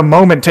will at the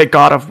moment take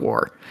God of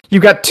War. You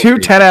got two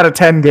 10 out of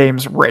 10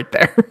 games right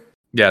there.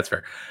 Yeah, that's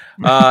fair.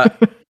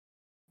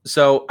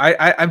 So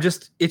I'm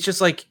just, it's just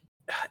like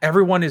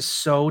everyone is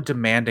so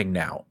demanding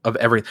now of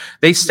everything.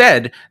 They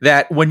said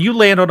that when you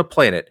land on a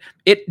planet,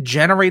 it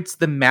generates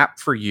the map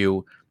for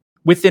you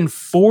within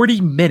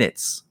 40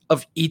 minutes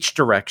of each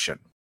direction.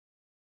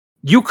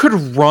 You could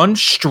run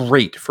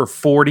straight for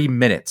 40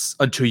 minutes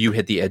until you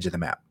hit the edge of the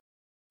map.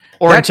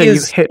 Or until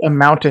you hit a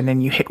mountain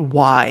and you hit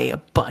Y a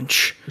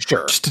bunch.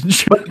 Sure.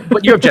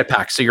 But you have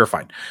jetpacks, so you're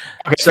fine.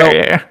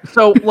 Okay,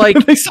 So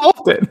like they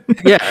solved it.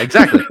 Yeah,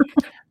 exactly.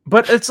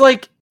 But it's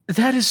like,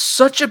 that is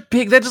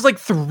that is like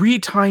 3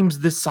 times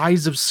the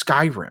size of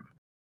Skyrim.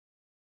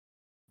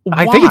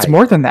 I think it's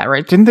more than that,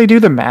 right? Didn't they do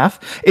the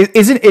math?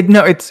 Isn't it?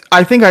 No, it's.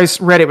 I think I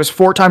read it was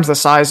 4 times the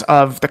size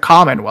of the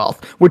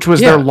Commonwealth, which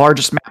was their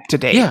largest map to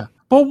date. Yeah,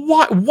 but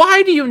why?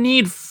 Why do you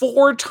need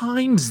 4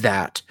 times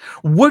that?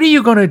 What are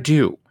you gonna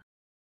do?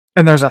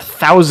 And there's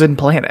 1,000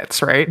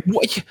 planets, right?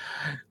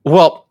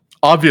 Well,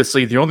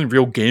 obviously, the only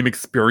real game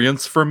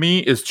experience for me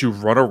is to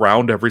run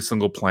around every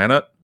single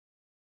planet.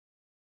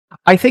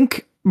 I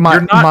think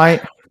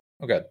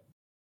Okay.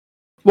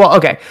 Well,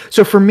 okay.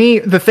 So for me,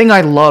 the thing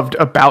I loved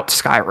about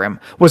Skyrim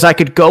was I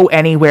could go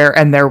anywhere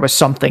and there was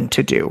something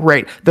to do,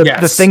 right?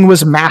 The thing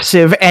was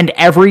massive, and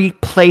every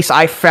place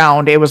I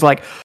found, it was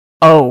like,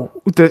 oh,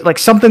 like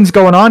something's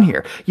going on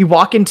here. You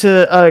walk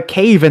into a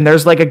cave and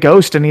there's like a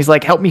ghost and he's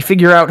like, help me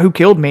figure out who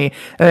killed me.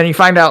 And then you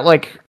find out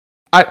like,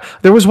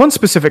 there was one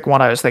specific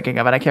one I was thinking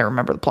of and I can't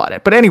remember the plot.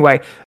 But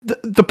anyway,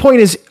 the point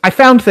is I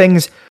found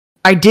things,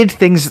 I did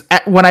things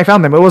when I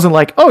found them. It wasn't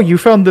like, oh, you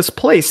found this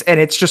place and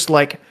it's just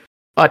like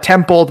a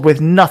temple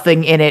with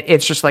nothing in it.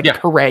 It's just like,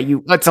 hooray,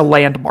 it's a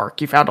landmark.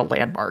 You found a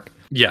landmark.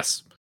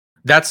 Yes.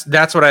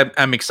 That's what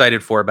I'm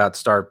excited for about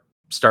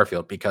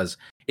Starfield, because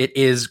it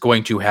is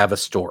going to have a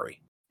story.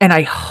 And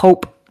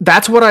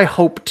that's what I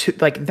hope to,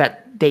 like,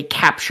 that they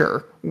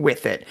capture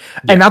with it.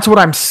 Yeah. And that's what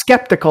I'm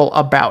skeptical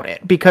about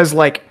it, because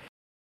like,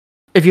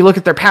 if you look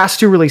at their past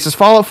 2 releases,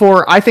 Fallout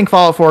 4, I think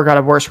Fallout 4 got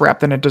a worse rap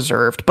than it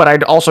deserved, but I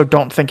also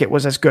don't think it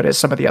was as good as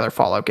some of the other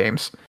Fallout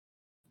games.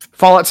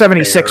 Fallout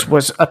 76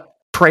 was a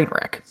train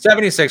wreck.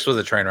 76 was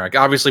a train wreck.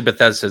 Obviously,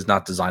 Bethesda is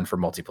not designed for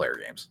multiplayer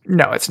games.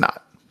 No, it's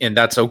not. And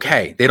that's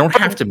okay. They don't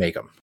have to make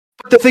them.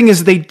 But the thing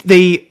is, they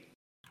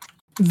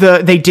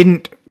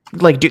didn't,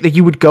 like,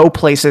 you would go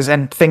places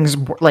and things,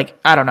 like,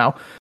 I don't know.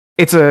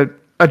 It's a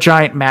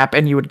giant map,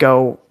 and you would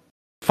go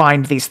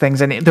find these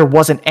things, and there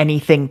wasn't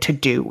anything to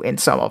do in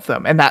some of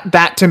them. And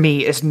that to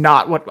me is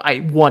not what I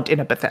want in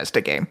a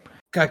Bethesda game.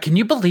 God, can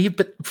you believe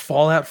that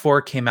Fallout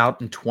 4 came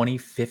out in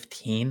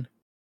 2015?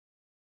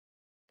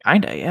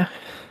 Kinda, yeah.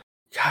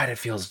 God, it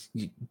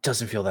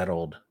doesn't feel that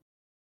old.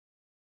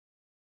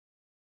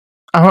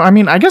 I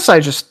mean, I guess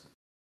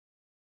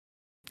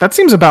that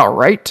seems about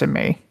right to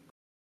me.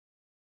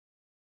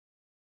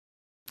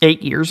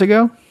 8 years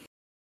ago?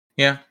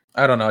 Yeah,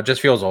 I don't know. It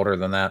just feels older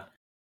than that.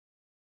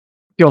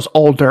 Feels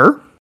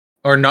older?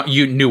 Or not,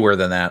 newer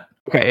than that.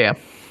 Okay, yeah.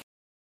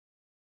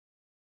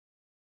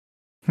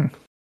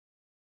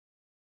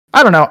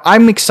 I don't know.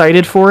 I'm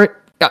excited for it.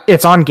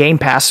 It's on Game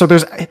Pass, so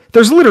there's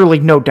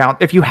literally no down.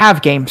 If you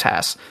have Game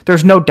Pass,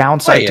 there's no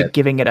downside to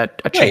giving it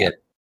a chance.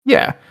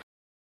 Yeah,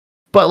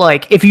 but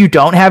like if you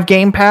don't have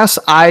Game Pass,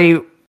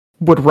 I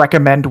would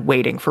recommend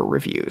waiting for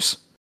reviews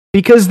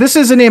because this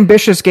is an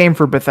ambitious game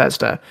for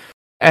Bethesda,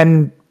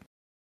 and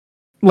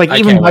like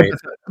even by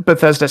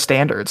Bethesda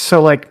standards.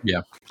 So like,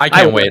 yeah, I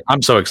can't wait.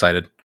 I'm so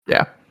excited.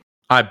 Yeah,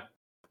 I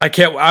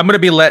can't. I'm going to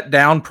be let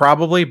down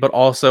probably, but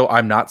also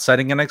I'm not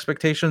setting an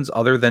expectations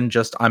other than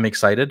just I'm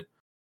excited.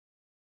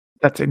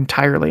 That's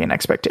entirely an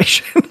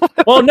expectation.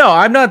 Well, no,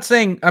 I'm not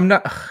saying I'm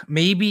not.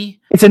 Maybe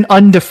it's an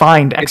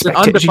undefined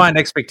expectation. It's an undefined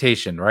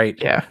expectation, right?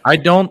 Yeah. I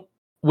don't,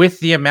 with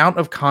the amount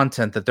of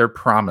content that they're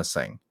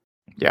promising.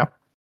 Yeah.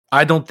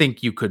 I don't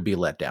think you could be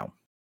let down.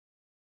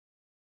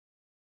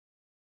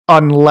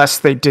 Unless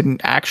they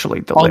didn't actually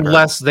deliver.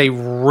 Unless they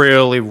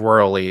really,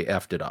 really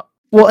effed it up.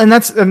 Well,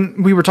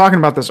 and we were talking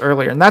about this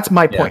earlier, and that's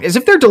my point, is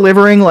if they're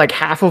delivering like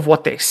half of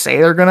what they say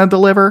they're going to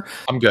deliver,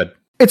 I'm good.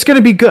 It's going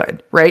to be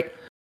good, right?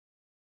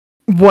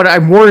 What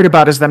I'm worried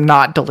about is them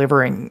not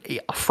delivering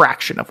a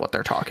fraction of what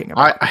they're talking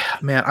about.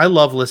 I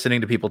love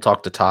listening to people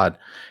talk to Todd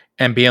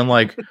and being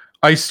like,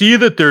 I see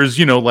that there's,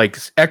 like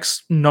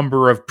X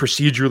number of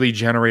procedurally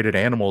generated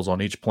animals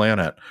on each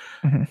planet.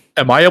 Mm-hmm.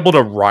 Am I able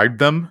to ride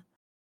them?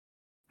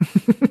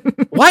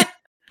 What?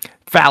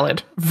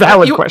 Valid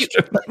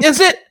question.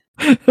 Is it?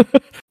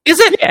 Is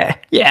it?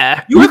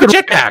 Yeah. You have a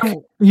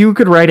jetpack. You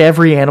could ride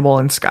every animal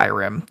in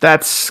Skyrim.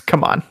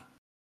 Come on.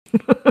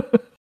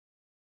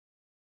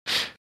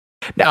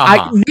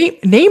 Now,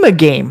 name a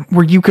game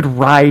where you could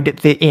ride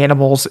the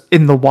animals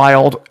in the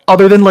wild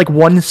other than like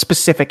one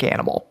specific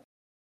animal.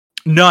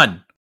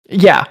 None.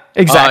 Yeah,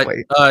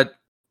 exactly.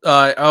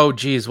 Oh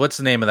geez, what's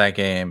the name of that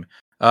game?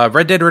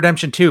 Red Dead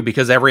Redemption 2,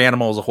 because every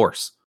animal is a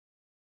horse.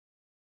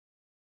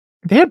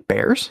 They had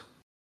bears?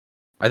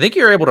 I think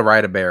you're able to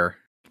ride a bear.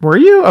 Were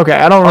you? Okay,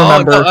 I don't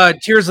remember.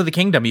 Tears of the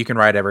Kingdom, you can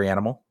ride every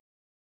animal.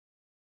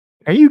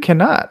 No, you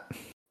cannot.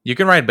 You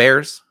can ride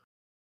bears.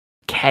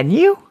 Can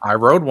you? I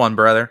rode one,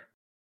 brother.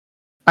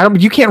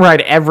 You can't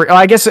ride every.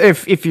 I guess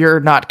if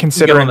you're not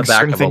considering you get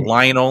on the back of a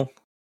Lionel.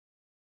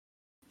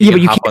 Yeah,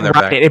 but you can't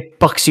ride it. It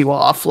bucks you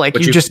off. Like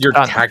but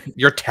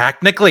you're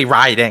technically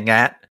riding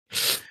it.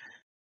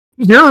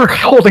 You're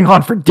holding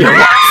on for dear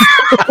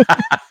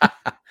life.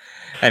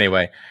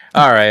 Anyway,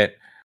 all right.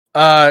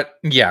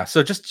 Yeah.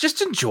 So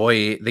just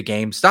enjoy the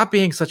game. Stop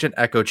being such an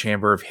echo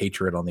chamber of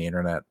hatred on the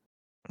internet.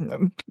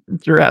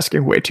 You're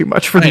asking way too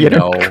much for the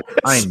internet.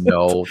 I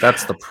know.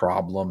 That's the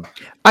problem.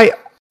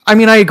 I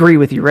mean, I agree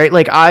with you, right?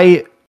 Like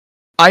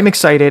I'm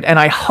excited, and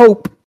I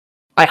hope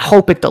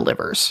it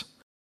delivers.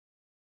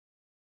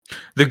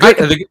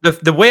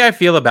 The way I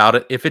feel about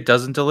it, if it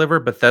doesn't deliver,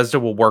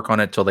 Bethesda will work on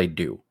it till they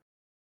do.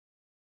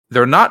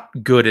 They're not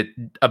good at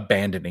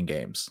abandoning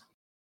games.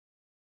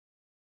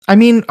 I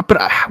mean,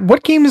 but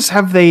what games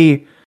have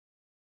they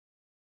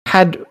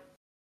had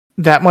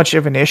that much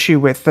of an issue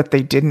with that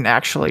they didn't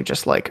actually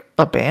just like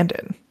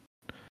abandon?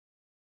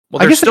 Well,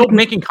 they're still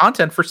making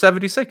content for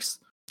 76.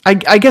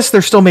 I guess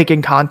they're still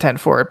making content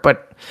for it,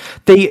 but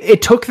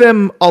it took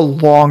them a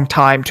long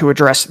time to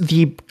address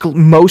the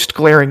most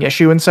glaring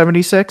issue in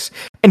 76.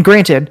 And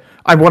granted,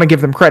 I want to give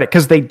them credit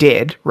because they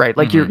did, right?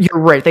 Like you're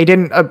right, they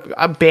didn't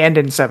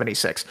abandon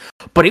 76,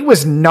 but it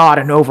was not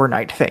an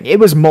overnight thing. It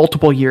was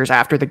multiple years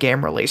after the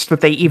game released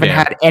that they even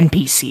had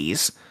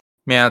NPCs.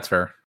 Yeah, that's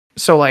fair.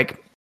 So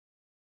like,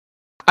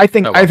 I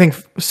think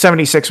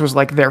 76 was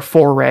like their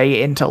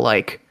foray into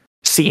like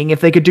seeing if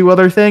they could do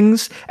other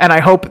things, and I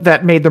hope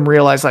that made them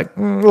realize like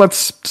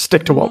let's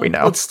stick to what we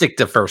know. Let's stick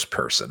to first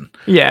person.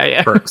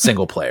 Yeah. For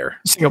single player.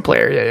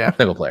 Yeah.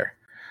 Single player.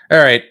 All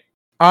right,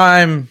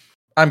 I'm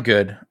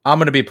good. I'm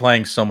gonna be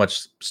playing so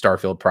much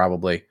Starfield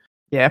probably.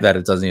 Yeah. That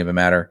it doesn't even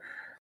matter.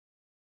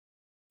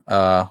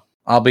 I'll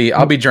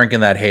be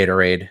drinking that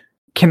haterade.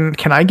 Can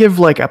I give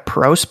like a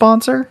pro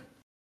sponsor?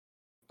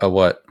 A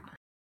what?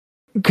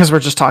 Because we're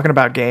just talking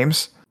about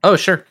games. Oh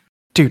sure,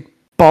 dude.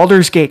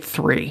 Baldur's Gate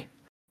 3.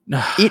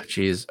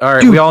 Jeez. All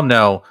right, dude, we all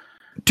know.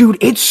 Dude,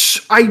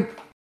 I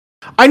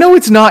know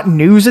it's not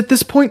news at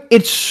this point.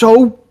 It's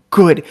so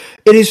good.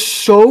 It is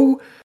so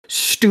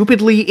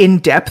stupidly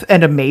in-depth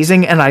and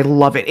amazing, and I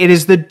love it. It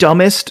is the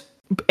dumbest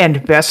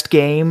and best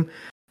game.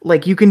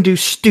 Like, you can do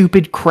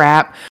stupid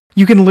crap.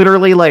 You can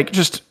literally, like,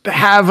 just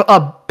have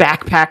a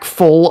backpack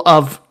full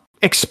of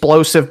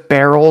explosive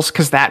barrels,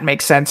 because that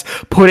makes sense.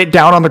 Put it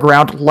down on the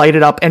ground, light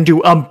it up, and do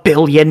 1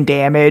 billion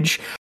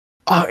damage.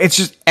 It's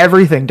just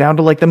everything down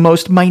to like the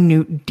most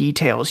minute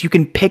details. You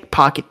can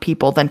pickpocket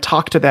people, then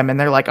talk to them, and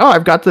they're like, "Oh,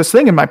 I've got this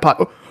thing in my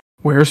pocket.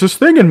 Where's this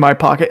thing in my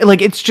pocket?"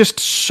 Like, it's just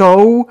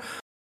so.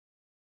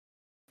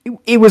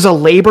 It was a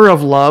labor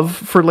of love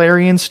for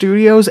Larian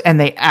Studios, and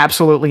they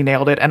absolutely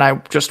nailed it. And I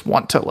just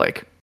want to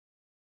like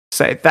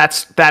say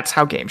that's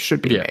how games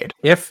should be made.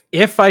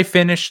 If I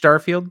finish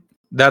Starfield,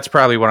 that's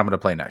probably what I'm going to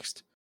play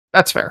next.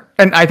 That's fair,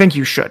 and I think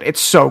you should.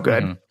 It's so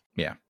good. Mm-hmm.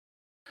 Yeah.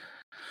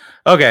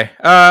 Okay,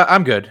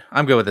 I'm good.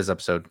 I'm good with this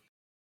episode.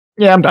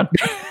 Yeah, I'm done.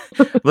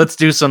 let's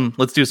do some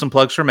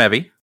plugs from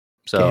Evie.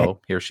 So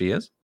here she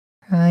is.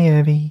 Hi,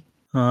 Evie.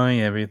 Hi,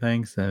 Evie.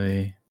 Thanks,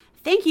 Evie.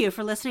 Thank you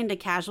for listening to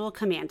Casual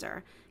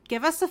Commander.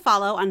 Give us a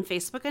follow on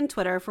Facebook and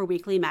Twitter for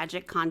weekly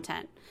Magic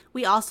content.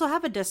 We also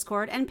have a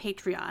Discord and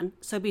Patreon,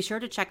 so be sure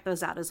to check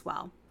those out as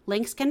well.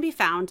 Links can be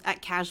found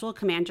at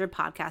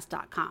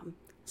casualcommanderpodcast.com.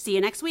 See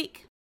you next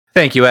week.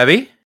 Thank you,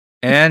 Evie.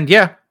 And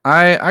yeah,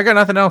 I got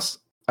nothing else.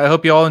 I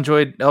hope you all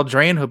enjoyed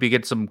Eldraine. Hope you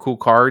get some cool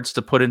cards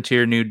to put into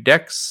your new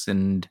decks,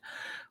 and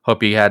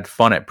hope you had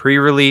fun at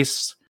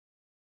pre-release.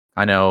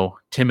 I know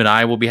Tim and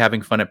I will be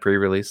having fun at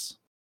pre-release.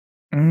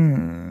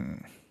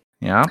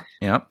 Yeah.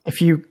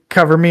 If you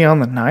cover me on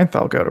the 9th,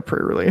 I'll go to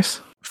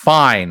pre-release.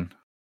 Fine.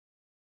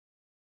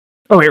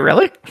 Oh, wait,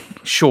 really?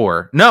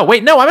 Sure. No,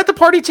 wait, no, I'm at the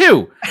party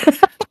too.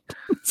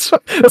 That's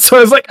why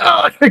I was like,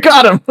 oh, I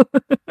got him.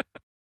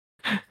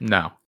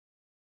 No.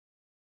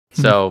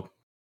 So,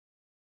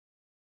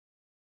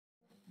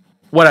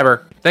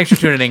 whatever. Thanks for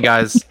tuning in,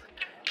 guys.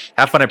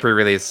 Have fun at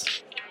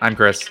pre-release. I'm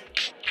Chris.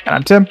 And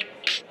I'm Tim.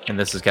 And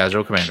this is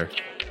Casual Commander.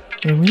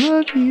 And we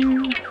love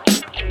you.